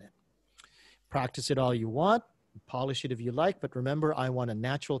say in it. Practice it all you want, polish it if you like, but remember, I want a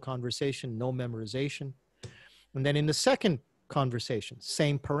natural conversation, no memorization. And then in the second conversation,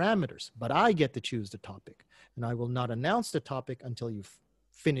 same parameters, but I get to choose the topic. And I will not announce the topic until you've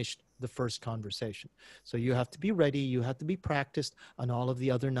finished the first conversation. So you have to be ready, you have to be practiced on all of the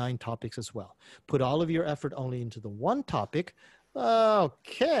other 9 topics as well. Put all of your effort only into the one topic.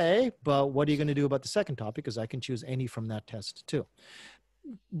 Okay, but what are you going to do about the second topic? Because I can choose any from that test too.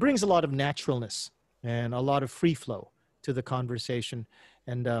 Brings a lot of naturalness and a lot of free flow to the conversation.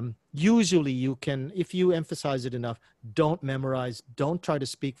 And usually you can, if you emphasize it enough, don't memorize, don't try to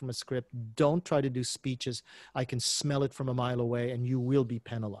speak from a script, don't try to do speeches. I can smell it from a mile away and you will be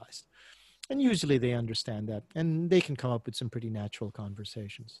penalized. And usually they understand that and they can come up with some pretty natural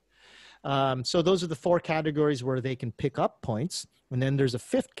conversations. So those are the 4 categories where they can pick up points. And then there's a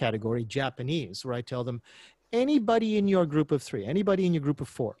 5th category, Japanese, where I tell them, anybody in your group of 3, anybody in your group of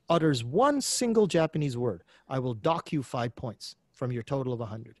 4 utters one single Japanese word, I will dock you 5 points from your total of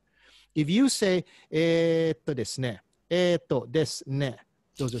 100. If you say, desu ne, desu ne,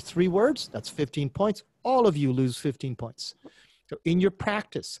 those are 3 words, that's 15 points. All of you lose 15 points. So in your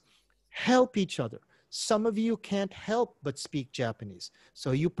practice, help each other. Some of you can't help but speak Japanese,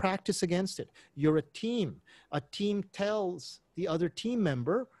 so you practice against it. You're a team. A team tells the other team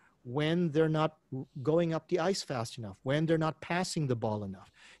member when they're not going up the ice fast enough, when they're not passing the ball enough.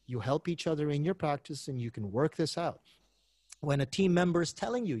 You help each other in your practice and you can work this out. When a team member is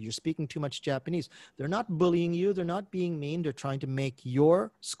telling you you're speaking too much Japanese, they're not bullying you, they're not being mean, they're trying to make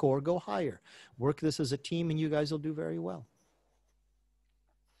your score go higher. Work this as a team and you guys will do very well.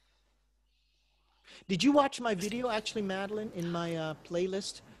 Did you watch my video, actually, Madeline, in my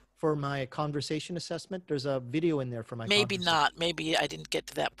playlist for my conversation assessment? There's a video in there for my Maybe not. Maybe I didn't get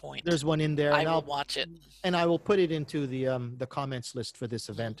to that point. There's one in there. I will watch it. And I will put it into the comments list for this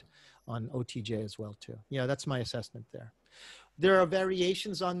event on OTJ as well, too. Yeah, that's my assessment there. There are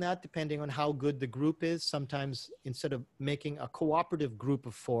variations on that depending on how good the group is. Sometimes instead of making a cooperative group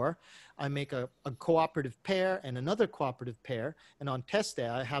of 4, I make a cooperative pair and another cooperative pair. And on test day,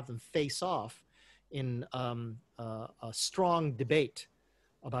 I have them face off in a strong debate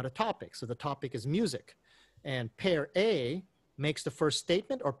about a topic. So the topic is music. And pair A makes the first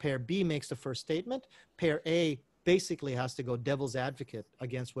statement or pair B makes the first statement. Pair A basically has to go devil's advocate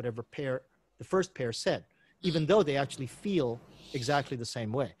against whatever pair the first pair said, even though they actually feel exactly the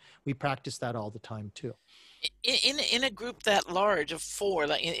same way. We practice that all the time too. In a group that large of 4,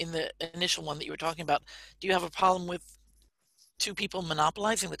 like in the initial one that you were talking about, do you have a problem with 2 people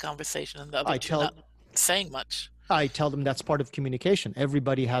monopolizing the conversation and the other 2 not saying much? I tell them that's part of communication.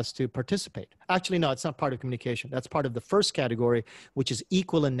 Everybody has to participate. Actually, no, it's not part of communication. That's part of the first category, which is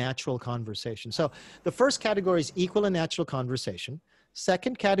equal and natural conversation. So the first category is equal and natural conversation.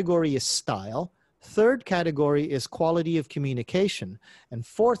 Second category is style. Third category is quality of communication. And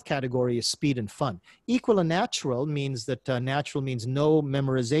fourth category is speed and fun. Equal and natural means that natural means no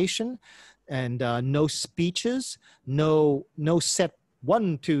memorization and no speeches, no set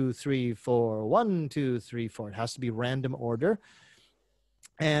 1, 2, 3, 4, 1, 2, 3, 4. It has to be random order.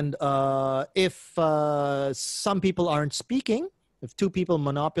 And if some people aren't speaking, if two people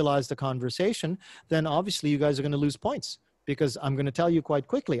monopolize the conversation, then obviously you guys are going to lose points, because I'm going to tell you quite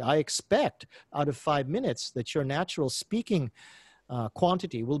quickly, I expect out of 5 minutes that your natural speaking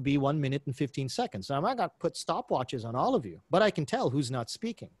quantity will be 1 minute and 15 seconds. Now, I'm not going to put stopwatches on all of you, but I can tell who's not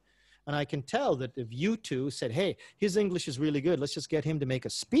speaking. And I can tell that if you two said, hey, his English is really good, let's just get him to make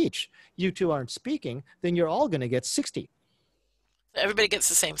a speech, you two aren't speaking, then you're all going to get 60. Everybody gets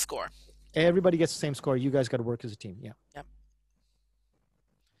the same score. Everybody gets the same score. You guys got to work as a team. Yeah. Yep.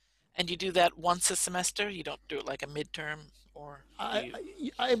 And you do that once a semester? You don't do it like a midterm? Or I've been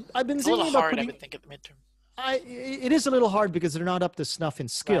it's a thinking little about hard, putting, I would think, at the midterm. it is a little hard because they're not up to snuff in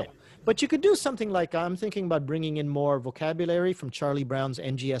skill. Right. But you could do something like, I'm thinking about bringing in more vocabulary from Charlie Brown's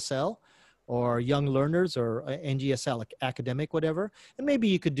NGSL or Young Learners or NGSL, like academic, whatever. And maybe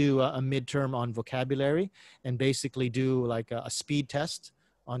you could do a midterm on vocabulary and basically do like a speed test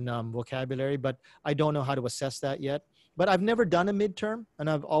on vocabulary. But I don't know how to assess that yet. But I've never done a midterm, and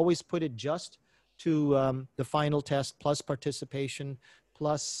I've always put it just to the final test plus participation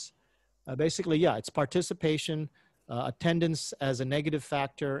plus basically, yeah, it's participation, attendance as a negative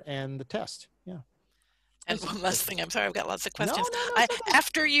factor, and the test. Yeah. And one last thing, I'm sorry, I've got lots of questions. No,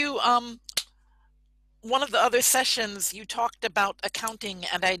 after you, one of the other sessions, you talked about accounting,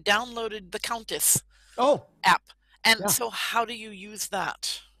 and I downloaded the Countess app. And so how do you use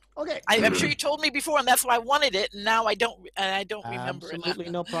that? Okay. I'm sure you told me before, and that's why I wanted it. And now I don't remember it. Absolutely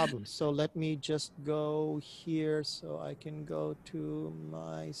no problem. So let me just go here so I can go to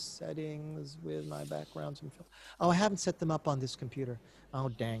my settings with my backgrounds and film. Oh, I haven't set them up on this computer. Oh,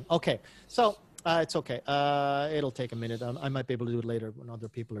 dang. Okay. So it's okay. It'll take a minute. I might be able to do it later when other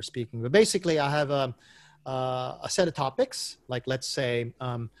people are speaking. But basically, I have a set of topics. Like, let's say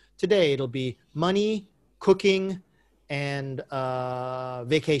today it'll be money, cooking, and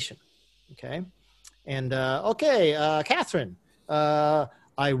vacation. Okay. And Catherine,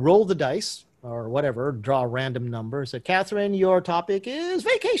 I roll the dice or whatever, draw a random number. Said, Catherine, your topic is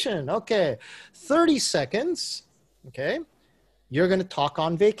vacation. Okay. 30 seconds. Okay. You're going to talk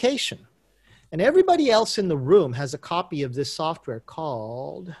on vacation. And everybody else in the room has a copy of this software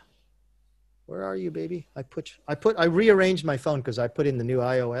called, where are you, baby? I rearranged my phone because I put in the new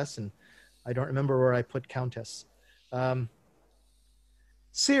iOS and I don't remember where I put Countess.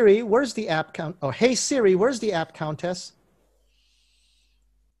 Siri, where's the app count? Oh, hey Siri, where's the app Countess?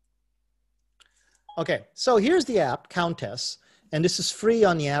 Okay, so here's the app Countess, and this is free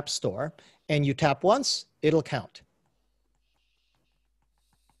on the App Store. And you tap once, it'll count.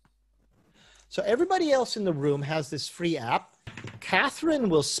 So everybody else in the room has this free app. Catherine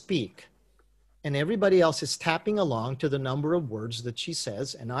will speak, and everybody else is tapping along to the number of words that she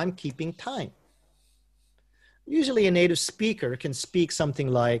says, and I'm keeping time. Usually a native speaker can speak something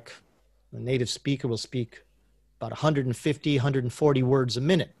like, a native speaker will speak about 150, 140 words a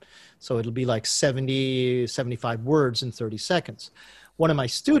minute. So it'll be like 70, 75 words in 30 seconds. One of my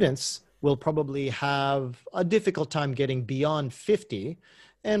students will probably have a difficult time getting beyond 50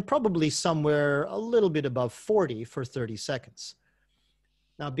 and probably somewhere a little bit above 40 for 30 seconds.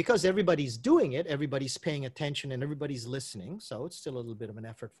 Now, because everybody's doing it, everybody's paying attention and everybody's listening, so it's still a little bit of an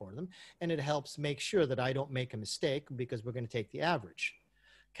effort for them, and it helps make sure that I don't make a mistake because we're going to take the average.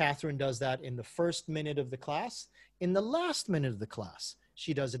 Catherine does that in the first minute of the class. In the last minute of the class,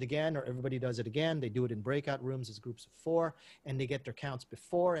 she does it again, or everybody does it again. They do it in breakout rooms as groups of 4, and they get their counts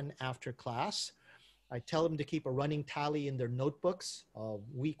before and after class. I tell them to keep a running tally in their notebooks of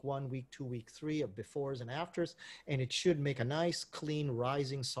week 1, week 2, week 3 of befores and afters, and it should make a nice, clean,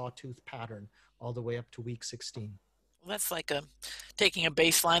 rising sawtooth pattern all the way up to week 16. Well, that's like taking a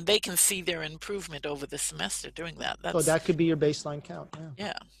baseline. They can see their improvement over the semester doing that. So that could be your baseline count.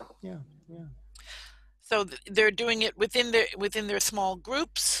 Yeah. Yeah. Yeah. So they're doing it within their small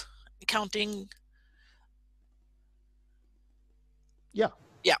groups, counting. Yeah.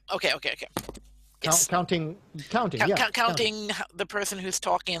 Yeah. Okay. Yes. Counting the person who's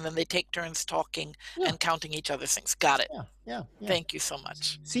talking, and then they take turns talking and counting each other's things. Got it. Yeah. Thank you so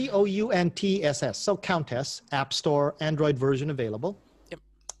much. COUNTSS. So Countess, App Store, Android version available. Yep.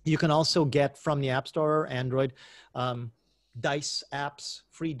 You can also get from the App Store or Android dice apps,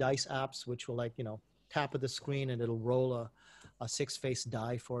 free dice apps, which will tap of the screen and it'll roll a 6-face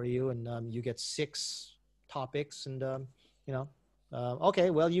die for you. And you get 6 topics and, okay,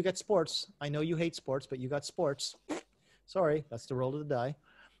 well, you get sports. I know you hate sports, but you got sports. Sorry, that's the roll of the die.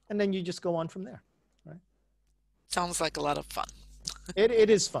 And then you just go on from there, right? Sounds like a lot of fun. It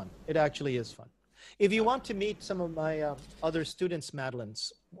is fun. It actually is fun. If you want to meet some of my other students,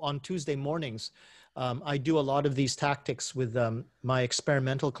 Madeline's, on Tuesday mornings, I do a lot of these tactics with my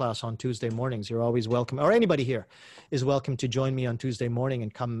experimental class on Tuesday mornings. You're always welcome, or anybody here is welcome to join me on Tuesday morning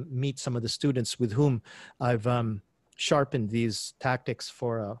and come meet some of the students with whom I've sharpened these tactics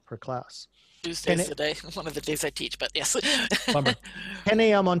for class. Tuesday's the day, one of the days I teach, but yes. Bummer. 10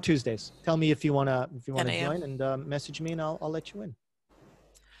 a.m. on Tuesdays. Tell me if you wanna join and message me, and I'll let you in.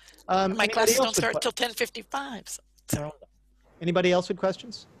 My classes don't start till 10:55. So. Anybody else with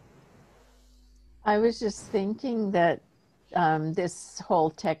questions? I was just thinking that this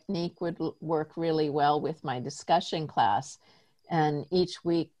whole technique would work really well with my discussion class. And each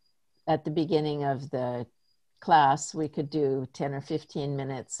week at the beginning of the class, we could do 10 or 15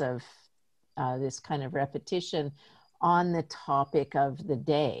 minutes of this kind of repetition on the topic of the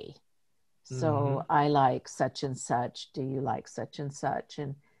day. So I like such and such. Do you like such and such?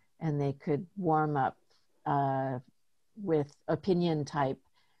 And they could warm up with opinion type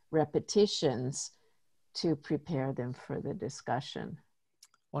repetitions to prepare them for the discussion. I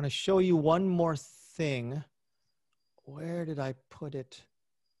want to show you one more thing. Where did I put it?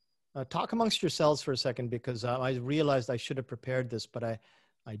 Talk amongst yourselves for a second, because I realized I should have prepared this, but I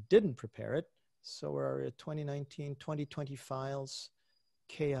didn't prepare it. So we're at 2019, 2020 files,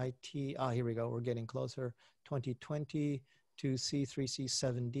 KIT. Here we go. We're getting closer. 2020, 2C, 3C,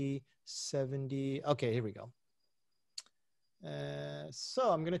 7D, 70. Okay, here we go.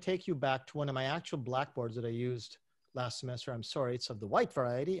 So I'm going to take you back to one of my actual blackboards that I used last semester. I'm sorry, it's of the white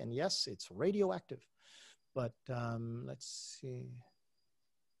variety, and yes, it's radioactive. But let's see.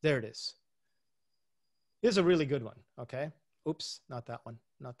 There it is. Here's a really good one, okay? Oops, not that one,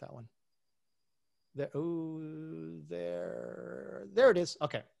 not that one. There, ooh, there it is.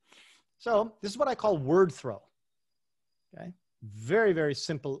 Okay. So this is what I call word throw, okay? Very, very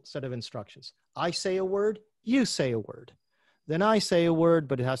simple set of instructions. I say a word, you say a word. Then I say a word,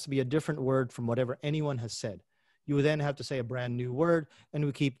 but it has to be a different word from whatever anyone has said. You would then have to say a brand new word, and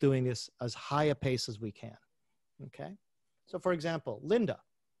we keep doing this as high a pace as we can, okay? So for example, Linda,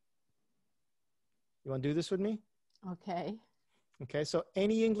 you want to do this with me? Okay. Okay, so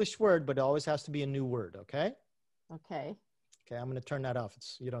any English word, but it always has to be a new word, okay? Okay. Okay, I'm going to turn that off.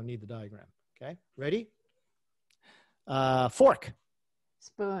 You don't need the diagram, okay? Ready? Fork.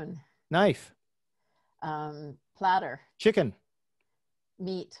 Spoon. Knife. Platter. Chicken.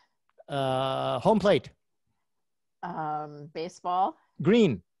 Meat. Home plate. Baseball.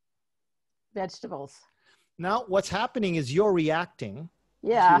 Green. Vegetables. Now, what's happening is you're reacting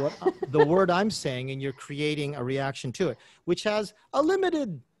to the word I'm saying, and you're creating a reaction to it, which has a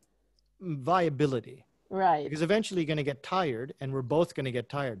limited viability. Right. Because eventually you're going to get tired, and we're both going to get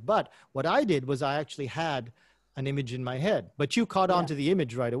tired. But what I did was I actually had an image in my head. But you caught on to the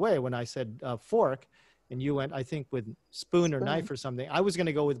image right away when I said fork, and you went, I think, with spoon or knife or something. I was going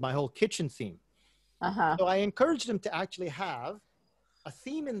to go with my whole kitchen theme. So I encouraged them to actually have a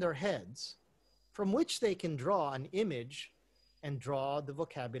theme in their heads from which they can draw an image and draw the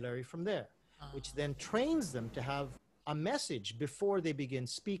vocabulary from there, which then trains them to have a message before they begin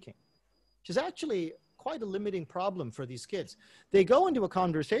speaking, which is actually quite a limiting problem for these kids. They go into a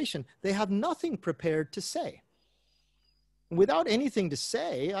conversation, they have nothing prepared to say. Without anything to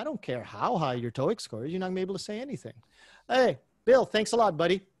say, I don't care how high your TOEIC score is, you're not going to be able to say anything. Hey, Bill, thanks a lot,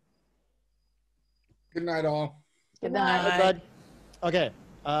 buddy. Good night, all. Good night. Bye, bud. Okay.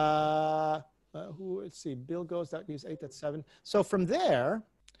 Let's see, Bill goes, that leaves 8, that's 7. So from there,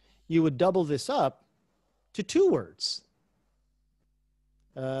 you would double this up to 2 words.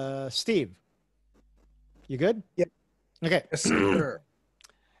 Steve, you good? Yep. Okay. Yes, sir.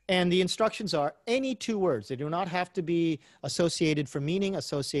 And the instructions are any 2 words. They do not have to be associated for meaning,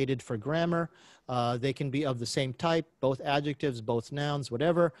 associated for grammar. They can be of the same type, both adjectives, both nouns,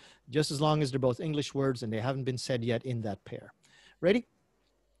 whatever, just as long as they're both English words and they haven't been said yet in that pair. Ready?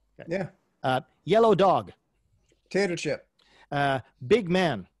 Okay. Yeah. Yellow dog. Potato chip. Big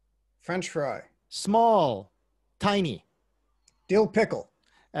man. French fry. Small. Tiny. Dill pickle.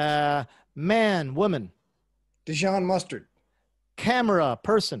 Man, woman. Dijon mustard. Camera,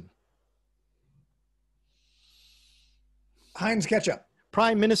 person. Heinz ketchup.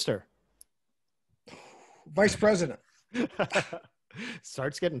 Prime minister. Vice president.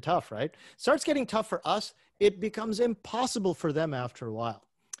 Starts getting tough, right? Starts getting tough for us. It becomes impossible for them after a while.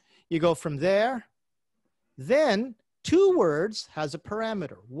 You go from there, then 2 words has a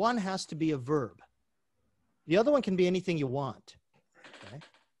parameter. One has to be a verb. The other one can be anything you want. Okay?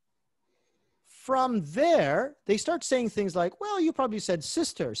 From there, they start saying things like, well, you probably said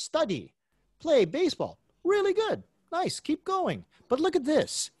sister, study, play, baseball. Really good. Nice. Keep going. But look at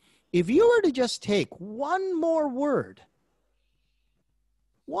this. If you were to just take one more word,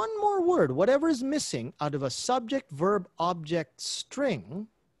 whatever is missing out of a subject, verb, object string,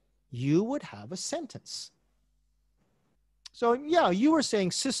 you would have a sentence. So yeah, you were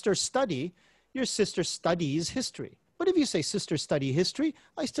saying sister study, your sister studies history. But if you say sister study history,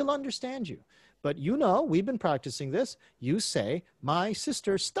 I still understand you. But you know, we've been practicing this. You say, my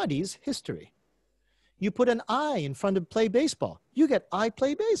sister studies history. You put an I in front of play baseball. You get I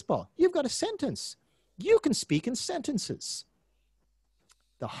play baseball. You've got a sentence. You can speak in sentences.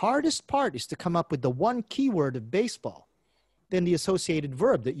 The hardest part is to come up with the one keyword of baseball, then the associated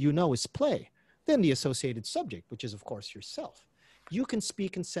verb that you know is play, then the associated subject, which is, of course, yourself. You can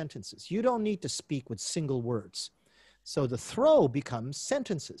speak in sentences. You don't need to speak with single words. So the throw becomes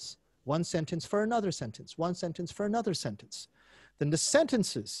sentences. One sentence for another sentence, one sentence for another sentence. Then the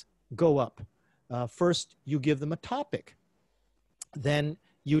sentences go up. First, you give them a topic. Then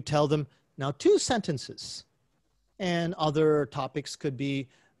you tell them, now 2 sentences. And other topics could be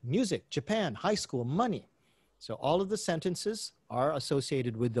music, Japan, high school, money. So all of the sentences are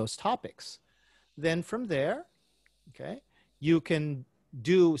associated with those topics. Then from there, okay, you can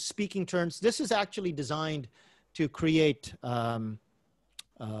do speaking turns. This is actually designed to create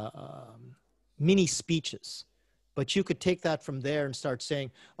mini speeches. But you could take that from there and start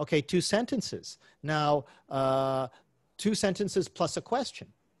saying, okay, 2 sentences. Now, 2 sentences plus a question.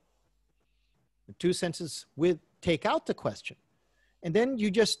 2 sentences with, take out the question. And then you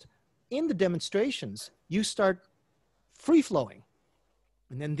just, in the demonstrations, you start free flowing.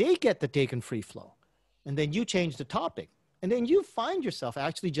 And then they get the taken free flow. And then you change the topic. And then you find yourself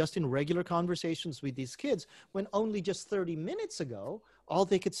actually just in regular conversations with these kids when only just 30 minutes ago, all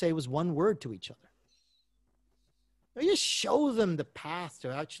they could say was one word to each other. Now you show them the path to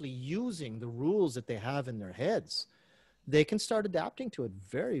actually using the rules that they have in their heads. They can start adapting to it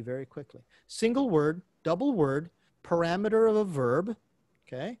very, very quickly. Single word, double word, parameter of a verb,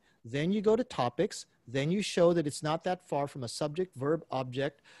 okay? Then you go to topics. Then you show that it's not that far from a subject, verb,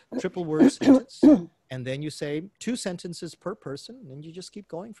 object, triple word sentence. And then you say 2 sentences per person, and then you just keep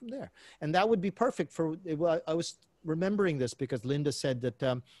going from there. And that would be perfect for, I was remembering this because Linda said that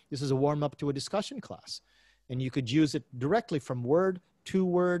this is a warm-up to a discussion class. And you could use it directly from word to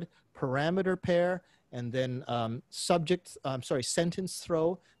word, parameter pair, and then sentence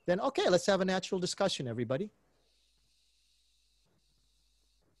throw. Then, okay, let's have a natural discussion, everybody.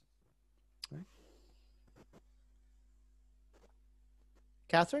 Right.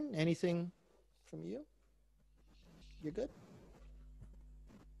 Catherine, anything from you? You're good?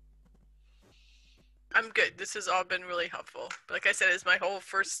 I'm good. This has all been really helpful. But like I said, it's my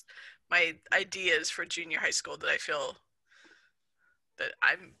ideas for junior high school that I feel that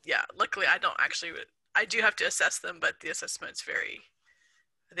luckily I do have to assess them, but the assessment's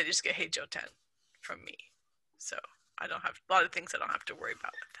they just get, hey, Joe 10 from me. So I don't have a lot of things I don't have to worry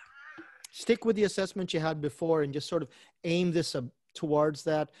about with them. Stick with the assessment you had before and just sort of aim this towards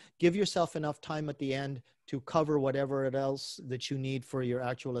that. Give yourself enough time at the end to cover whatever else that you need for your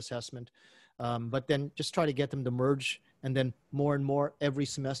actual assessment. But then just try to get them to merge, and then more and more every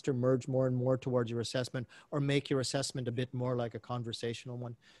semester merge more and more towards your assessment, or make your assessment a bit more like a conversational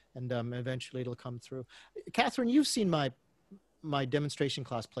one, and eventually it'll come through. Catherine, you've seen my demonstration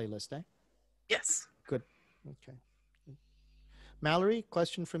class playlist, eh? Yes. Good. Okay. Mallory,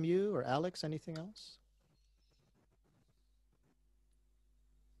 question from you, or Alex, anything else?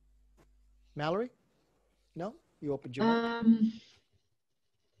 Mallory? No? You opened your mic?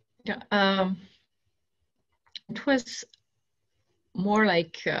 Yeah, it was more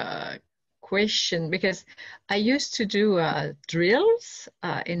like a question because I used to do drills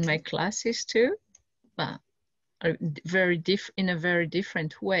in my classes too, in a very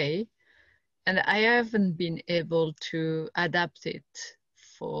different way, and I haven't been able to adapt it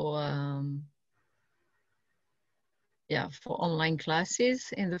for online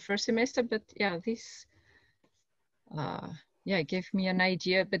classes in the first semester. But yeah, this gave me an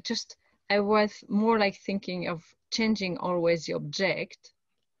idea, but just I was more like thinking of changing always the object.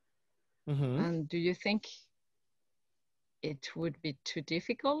 Mm-hmm. And do you think it would be too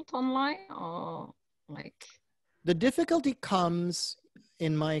difficult online, or like? The difficulty comes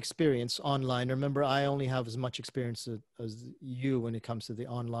in my experience online, remember, I only have as much experience as you when it comes to the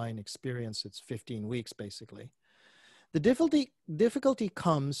online experience. It's 15 weeks, basically. The difficulty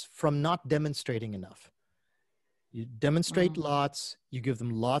comes from not demonstrating enough. You demonstrate lots, you give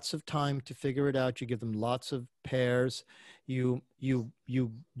them lots of time to figure it out, you give them lots of pairs, you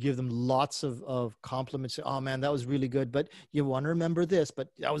give them lots of compliments. Oh man, that was really good, but you want to remember this, but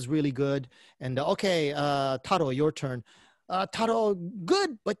that was really good. And okay, Taro, your turn. Taro,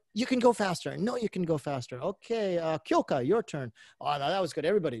 good, but you can go faster. No, you can go faster. Okay, Kyoka, your turn. Oh, that was good.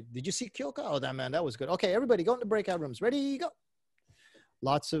 Everybody, did you see Kyoka? Oh, that was good. Okay, everybody, go into breakout rooms. Ready, go.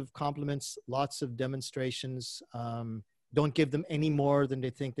 Lots of compliments, lots of demonstrations. Don't give them any more than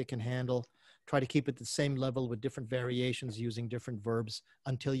they think they can handle. Try to keep it the same level with different variations using different verbs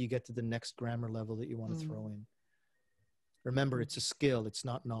until you get to the next grammar level that you want to throw in. Remember, it's a skill, it's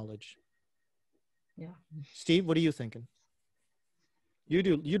not knowledge. Yeah. Steve, what are you thinking? You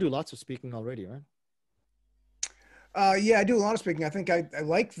do lots of speaking already, right? Yeah, I do a lot of speaking. I think I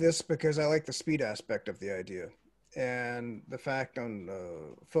like this because I like the speed aspect of the idea. And the fact on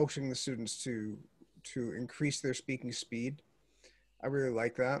focusing the students to increase their speaking speed. I really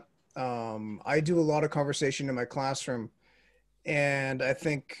like that. I do a lot of conversation in my classroom, and I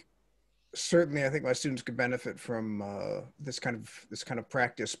think certainly my students could benefit from this kind of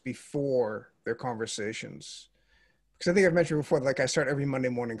practice before their conversations. Because I think I've mentioned before, like I start every Monday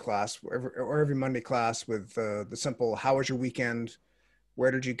morning class or every Monday class with the simple, how was your weekend?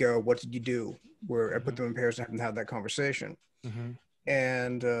 Where did you go? What did you do? Where I put them in pairs and have them have that conversation.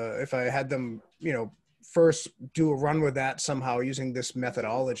 And if I had them, first do a run with that somehow using this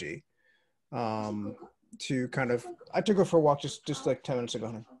methodology to kind of, I took her for a walk just like 10 minutes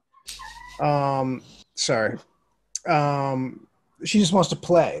ago, honey. Sorry. She just wants to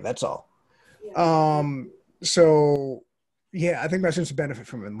play. That's all. So yeah, I think my students benefit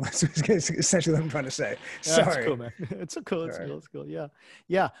from it. That's essentially what I'm trying to say. Sorry. That's cool, man. It's so cool. It's cool. It's cool. Yeah.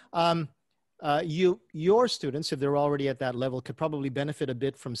 Yeah. Your students, if they're already at that level, could probably benefit a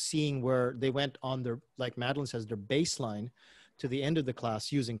bit from seeing where they went on their, like Madeline says, their baseline to the end of the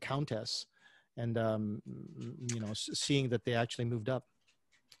class using Countess and, seeing that they actually moved up.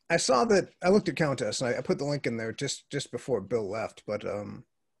 I saw that. I looked at Countess and I put the link in there just before Bill left, but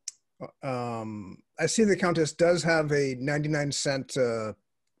I see the Countess does have a 99-cent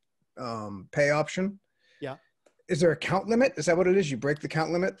pay option. Yeah. Is there a count limit? Is that what it is? You break the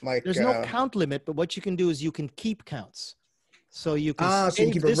count limit? Like there's no count limit, but what you can do is you can keep counts. So you can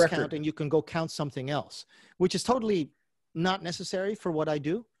save keep this count and you can go count something else, which is totally not necessary for what I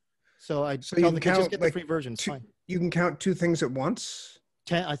do. So I tell the kids, just get the free version. It's fine. You can count 2 things at once?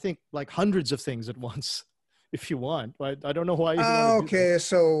 10, I think like hundreds of things at once. If you want, but I don't know why. Okay,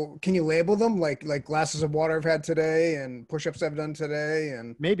 so can you label them like glasses of water I've had today and push-ups I've done today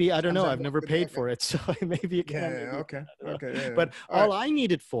and maybe I don't know. I've never paid for it, so maybe you can. Yeah, okay. Yeah, but all I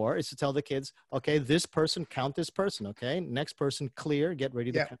need it for is to tell the kids, okay, this person count this person. Okay, next person clear, get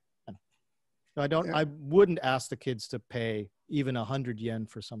ready to count. No, I don't. I wouldn't ask the kids to pay even 100 yen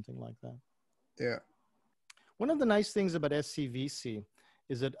for something like that. Yeah. One of the nice things about SCVC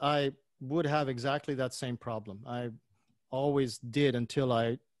is that I would have exactly that same problem. I always did until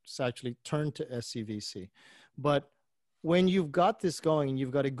I actually turned to SCVC. But when you've got this going and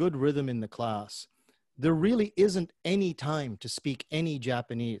you've got a good rhythm in the class, there really isn't any time to speak any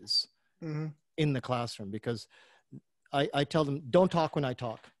Japanese in the classroom because I tell them, don't talk when I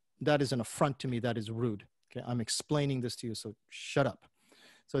talk. That is an affront to me. That is rude. Okay, I'm explaining this to you, so shut up.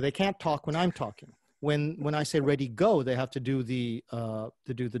 So they can't talk when I'm talking. When I say ready, go, they have to do the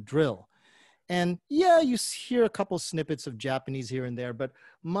drill. And yeah, you hear a couple snippets of Japanese here and there, but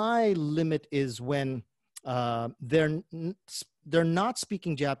my limit is when they're not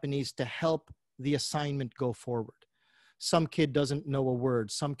speaking Japanese to help the assignment go forward. Some kid doesn't know a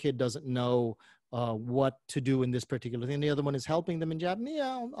word. Some kid doesn't know what to do in this particular thing. The other one is helping them in Japanese.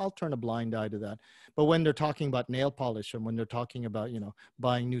 Yeah, I'll turn a blind eye to that. But when they're talking about nail polish and when they're talking about,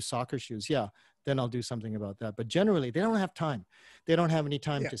 buying new soccer shoes, yeah, then I'll do something about that. But generally, they don't have time. They don't have any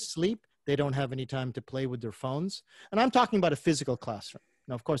time to sleep. They don't have any time to play with their phones. And I'm talking about a physical classroom.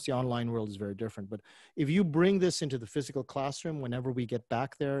 Now, of course, the online world is very different. But if you bring this into the physical classroom, whenever we get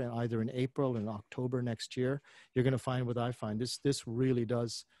back there, either in April or in October next year, you're going to find what I find. This really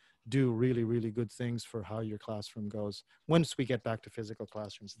does do really, really good things for how your classroom goes. Once we get back to physical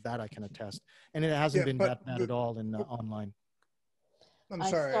classrooms, that I can attest. And it hasn't been that bad at all in online. I'm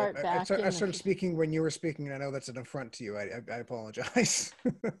sorry. I started speaking when you were speaking, and I know that's an affront to you. I apologize.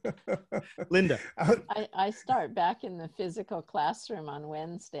 Linda. I start back in the physical classroom on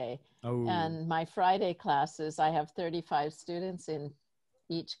Wednesday. And my Friday classes, I have 35 students in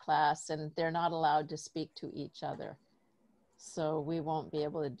each class, and they're not allowed to speak to each other. So we won't be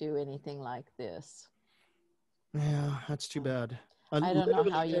able to do anything like this. Yeah, that's too bad. I don't know how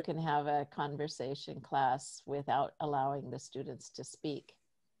Literally, you can have a conversation class without allowing the students to speak.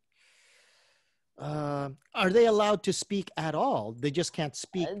 are they allowed to speak at all? They just can't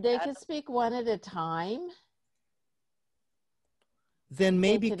speak. They can speak one at a time. Then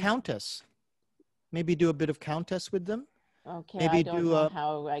maybe can- countess. Maybe do a bit of countess with them. Okay, Maybe I don't do know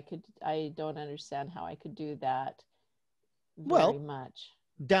how I don't understand how I could do that very much.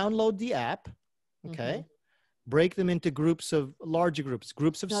 Download the app, okay? Break them into groups of larger groups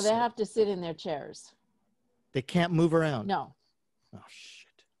of No, they six. have to sit in their chairs. They can't move around. No. Oh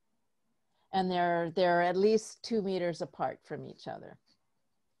shit. And they're at least 2 meters apart from each other.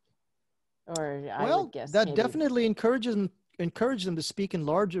 Or I would guess that maybe. definitely encourage them to speak in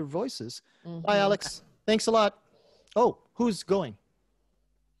larger voices. Bye, Alex. Thanks a lot. Oh, who's going?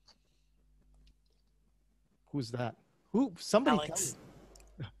 Who's that? Who? Somebody. Alex.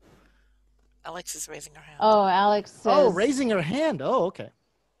 Alex is raising her hand. Oh, Alex says. Oh, raising her hand. Oh, okay.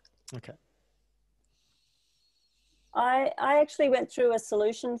 Okay. I actually went through a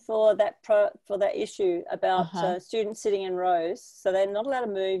solution for that issue about students sitting in rows. So they're not allowed to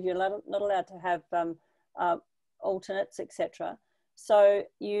move. You're not allowed to have alternates, etc. So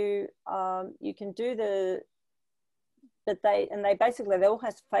you can do they all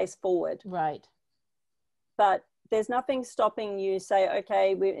have to face forward. Right. But there's nothing stopping you say,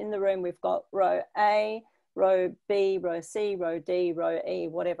 okay, we're in the room, we've got row A, row B, row C, row D, row E,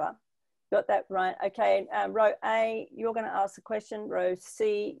 whatever. Got that right? Okay, row A, you're going to ask a question. Row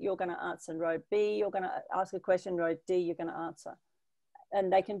C, you're going to answer. Row B, you're going to ask a question. Row D, you're going to answer. And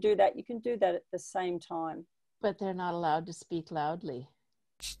they can do that. You can do that at the same time. But they're not allowed to speak loudly.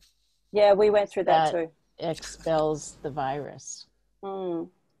 Yeah, we went through that too. Expels the virus. Well,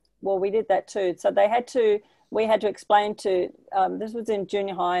 we did that too. So we had to explain to, this was in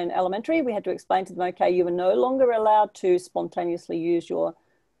junior high and elementary, we had to explain to them, okay, you are no longer allowed to spontaneously use your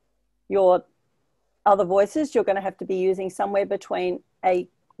other voices. You're going to have to be using somewhere between a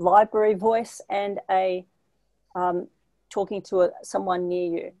library voice and a talking to someone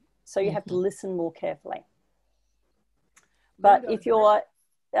near you. So you have to listen more carefully. But if you're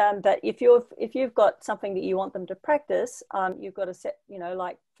if you've got something that you want them to practice, you've got to set,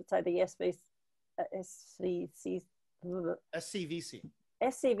 like say the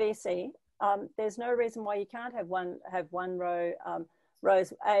SCVC. There's no reason why you can't have one row,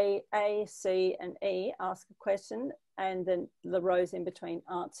 rows A, C, and E ask a question, and then the rows in between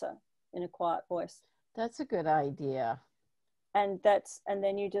answer in a quiet voice. That's a good idea. And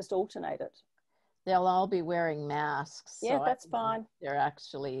then you just alternate it. They'll all be wearing masks. Yeah, so that's fine. They're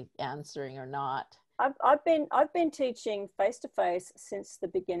actually answering or not. I've been teaching face to face since the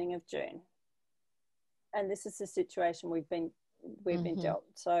beginning of June, and this is the situation we've been dealt.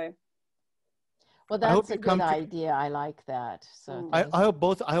 So, well, that's a good idea. I like that. So I hope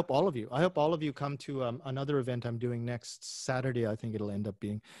all of you come to another event I'm doing next Saturday. I think it'll end up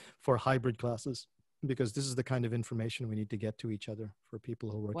being for hybrid classes, because this is the kind of information we need to get to each other for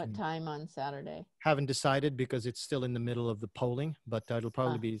people who are working. What time on Saturday? Haven't decided, because it's still in the middle of the polling, but it'll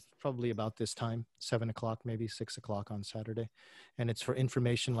probably be about this time, 7 o'clock, maybe 6 o'clock on Saturday. And it's for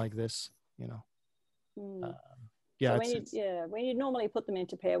information like this, Yeah, so when you normally put them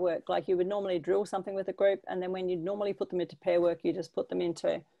into pair work, like you would normally drill something with a group, and then when you normally put them into pair work, you just put them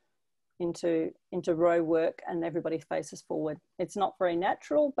into row work, and everybody faces forward. It's not very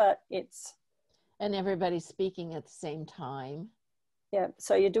natural, but it's... And everybody's speaking at the same time. Yeah,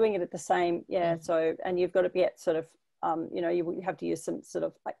 so you're doing it at the same, so, and you've got to be at sort of, you have to use some sort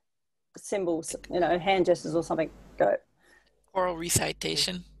of like symbols, hand gestures or something. Go. Oral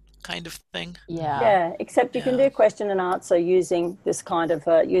recitation kind of thing. Yeah. Yeah, except you can do question and answer using this kind of,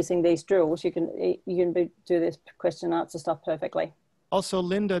 using these drills. You can do this question and answer stuff perfectly. Also,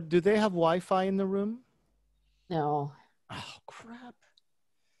 Linda, do they have Wi-Fi in the room? No. Oh, crap.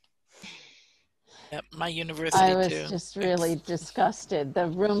 Yep, my university I was too. just really disgusted. The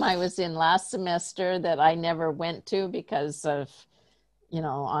room I was in last semester that I never went to because of,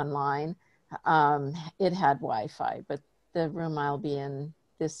 online, it had Wi-Fi, but the room I'll be in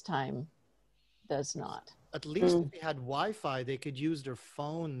this time does not. At least if they had Wi-Fi, they could use their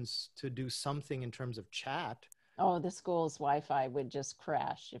phones to do something in terms of chat. Oh, the school's Wi-Fi would just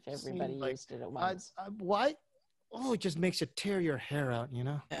crash if everybody used it at once. Why? Oh, it just makes you tear your hair out,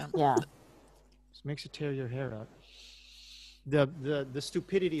 Yeah. Just makes you tear your hair out. The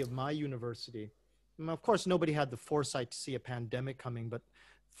stupidity of my university. Of course, nobody had the foresight to see a pandemic coming, but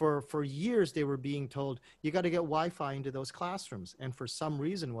for years they were being told, you got to get Wi-Fi into those classrooms. And for some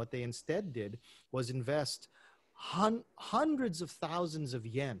reason, what they instead did was invest hundreds of thousands of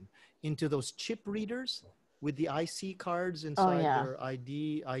yen into those chip readers with the IC cards inside their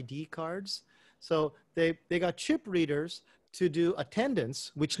ID cards. So they got chip readers to do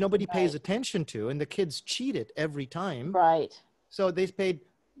attendance, which nobody pays attention to, and the kids cheat it every time. Right. So they paid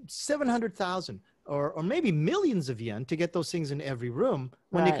 700,000 or maybe millions of yen to get those things in every room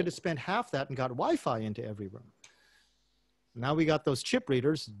when they could have spent half that and got Wi-Fi into every room. Now we got those chip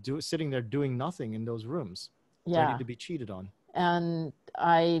readers sitting there doing nothing in those rooms, ready to be cheated on. And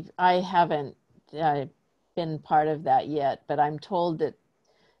I haven't been part of that yet, but I'm told that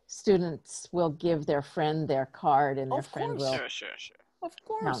students will give their friend their card, and their friend will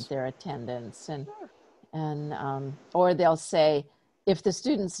count their attendance, and or they'll say, if the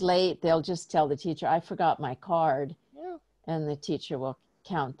student's late, they'll just tell the teacher, I forgot my card, and the teacher will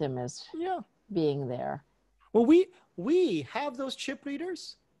count them as being there. Well, we have those chip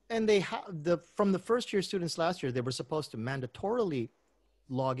readers, and they have from the first year students last year, they were supposed to mandatorily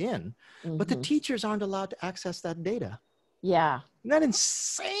log in, but the teachers aren't allowed to access that data. Yeah. Isn't that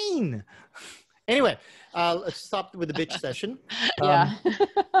insane? Anyway, let's stop with the bitch session.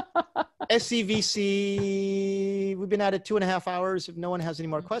 SCVC, we've been at it 2.5 hours. If no one has any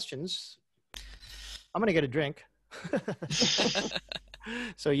more questions, I'm going to get a drink.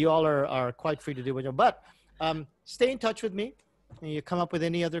 So you all are quite free to do what you want. But stay in touch with me. And you come up with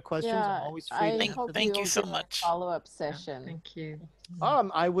any other questions, I'm always free. Thank you so much. Follow-up session. Thank you.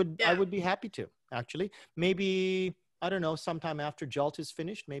 I would be happy to, actually. Maybe, I don't know, sometime after JALT is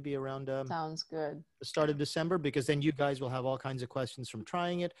finished, maybe around sounds good. The start of December, because then you guys will have all kinds of questions from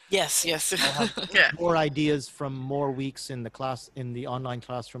trying it. Yes. I'll have more ideas from more weeks in the class, in the online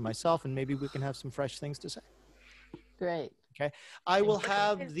class from myself, and maybe we can have some fresh things to say. Great. Okay. I will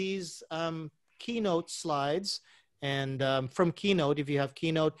have these Keynote slides. And from Keynote, if you have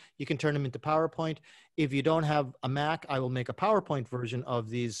Keynote, you can turn them into PowerPoint. If you don't have a Mac, I will make a PowerPoint version of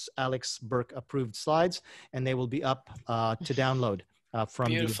these Alex Burke approved slides, and they will be up to download from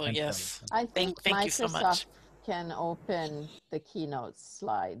Beautiful, the yes. I think thank Microsoft you so much. can open the Keynote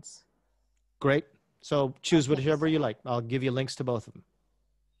slides. Great. So choose whichever you like. I'll give you links to both of them.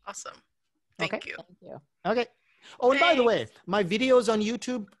 Awesome. Thank you. Thank you. Okay. Oh, and by the way, my videos on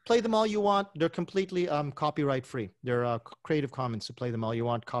YouTube, play them all you want. They're completely copyright free. They're Creative Commons, so play them all you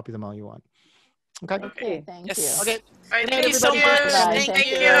want, copy them all you want. Okay? Okay, thank you. Okay. All right, Thank you so much. Thank you, Thank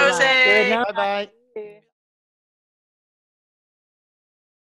you. Jose. Good night. Bye-bye.